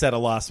 Crazy set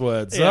of last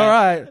words. Yeah. All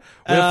right,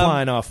 we're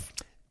flying off.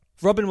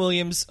 Robin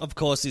Williams, of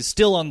course, is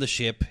still on the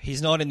ship.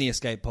 He's not in the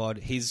escape pod.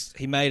 He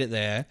made it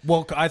there.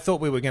 Well, I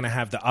thought we were going to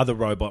have the other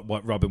robot,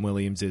 what Robin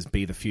Williams is,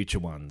 be the future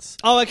ones.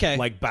 Oh, okay.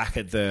 Like back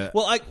at the...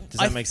 Well, does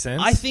that make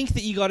sense? I think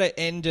that you got to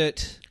end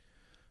it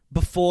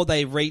before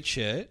they reach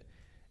it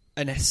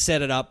and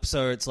set it up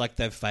so it's like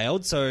they've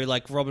failed. So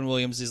like Robin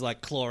Williams is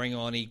like clawing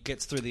on. He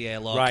gets through the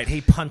airlock. Right,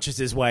 he punches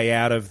his way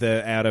out of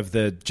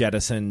the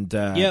jettisoned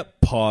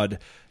pod,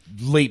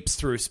 leaps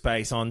through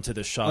space onto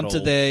the shuttle. Onto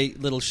their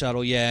little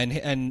shuttle, yeah.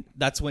 And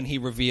that's when he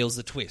reveals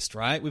the twist,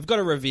 right? We've got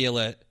to reveal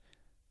it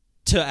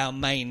to our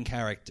main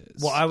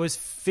characters. Well, I was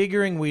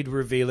figuring we'd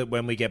reveal it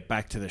when we get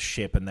back to the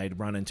ship and they'd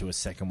run into a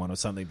second one or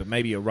something, but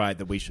maybe you're right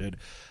that we should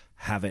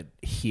have it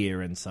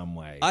here in some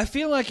way. I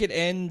feel like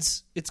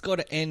it's got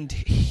to end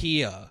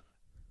here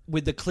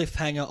with the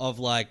cliffhanger of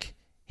like,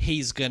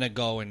 he's going to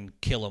go and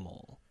kill them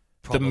all.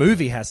 Probably. The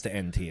movie has to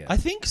end here. I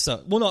think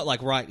so. Well, not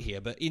like right here,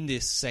 but in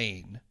this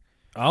scene.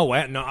 Oh,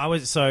 wow. No, I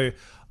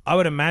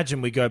would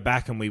imagine we go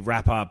back and we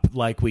wrap up,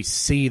 like we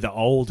see the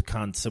old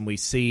cunts and we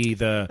see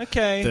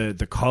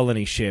the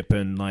colony ship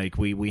and like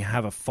we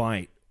have a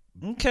fight.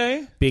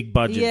 Okay. Big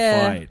budget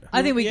fight.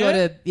 I think we Yeah? got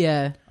to.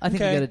 I think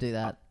we Okay. got to do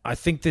that. I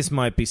think this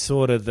might be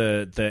sort of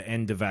the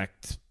end of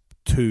Act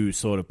 2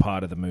 sort of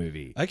part of the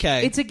movie.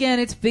 Okay.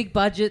 It's big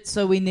budget,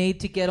 so we need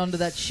to get onto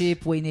that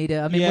ship. We need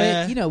to. I mean,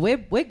 Yeah.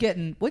 we're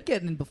getting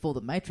in before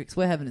the Matrix.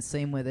 We're having a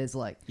scene where there's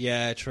like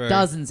yeah, true.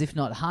 dozens, if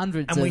not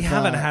hundreds, And of, we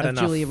haven't had of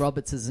enough. Julia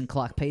Roberts's and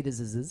Clark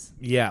Peters's.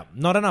 Yeah,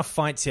 not enough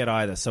fights yet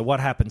either. So what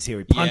happens here?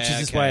 He punches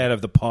his way out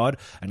of the pod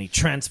and he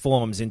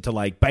transforms into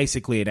like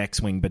basically an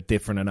X-Wing, but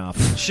different enough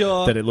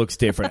that it looks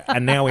different.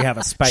 And now we have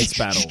a space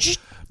battle.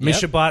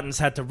 Misha Barton's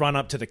had to run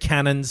up to the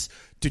cannons.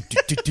 And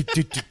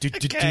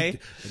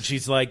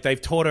she's like,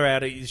 they've taught her how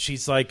to.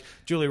 She's like,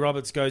 Julia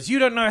Roberts goes, "You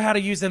don't know how to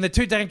use them. They're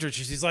too dangerous."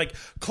 She's like,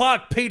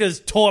 "Clark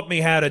Peters taught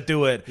me how to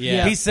do it."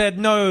 Yeah. He said,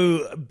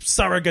 "No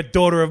surrogate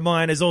daughter of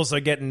mine is also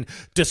getting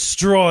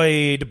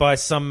destroyed by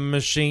some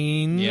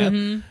machine."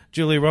 Yeah.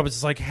 Julia Roberts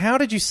is like, "How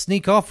did you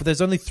sneak off?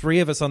 There's only 3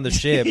 of us on the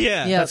ship."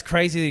 Yeah. That's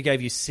crazy. They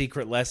gave you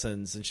secret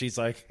lessons. And she's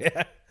like,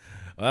 "Yeah.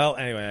 Well,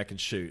 anyway, I can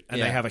shoot."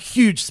 And they have a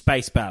huge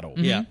space battle.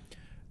 Yeah.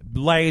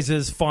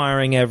 Lasers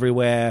firing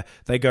everywhere.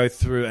 They go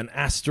through an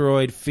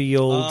asteroid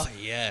field. Oh,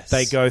 yes.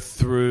 They go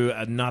through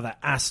another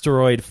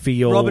asteroid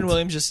field. Robin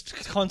Williams just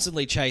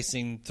constantly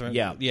chasing through.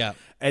 Yeah. Yeah.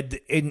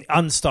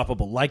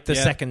 Unstoppable. Like the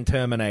second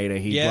Terminator.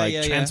 He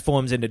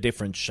transforms into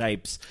different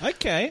shapes.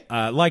 Okay.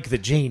 Like the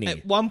genie.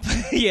 At one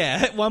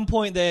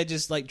point they're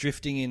just like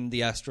drifting in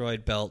the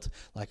asteroid belt.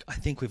 Like, I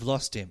think we've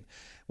lost him.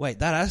 Wait,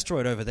 that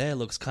asteroid over there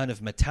looks kind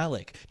of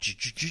metallic.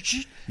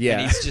 Yeah.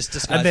 And he's just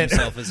disguised And then-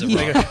 himself as a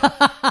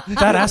rock.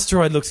 That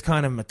asteroid looks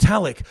kind of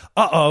metallic.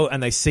 Uh-oh.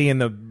 And they see in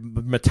the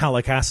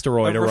metallic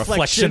asteroid a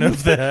reflection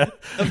of the...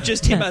 of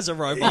just him as a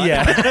robot.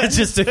 Yeah,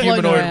 just a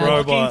humanoid around.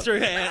 Walking robot. through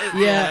hair.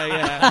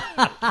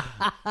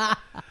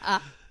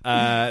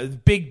 Yeah.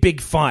 Big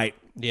fight.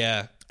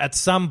 Yeah. At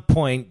some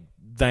point,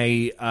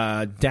 they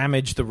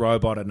damage the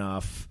robot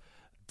enough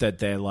that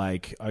they're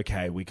like,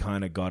 okay, we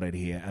kind of got it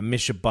here. And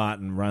Misha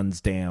Barton runs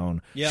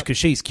down because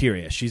she's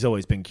curious. She's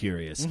always been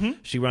curious. Mm-hmm.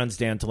 She runs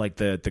down to like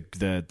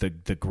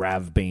the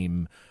grav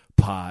beam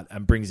part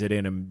and brings it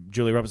in. And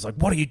Julia Roberts is like,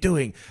 "What are you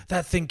doing?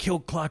 That thing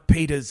killed Clark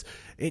Peters.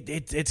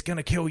 It's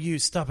gonna kill you.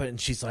 Stop it!"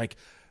 And she's like,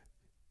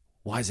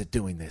 "Why is it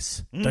doing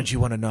this? Don't you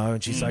want to know?"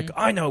 And she's like,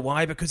 "I know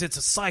why, because it's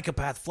a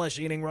psychopath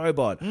flesh-eating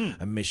robot."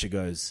 And Misha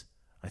goes,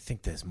 "I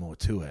think there's more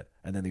to it."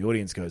 And then the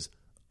audience goes,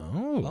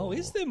 "Oh,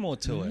 Is there more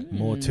to it?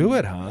 more to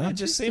it, huh?" It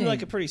just seemed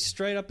like a pretty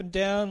straight up and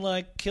down,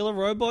 like killer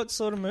robot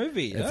sort of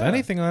movie. If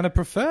anything, I'd have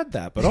preferred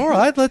that. But all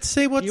right, let's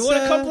see what's... You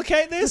want to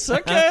complicate this?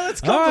 Okay,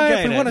 let's all complicate right,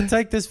 if we it. want to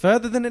take this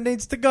further than it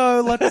needs to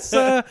go, let's...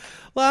 well,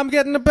 I'm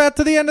getting about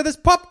to the end of this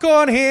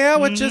popcorn here,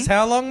 which is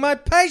how long my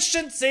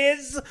patience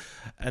is.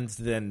 And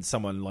then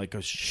someone like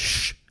goes,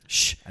 "Shh,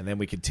 shh," and then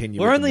we continue.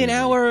 We're with only the an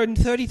movie. hour and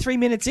 33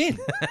 minutes in.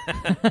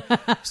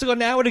 Still got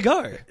an hour to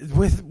go.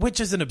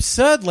 Which is an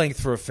absurd length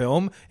for a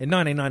film in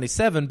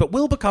 1997, but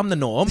will become the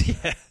norm.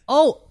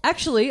 Oh,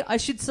 actually, I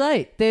should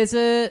say there's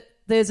a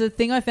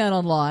thing I found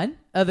online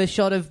of a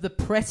shot of the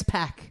press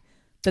pack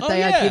that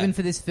they are given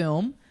for this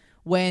film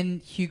when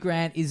Hugh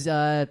Grant is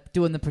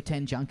doing the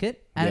pretend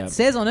junket, and it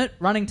says on it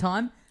running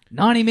time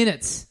 90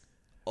 minutes.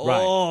 Right.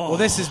 Well,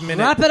 this is minute.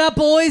 Wrap it up,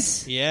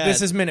 boys. Yeah.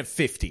 This is minute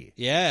 50.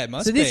 Yeah, it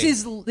must So be.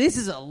 this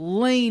is a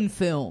lean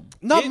film.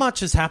 Not much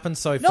has happened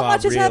so Not far.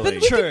 much has really.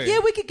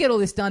 happened. We could get all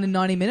this done in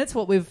 90 minutes.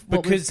 What we've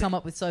Because- come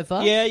up with so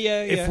far. Yeah.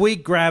 If we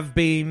grav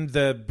beam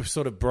the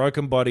sort of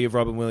broken body of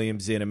Robin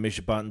Williams in, and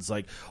Misha Barton's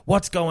like,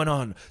 "What's going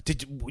on?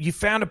 You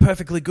found a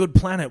perfectly good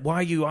planet? Why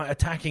are you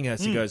attacking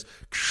us?" He goes,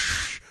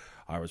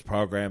 "I was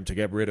programmed to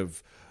get rid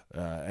of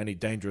any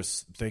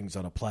dangerous things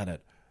on a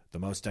planet. The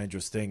most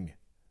dangerous thing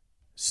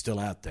still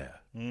out there,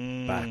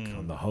 back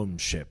on the home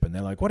ship." And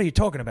they're like, "What are you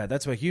talking about?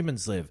 That's where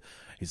humans live."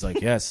 He's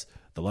like, "Yes,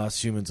 the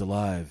last humans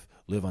alive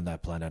live on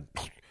that planet.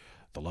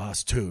 The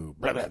last two."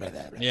 Blah, blah, blah,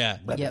 blah, Yeah.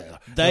 blah, Yep. blah.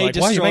 They They're like,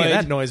 "Why are you making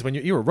destroyed- that noise when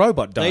you're a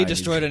robot dying?" They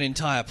destroyed an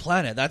entire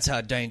planet. That's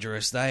how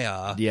dangerous they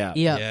are. Yeah.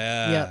 Yeah.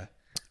 Yeah.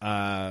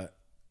 Yeah.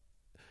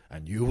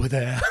 And you were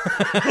there.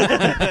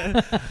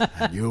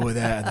 And you were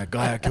there. And the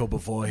guy I killed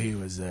before, he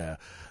was there.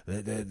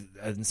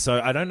 And so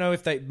I don't know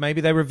if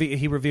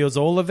he reveals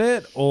all of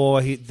it,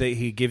 or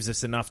he gives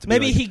us enough to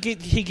Maybe be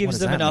like, he gives does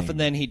them that enough mean? and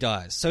then he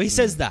dies. So he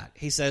says that.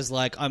 He says,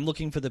 like, I'm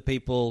looking for the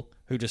people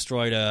who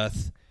destroyed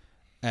Earth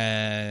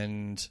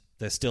and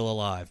they're still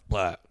alive.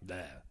 Blah, blah.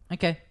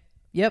 Okay.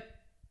 Yep.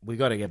 we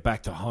got to get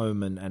back to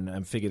home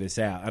and figure this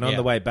out. And on Yeah.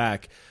 the way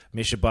back,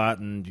 Misha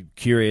Barton,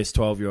 curious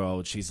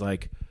 12-year-old, she's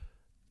like,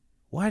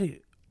 why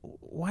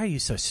are you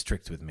so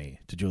strict with me,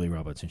 to Julie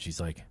Roberts? And she's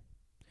like,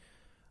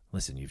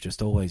 listen, you've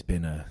just always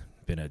been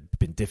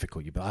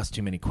difficult. You've asked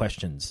too many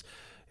questions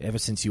ever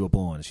since you were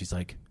born. She's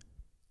like,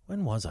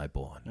 when was I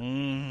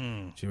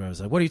born? She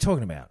was like, what are you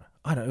talking about?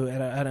 I don't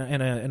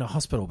know, in a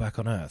hospital back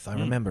on Earth. I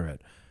remember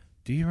it.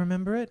 Do you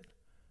remember it?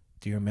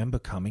 Do you remember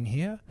coming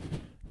here?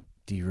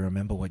 Do you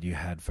remember what you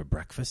had for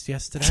breakfast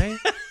yesterday?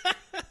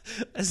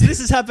 So this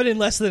has happened in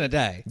less than a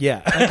day.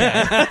 Yeah.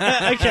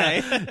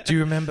 Okay. Do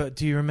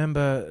you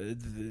remember?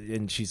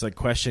 And she's like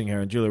questioning her,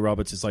 and Julia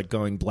Roberts is like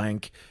going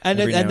blank. And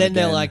every now then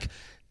they're again. like,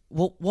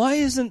 well, why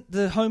isn't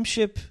the home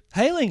ship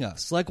hailing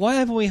us? Like, why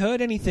haven't we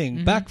heard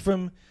anything back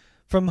from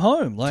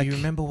home? Like, do you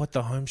remember what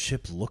the home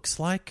ship looks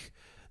like?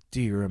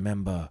 Do you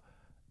remember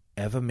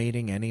ever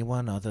meeting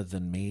anyone other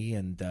than me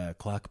and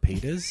Clark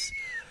Peters?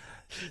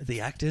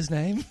 the actor's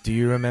name? Do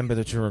you remember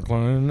that you're a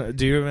clone?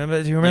 Do you remember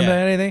Yeah.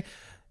 anything?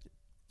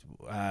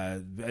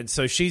 And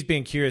so she's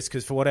being curious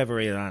because for whatever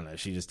reason, I don't know,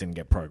 she just didn't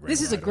get programmed.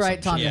 This is a right or great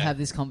something. time to Yeah. have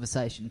this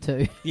conversation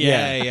too.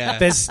 Yeah.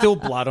 There's still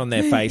blood on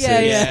their faces.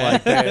 Yeah.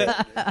 Like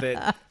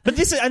they're But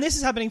this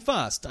is happening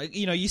fast.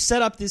 You know, you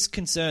set up this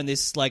concern,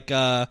 this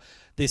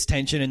this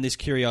tension and this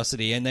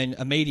curiosity, and then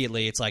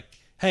immediately it's like,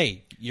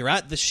 hey, you're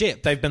at the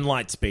ship. they've been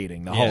light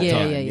speeding the whole Yeah,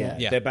 time.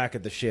 yeah. They're back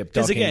at the ship.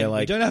 Because Docking. again, They're like,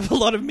 we don't have a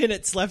lot of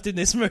minutes left in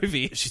this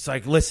movie. she's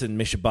like, listen,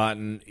 Misha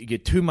Barton, you're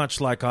too much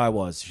like I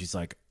was. She's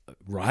like,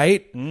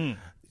 right?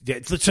 Yeah,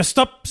 let's just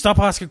stop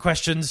asking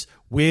questions.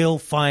 We'll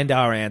find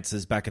our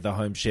answers back at the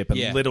home ship. And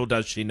Yeah. little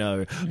does she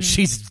know,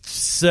 she's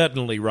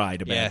certainly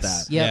right about Yes.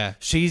 that. Yep. Yeah.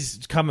 She's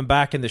coming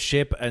back in the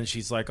ship, and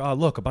she's like, oh,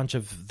 look, a bunch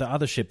of the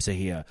other ships are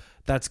here.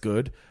 That's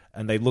good.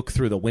 And they look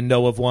through the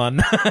window of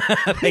one.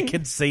 They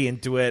can see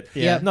into it.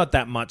 Yeah. Not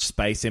that much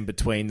space in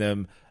between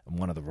them. And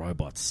one of the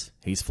robots,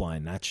 he's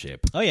flying that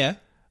ship. Oh yeah.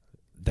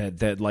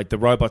 They're like the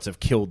robots have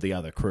killed the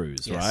other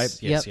crews, Yes. right?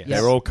 Yes. Yep.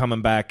 They're all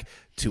coming back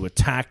to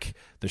attack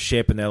the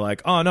ship, and they're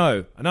like, oh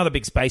no, another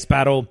big space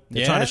battle.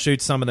 They're Yeah. trying to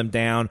shoot some of them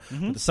down.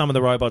 Some of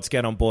the robots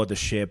get on board the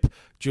ship.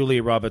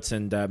 Julia Roberts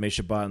and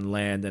Misha Barton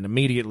land, and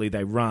immediately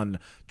they run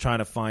trying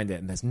to find it,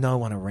 and there's no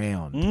one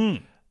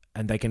around.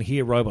 And they can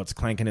hear robots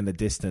clanking in the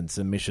distance,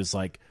 and Misha's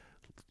like,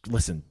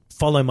 listen,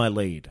 follow my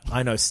lead.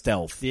 I know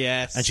stealth.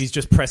 Yes. And she's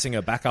just pressing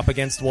her back up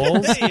against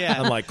walls Yeah.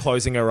 and like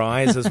closing her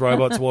eyes as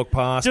robots walk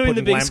past, Doing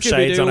the putting big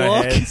lampshades on her Scooby-Doo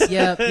walk. heads.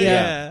 Yep.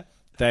 Yeah.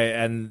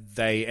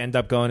 They end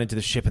up going into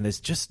the ship, and there's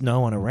just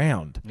no one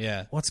around.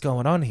 Yeah. What's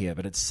going on here?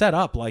 But it's set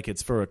up like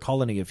it's for a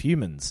colony of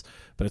humans,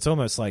 but it's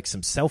almost like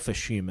some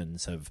selfish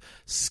humans have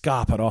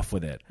scarpered off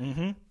with it.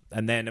 Mm-hmm.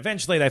 And then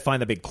eventually they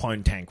find the big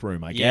clone tank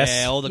room, I guess.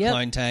 Yeah, all the Yep.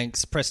 clone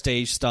tanks,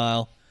 prestige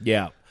style.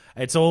 Yeah.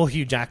 It's all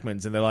Hugh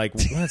Jackman's, and they're like,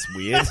 well, that's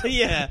weird.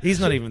 Yeah. He's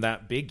not even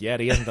that big yet.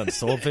 He hasn't done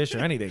Swordfish or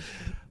anything.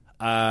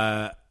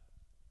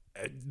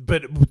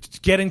 But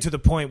getting to the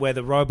point where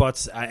the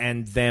robots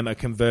and them are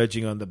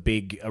converging on the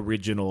big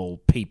original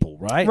people,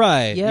 right?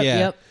 Right. Yep, Yeah.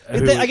 yep.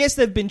 But I guess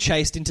they've been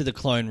chased into the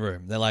clone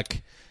room. They're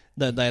like,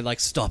 they like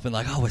stop and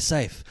like, oh, we're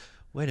safe.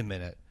 Wait a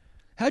minute.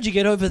 How'd you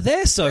get over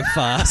there so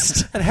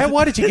fast? And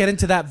why did you get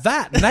into that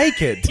vat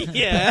naked?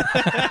 Yeah.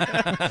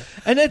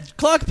 And then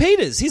Clark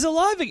Peters, he's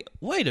alive again.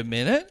 Wait a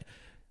minute.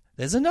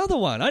 There's another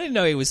one. I didn't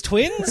know he was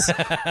twins.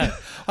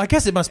 I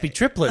guess it must be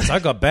triplets. I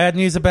got bad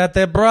news about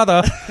their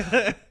brother.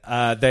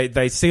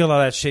 They see a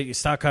lot of that shit. You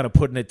start kind of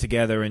putting it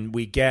together, and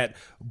we get,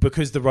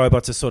 because the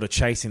robots are sort of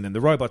chasing them,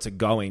 the robots are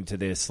going to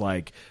this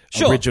like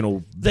Sure.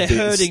 original. They're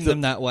herding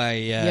them that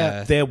way. Yeah.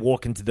 Yeah. They're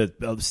walking to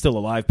the still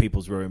alive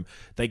people's room.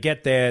 They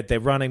get there. They're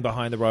running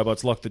behind the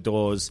robots, lock the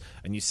doors,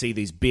 and you see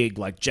these big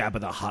like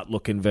Jabba the Hutt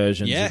looking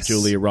versions Yes. of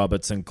Julia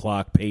Roberts and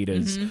Clark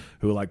Peters,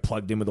 who are like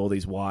plugged in with all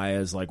these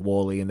wires like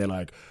Wall-E, and they're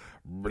like.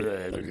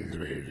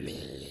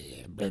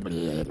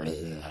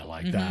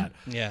 like that.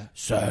 Yeah.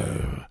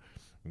 So,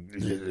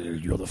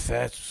 you're the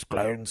first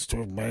clones to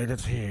have made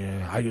it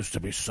here. I used to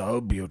be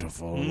so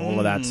beautiful. All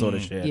of that sort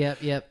of shit.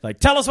 Yep. Like,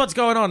 tell us what's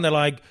going on. They're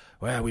like,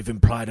 well, we've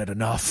implied it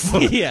enough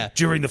Yeah.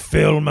 during the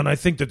film, and I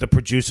think that the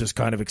producers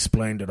kind of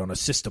explained it on a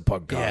sister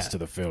podcast to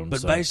the film. But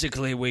so.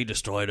 basically, we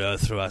destroyed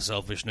Earth through our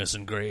selfishness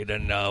and greed,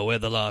 and we're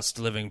the last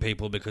living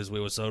people because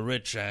we were so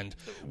rich, and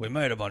we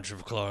made a bunch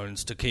of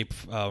clones to keep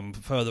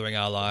furthering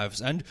our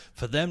lives, and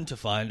for them to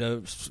find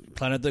a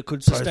planet that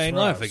could sustain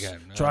for life us.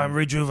 again. Try and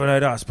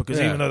rejuvenate us, because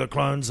Yeah. even though the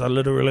clones are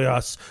literally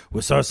us,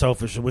 we're so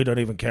selfish and we don't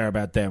even care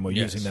about them. We're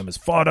Yes. using them as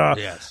fodder.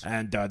 Yes.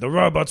 And the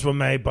robots were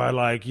made by,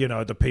 like,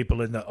 the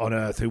people on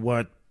Earth who weren't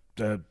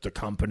the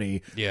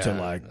company to,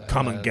 like,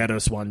 come and get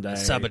us one day.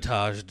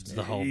 Sabotaged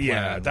the whole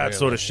Yeah, plan. that really.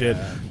 sort of shit.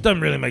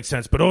 Doesn't really make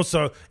sense. But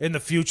also, in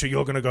the future,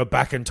 you're going to go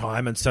back in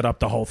time and set up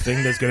the whole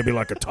thing. There's going to be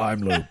like a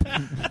time loop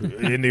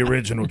in the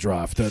original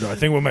draft. That I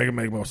think will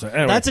make more sense.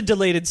 Anyway, That's a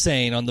deleted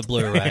scene on the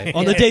Blu-ray.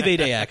 On the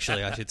DVD,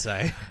 actually, I should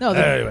say. No,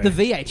 Anyway. the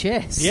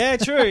VHS. Yeah,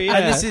 true. Yeah.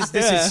 And this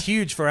is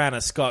huge for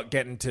Anna Scott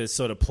getting to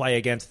sort of play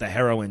against the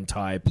heroine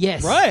type.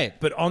 Yes. Right.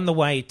 But on the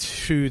way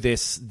to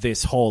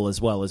this hall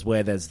as well is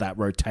where there's that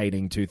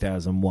rotating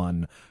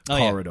 2001 Oh,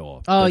 yeah. corridor.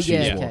 Oh, that she's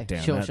yeah, walked okay.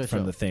 down. Sure, That's sure, from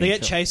sure. the thing. They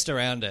get chased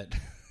around it.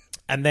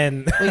 And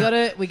then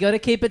We gotta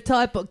keep it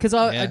tight because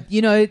I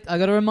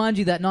gotta remind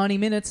you that 90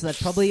 minutes that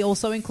probably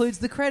also includes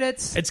the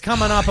credits. it's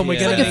coming up, and we're Yeah.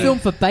 going Like to a need film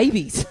for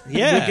babies.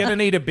 Yeah. We're gonna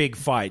need a big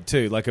fight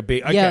too, like a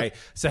big. Okay, Yeah.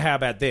 so how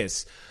about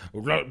this?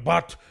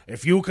 but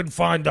if you can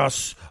find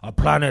us a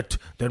planet,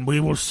 then we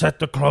will set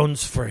the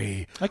clones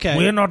free. Okay.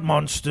 We're not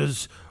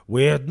monsters.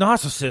 We're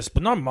narcissists,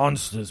 but not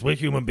monsters. We're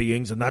human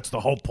beings, and that's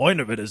the whole point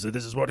of it, is that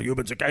this is what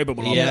humans are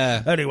capable of.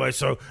 Yeah. Anyway,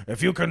 so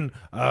if you can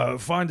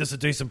find us a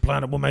decent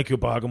planet, we'll make you a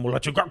bargain. We'll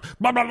let you go.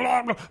 Blah, blah,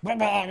 blah, blah, blah,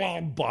 blah,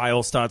 blah.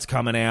 Bile starts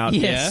coming out.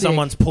 Yeah.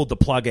 Someone's pulled the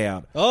plug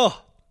out.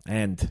 Oh.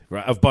 And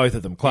of both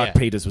of them, Clark Yeah.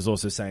 Peters was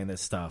also saying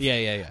this stuff.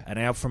 Yeah. And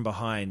out from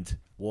behind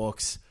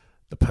walks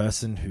the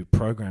person who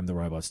programmed the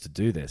robots to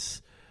do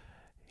this.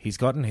 He's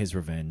gotten his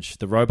revenge.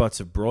 The robots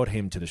have brought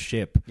him to the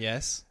ship.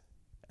 Yes.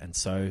 And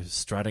so,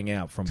 strutting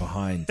out from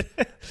behind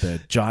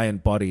the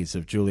giant bodies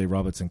of Julia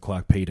Roberts and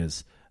Clark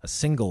Peters, a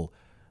single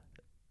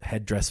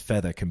headdress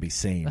feather can be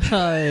seen.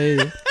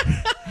 Oh,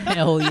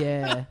 hell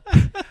yeah.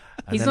 And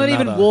He's then not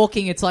even another-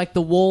 walking. It's like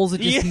the walls are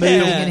just Yeah.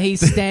 moving and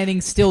he's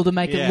standing still to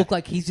make Yeah. it look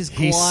like he's just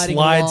He gliding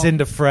slides along.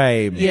 into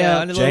frame. Yeah,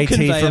 on a little JT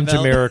conveyor from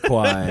belt.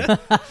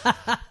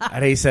 Jamiroquai.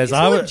 And he says, It's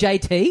called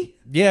JT?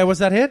 Yeah, was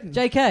that it?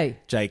 JK?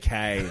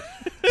 JK.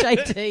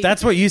 JT.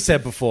 That's what you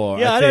said before.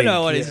 Yeah, I don't think.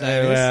 know what his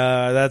name is.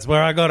 That's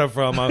where I got it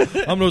from.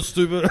 I'm not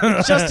stupid.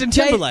 Justin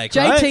Timberlake,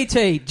 right?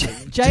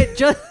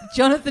 JTT.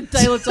 Jonathan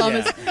Taylor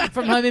Thomas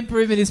from Home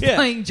Improvement is Yeah.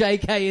 playing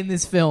JK in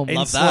this film. In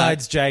Love that.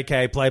 slides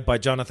JK, played by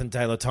Jonathan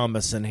Taylor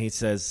Thomas, and he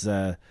says,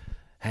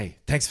 hey,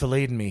 thanks for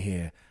leading me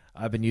here.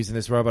 I've been using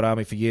this robot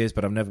army for years,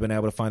 but I've never been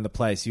able to find the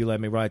place. You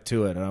led me right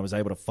to it, and I was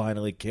able to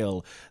finally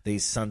kill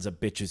these sons of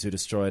bitches who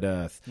destroyed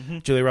Earth.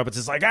 Julia Roberts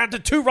is like,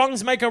 did two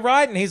wrongs make a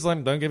right? And he's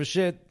like, don't give a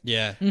shit.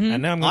 Yeah.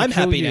 And now I'm going I'm to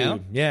kill happy you. now.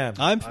 Yeah.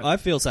 I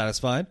feel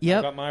satisfied. I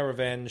Yep. got my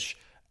revenge,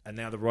 and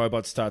now the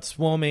robots start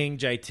swarming.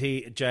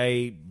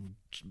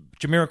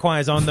 Jamiroquai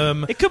is on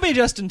them. It could be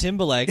Justin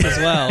Timberlake as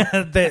well.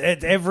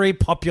 Every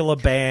popular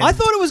band. I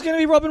thought it was going to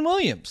be Robin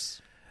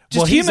Williams. Just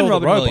Well, he's human all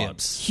the Robin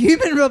robots.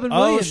 Williams. Human Robin Oh,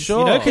 Williams. sure.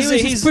 You know, He 'cause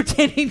was he's just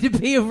pretending to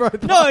be a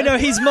robot. No,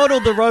 he's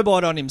modelled the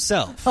robot on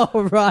himself.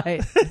 Oh,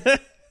 right.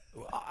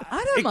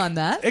 I don't mind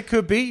that. It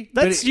could be.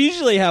 but That's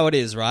usually how it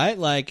is, right?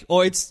 Like,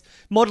 or it's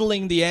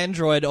modelling the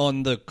android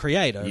on the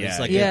creator. Yeah. It's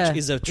like Yeah.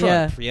 is a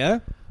trope, yeah?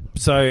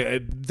 So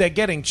they're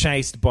getting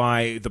chased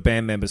by the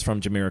band members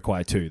from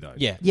Jamiroquai too, though.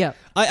 Yeah. Yeah.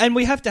 And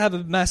we have to have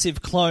a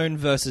massive clone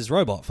versus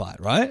robot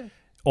fight, right?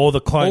 All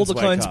the clones, All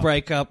the clones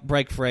wake up.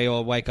 break free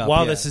or wake up.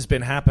 While yeah. this has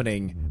been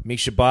happening,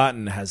 Misha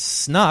Barton has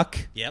snuck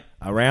Yep.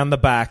 around the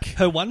back.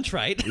 Her one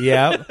trait.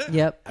 Yeah.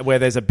 Yep. Where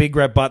there's a big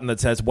red button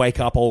that says "Wake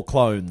up, all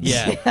clones."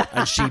 Yeah.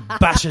 And she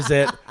bashes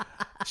it.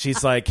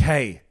 She's like,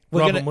 "Hey, We're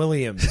Robin gonna-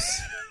 Williams,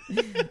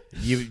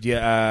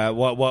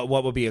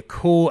 what would be a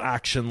cool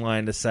action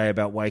line to say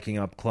about waking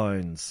up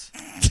clones?"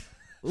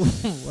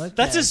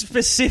 That's a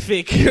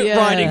specific Yeah.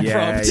 writing Yeah,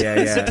 prompt. yeah,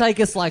 This would yeah. take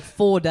us like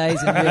 4 days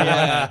in real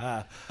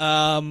life.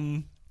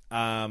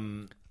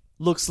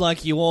 Looks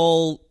like you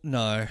all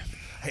know.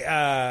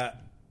 How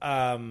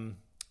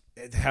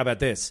about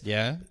this?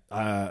 Yeah.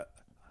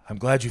 I'm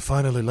glad you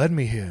finally led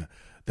me here.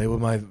 They were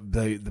my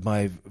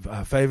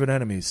favorite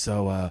enemies.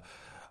 So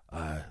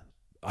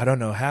I don't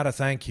know how to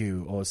thank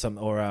you, or some,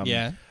 or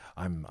Yeah.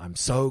 I'm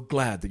so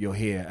glad that you're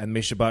here. And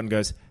Misha Barton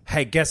goes,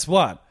 "Hey, guess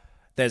what?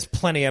 There's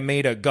plenty of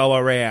me to go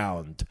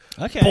around."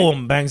 Okay.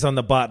 Boom, bangs on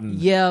the button.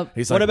 Yep.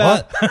 He's What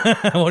like,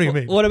 about- what do you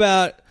mean? What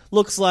about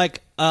looks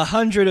like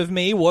 100 of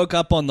me woke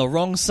up on the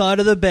wrong side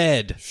of the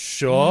bed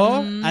Sure.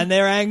 and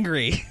they're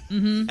angry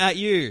at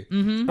you.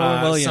 Robin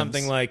Williams.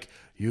 Something like,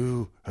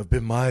 "You have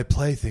been my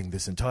plaything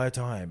this entire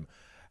time."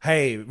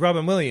 Hey,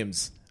 Robin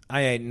Williams,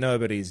 I ain't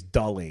nobody's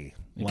Dolly.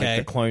 Okay.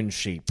 Like the clone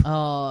sheep.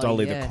 Oh,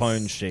 Dolly the yes.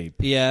 clone sheep.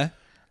 Yeah.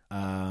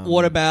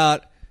 What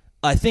about,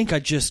 I think I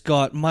just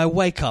got my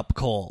wake-up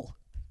call?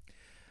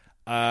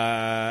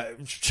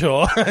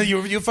 Sure.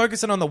 You're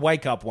focusing on the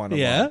wake up one.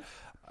 Yeah.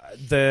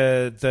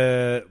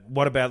 The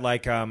what about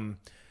like oh,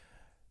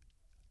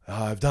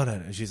 I've done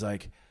it, and she's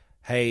like,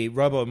 hey,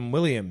 Robin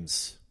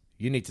Williams,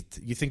 you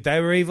think they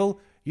were evil?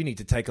 You need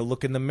to take a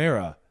look in the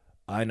mirror.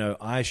 I know,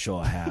 I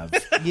sure have.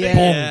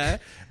 Yeah. Bonk.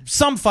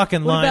 Some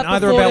fucking What line, about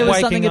either before about there was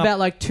waking something up. about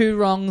like 2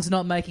 wrongs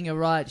not making a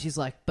right. She's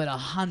like, but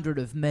 100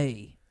 of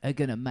me are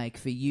gonna make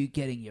for you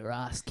getting your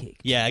ass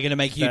kicked. Yeah, I'm going to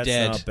make you That's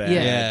dead. not bad.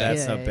 Yeah.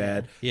 That's Yeah, not yeah.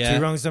 bad. Yeah.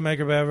 2 wrongs don't make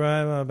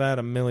about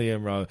a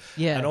million wrongs.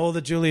 Yeah. And all the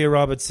Julia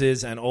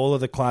Robertses and all of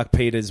the Clark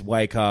Peters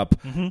wake up.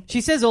 She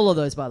says all of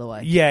those, by the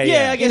way. Yeah,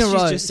 Yeah, I guess In a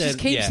she's row. just She said,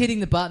 keeps yeah.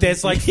 hitting the button.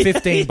 There's like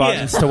 15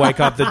 buttons to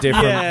wake up the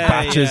different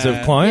batches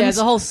of clones. Yeah, there's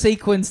a whole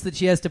sequence that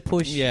she has to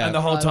push. Yeah. And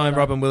the whole Right, time, right.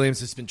 Robin Williams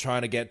has been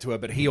trying to get to her,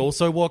 but he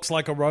also walks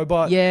like a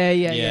robot. Yeah.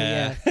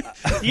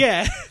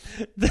 Yeah.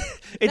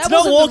 It's That not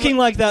wasn't walking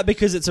like that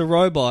because it's a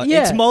robot.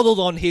 Yeah. It's modelled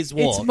on his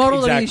walk. It's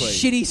modeled on his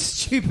Exactly. shitty,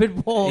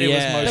 stupid walk. It was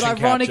That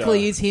motion ironically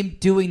capture. is him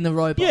doing the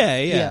robot.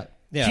 Yeah.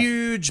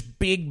 Huge,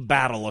 big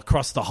battle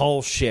across the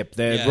whole ship.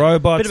 They're Yeah.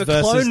 robots Bit of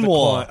a versus clone the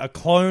war. a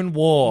clone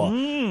war.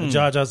 And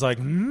Jar Jar's like,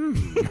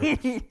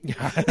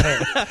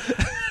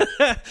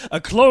 A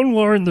clone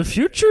war in the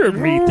future,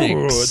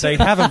 Ooh, they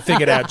haven't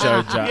figured out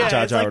Jar Jar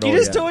it's like at all you're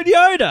just yet. doing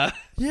Yoda.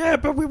 Yeah,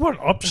 but we want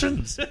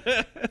options.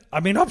 I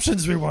mean,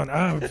 options we want.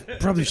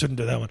 Probably shouldn't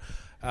do that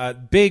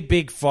one.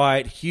 Big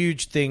fight,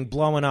 huge thing,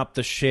 blowing up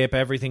the ship.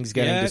 Everything's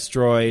getting Yeah.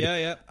 destroyed.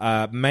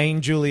 Yeah.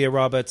 Main Julia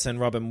Roberts and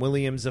Robin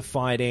Williams are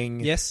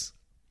fighting. Yes.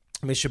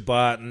 Misha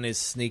Barton is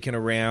sneaking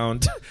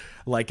around,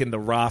 like in the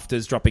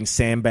rafters, dropping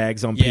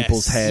sandbags on Yes.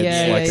 people's heads,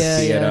 Yeah, like yeah, a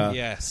theater. yeah.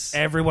 Yes.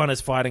 Everyone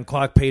is fighting.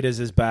 Clark Peters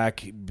is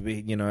back,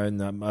 you know,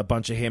 and a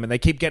bunch of him, and they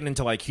keep getting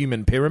into like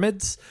human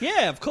pyramids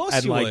Yeah, of course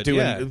and you like would. doing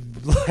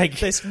yeah. like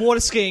There's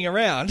water skiing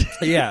around.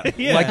 yeah,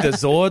 Yeah. like the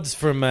Zords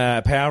from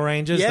Power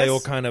Rangers. Yes. They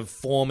all kind of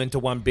form into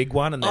one big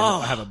one, and then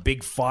have a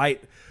big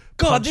fight.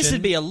 God, this punching.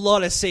 would be a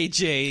lot of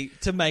CG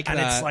to make and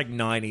that. it's like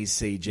 90s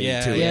CG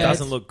Yeah. too. Yeah, It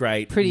doesn't it's look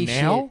great pretty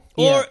now.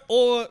 shit. Yeah.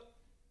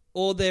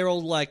 Or they're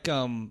all like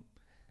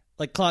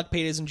Clark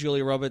Peters and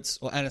Julia Roberts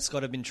or Anna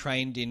Scott have been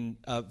trained in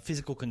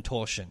physical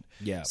contortion.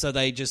 Yeah. So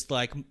they just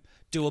like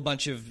do a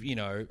bunch of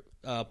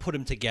put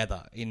them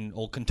together in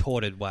all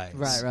contorted ways.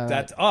 Right.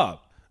 That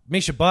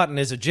Misha Barton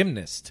is a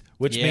gymnast,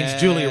 which Yeah. means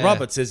Julia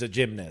Roberts is a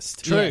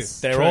gymnast. True. Yes.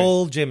 They're True.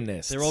 all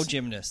gymnasts. They're all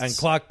gymnasts. And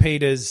Clark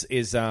Peters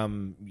is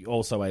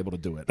also able to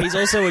do it. He's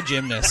also a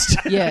gymnast.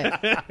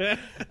 Yeah.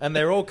 And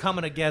they're all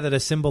coming together to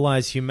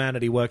symbolize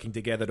humanity working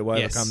together to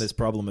overcome Yes. this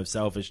problem of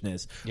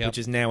selfishness, Yep. which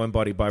is now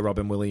embodied by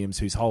Robin Williams,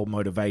 whose whole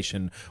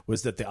motivation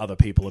was that the other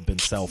people have been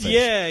selfish.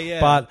 Yeah.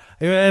 But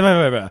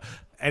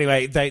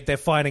anyway, they're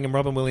fighting, and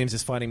Robin Williams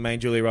is fighting main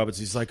Julia Roberts.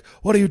 He's like,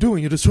 "What are you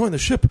doing? You're destroying the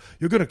ship.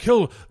 You're going to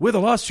kill. We're the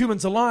last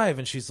humans alive."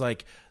 And she's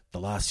like, "The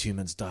last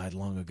humans died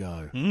long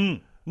ago."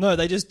 No,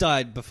 they just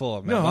died before.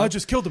 No, remember? I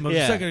just killed them a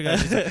Yeah. second ago.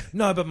 She's like,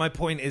 no, but my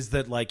point is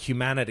that like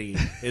humanity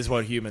is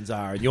what humans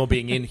are, and you're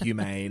being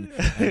inhumane,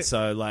 and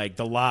so like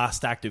the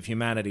last act of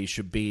humanity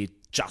should be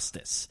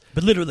justice.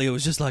 But literally, it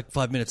was just like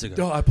 5 minutes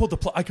ago. Oh, I pulled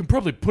the I can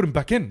probably put him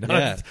back in.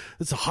 Yeah.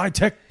 It's a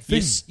high-tech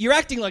thing. You're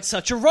acting like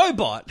such a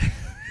robot.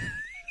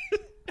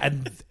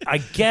 And I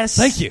guess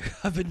Thank you.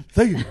 I've been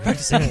Thank you.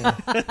 practicing.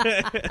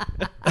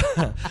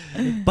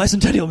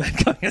 Bicentennial Man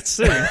coming out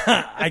soon.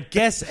 I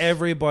guess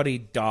everybody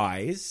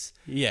dies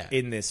Yeah.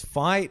 in this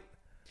fight.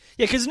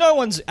 Yeah, because no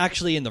one's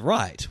actually in the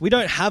right. We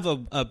don't have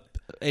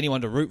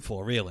anyone to root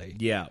for, really.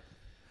 Yeah.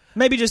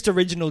 Maybe just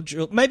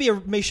maybe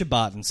Misha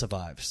Barton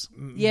survives.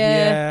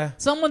 Yeah.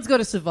 Someone's got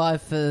to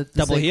survive for the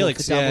Double sequel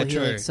Helix, for Double yeah,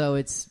 Helix, true. so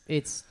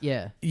it's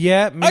yeah.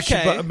 Yeah,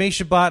 Okay.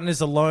 Misha Barton is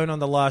alone on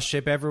the last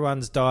ship.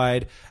 Everyone's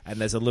died, and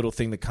there's a little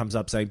thing that comes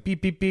up saying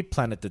beep, beep, beep,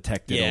 planet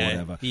detected Yeah, or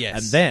whatever. yes.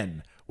 And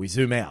then we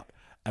zoom out,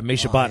 and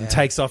Misha Barton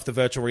takes off the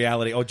virtual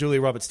reality, or Julia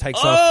Roberts takes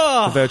Oh!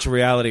 off the virtual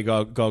reality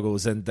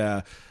goggles, and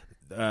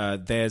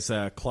there's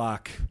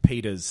Clark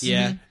Peters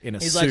Yeah. in a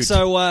He's suit. like,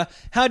 so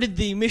how did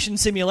the mission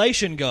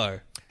simulation go?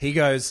 He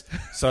goes,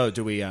 so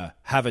do we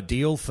have a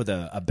deal for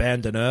the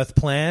Abandon Earth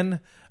plan?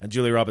 And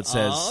Julia Roberts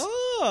says,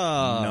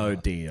 Oh. no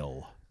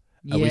deal.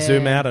 And Yeah. we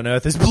zoom out, and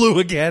Earth is blue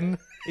again.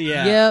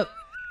 Yeah.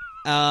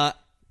 Yep.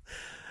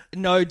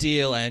 No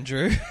deal,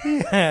 Andrew.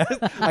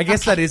 I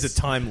guess that is a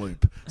time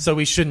loop, so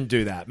we shouldn't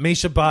do that.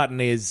 Misha Barton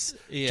is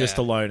Yeah. just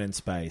alone in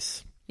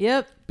space.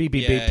 Yep. Beep,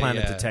 beep, Yeah, beep,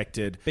 planet yeah.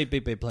 detected. Beep,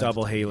 beep, beep, planet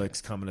Double detected.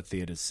 Helix coming to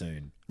theaters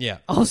soon. Yeah.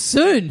 Oh,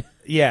 soon.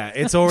 Yeah,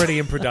 it's already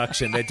in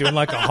production. They're doing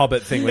like a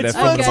Hobbit thing with their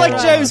Well, it's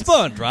like James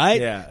Bond, right?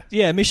 Yeah.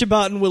 Yeah, Misha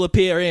Barton will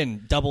appear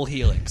in Double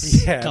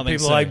Helix. Yeah, coming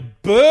people soon. are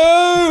like,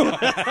 boo!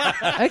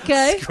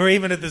 Okay.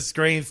 Screaming at the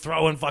screen,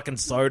 throwing fucking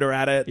soda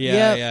at it.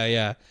 Yeah, Yep.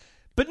 yeah.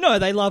 But no,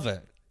 they love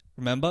it.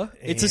 Remember?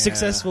 It's a Yeah.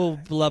 successful,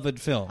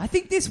 beloved film. I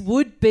think this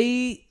would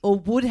be or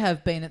would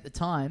have been at the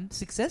time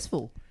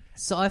successful.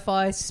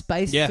 Sci-fi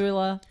space Yeah.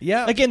 thriller.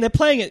 Yeah. Again, they're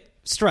playing it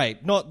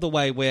straight, not the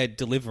way we're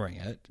delivering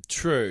it.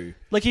 True.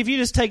 Like, if you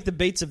just take the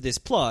beats of this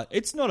plot,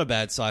 it's not a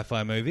bad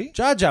sci-fi movie.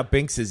 Jar Jar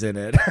Binks is in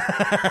it.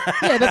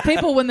 Yeah, but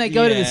people, when they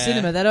go to the Yeah.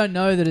 cinema, they don't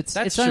know that it's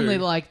That's only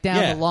true. like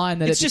down the line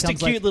that it's it just a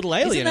becomes cute like, little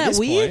alien Isn't at that this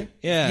weird? point.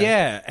 Yeah.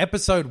 Yeah,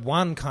 episode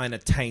 1 kind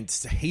of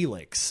taints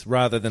Helix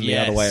rather than the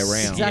other way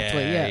around.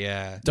 Exactly, yeah.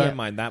 Yeah. Don't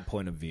mind that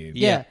point of view.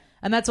 Yeah.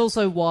 And that's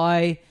also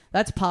why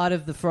that's part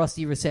of the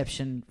frosty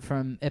reception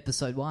from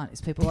episode 1. Is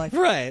people like,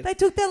 Right. they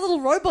took that little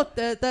robot,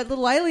 that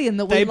little alien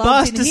that we They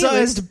loved in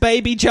Helix, bastardized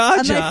Baby Jar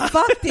and they Jar.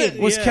 fucked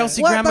him. Was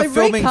Kelsey What, Grammer they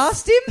filming?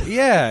 recast him?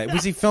 Yeah,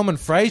 was he filming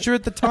Frasier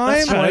at the time?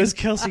 That's right, Like- it was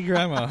Kelsey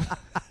Grammer.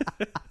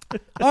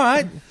 all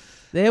right,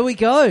 There we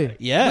go.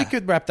 Yeah. we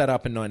could wrap that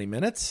up in 90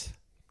 minutes.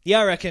 Yeah,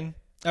 I reckon.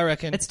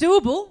 It's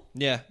doable.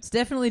 Yeah. It's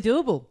definitely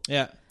doable.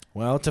 Yeah.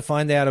 Well, to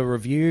find out a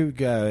review,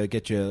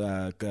 get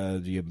your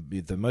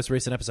the most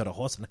recent episode of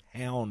Horse and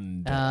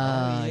Hound.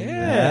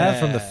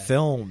 From the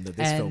film that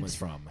this And film is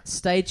from.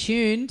 Stay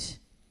tuned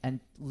and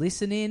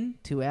listen in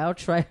to our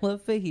trailer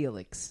for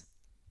Helix.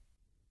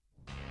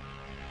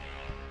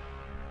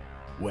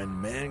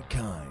 When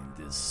mankind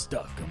is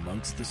stuck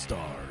amongst the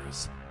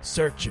stars,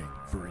 searching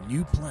for a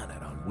new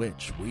planet on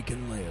which we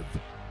can live,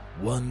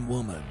 one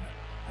woman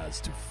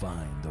has to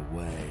find a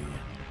way.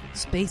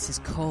 Space is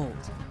cold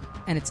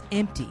and it's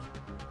empty,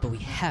 but we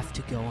have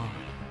to go on.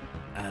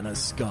 Anna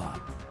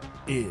Scott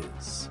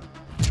is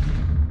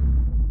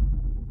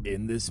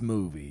in this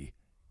movie,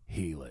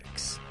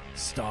 Helix,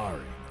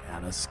 starring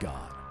Anna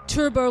Scott.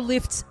 Turbo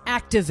lifts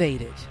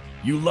activated.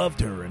 You loved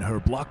her in her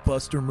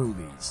blockbuster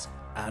movies,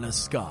 Anna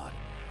Scott,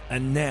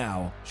 and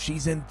now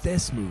she's in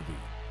this movie.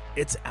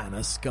 It's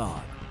Anna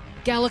Scott.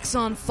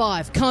 Galaxon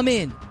 5, come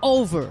in.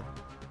 Over.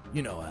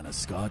 You know Anna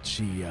Scott,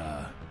 she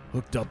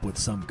hooked up with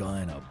some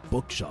guy in a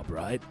bookshop,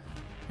 right?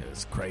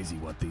 It's crazy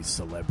what these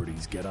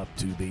celebrities get up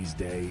to these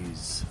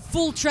days.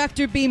 Full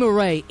tractor beam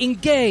array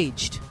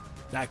engaged.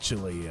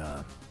 Actually,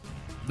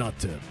 not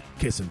to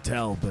kiss and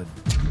tell, but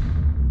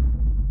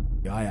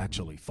I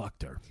actually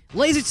fucked her.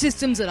 Laser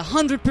systems at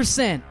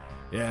 100%.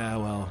 Yeah,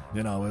 well,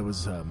 you know, it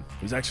was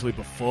actually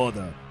before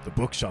the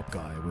bookshop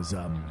guy. It was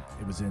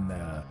in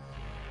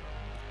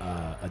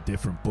a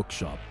different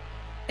bookshop.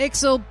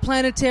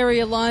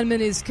 Exoplanetary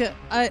alignment is...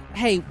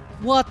 hey,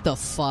 what the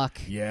fuck?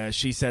 Yeah,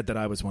 she said that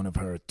I was one of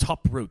her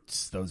top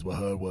roots. Those were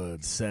her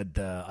words. Said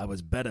I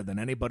was better than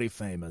anybody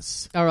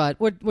famous. All right,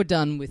 we're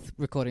done with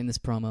recording this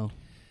promo.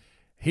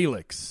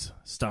 Helix,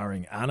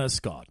 starring Anna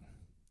Scott,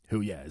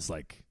 who, is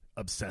like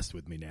obsessed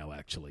with me now,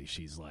 actually.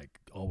 She's like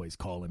always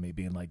calling me,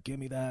 being like, give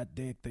me that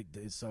dick,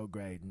 it's so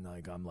great. And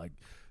like, I'm like,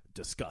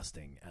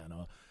 disgusting,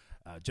 Anna.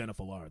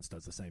 Jennifer Lawrence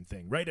does the same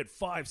thing. Rated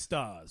 5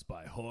 stars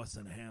by Horse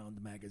and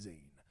Hound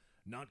magazine.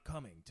 Not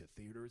coming to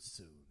theaters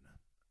soon.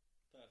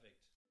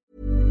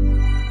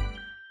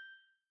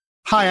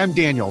 Hi, I'm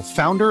Daniel,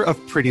 founder of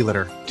Pretty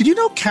Litter. Did you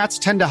know cats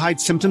tend to hide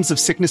symptoms of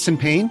sickness and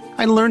pain?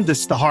 I learned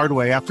this the hard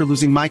way after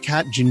losing my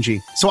cat, Gingy.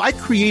 So I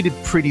created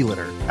Pretty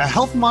Litter, a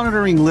health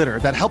monitoring litter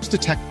that helps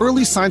detect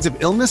early signs of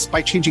illness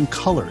by changing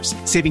colors,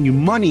 saving you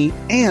money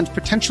and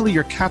potentially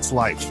your cat's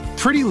life.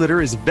 Pretty Litter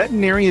is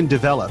veterinarian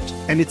developed,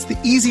 and it's the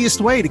easiest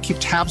way to keep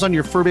tabs on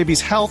your fur baby's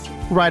health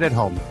right at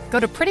home. Go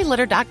to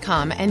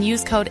prettylitter.com and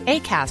use code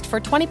ACAST for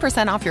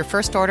 20% off your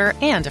first order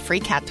and a free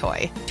cat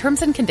toy.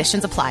 Terms and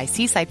conditions apply.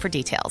 See site for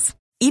details.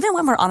 Even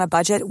when we're on a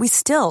budget, we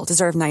still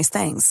deserve nice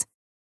things.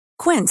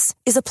 Quince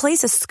is a place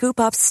to scoop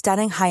up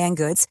stunning high-end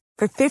goods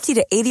for 50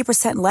 to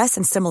 80% less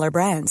than similar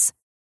brands.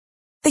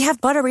 They have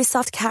buttery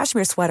soft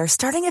cashmere sweaters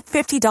starting at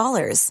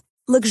 $50,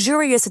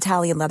 luxurious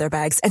Italian leather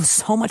bags, and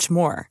so much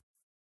more.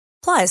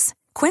 Plus,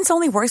 Quince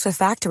only works with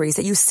factories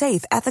that use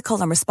safe, ethical,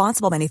 and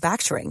responsible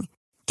manufacturing.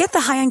 Get the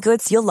high-end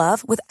goods you'll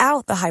love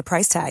without the high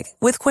price tag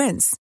with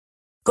Quince.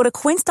 Go to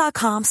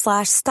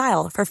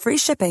quince.com/style for free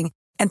shipping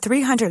and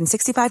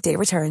 365-day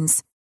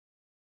returns.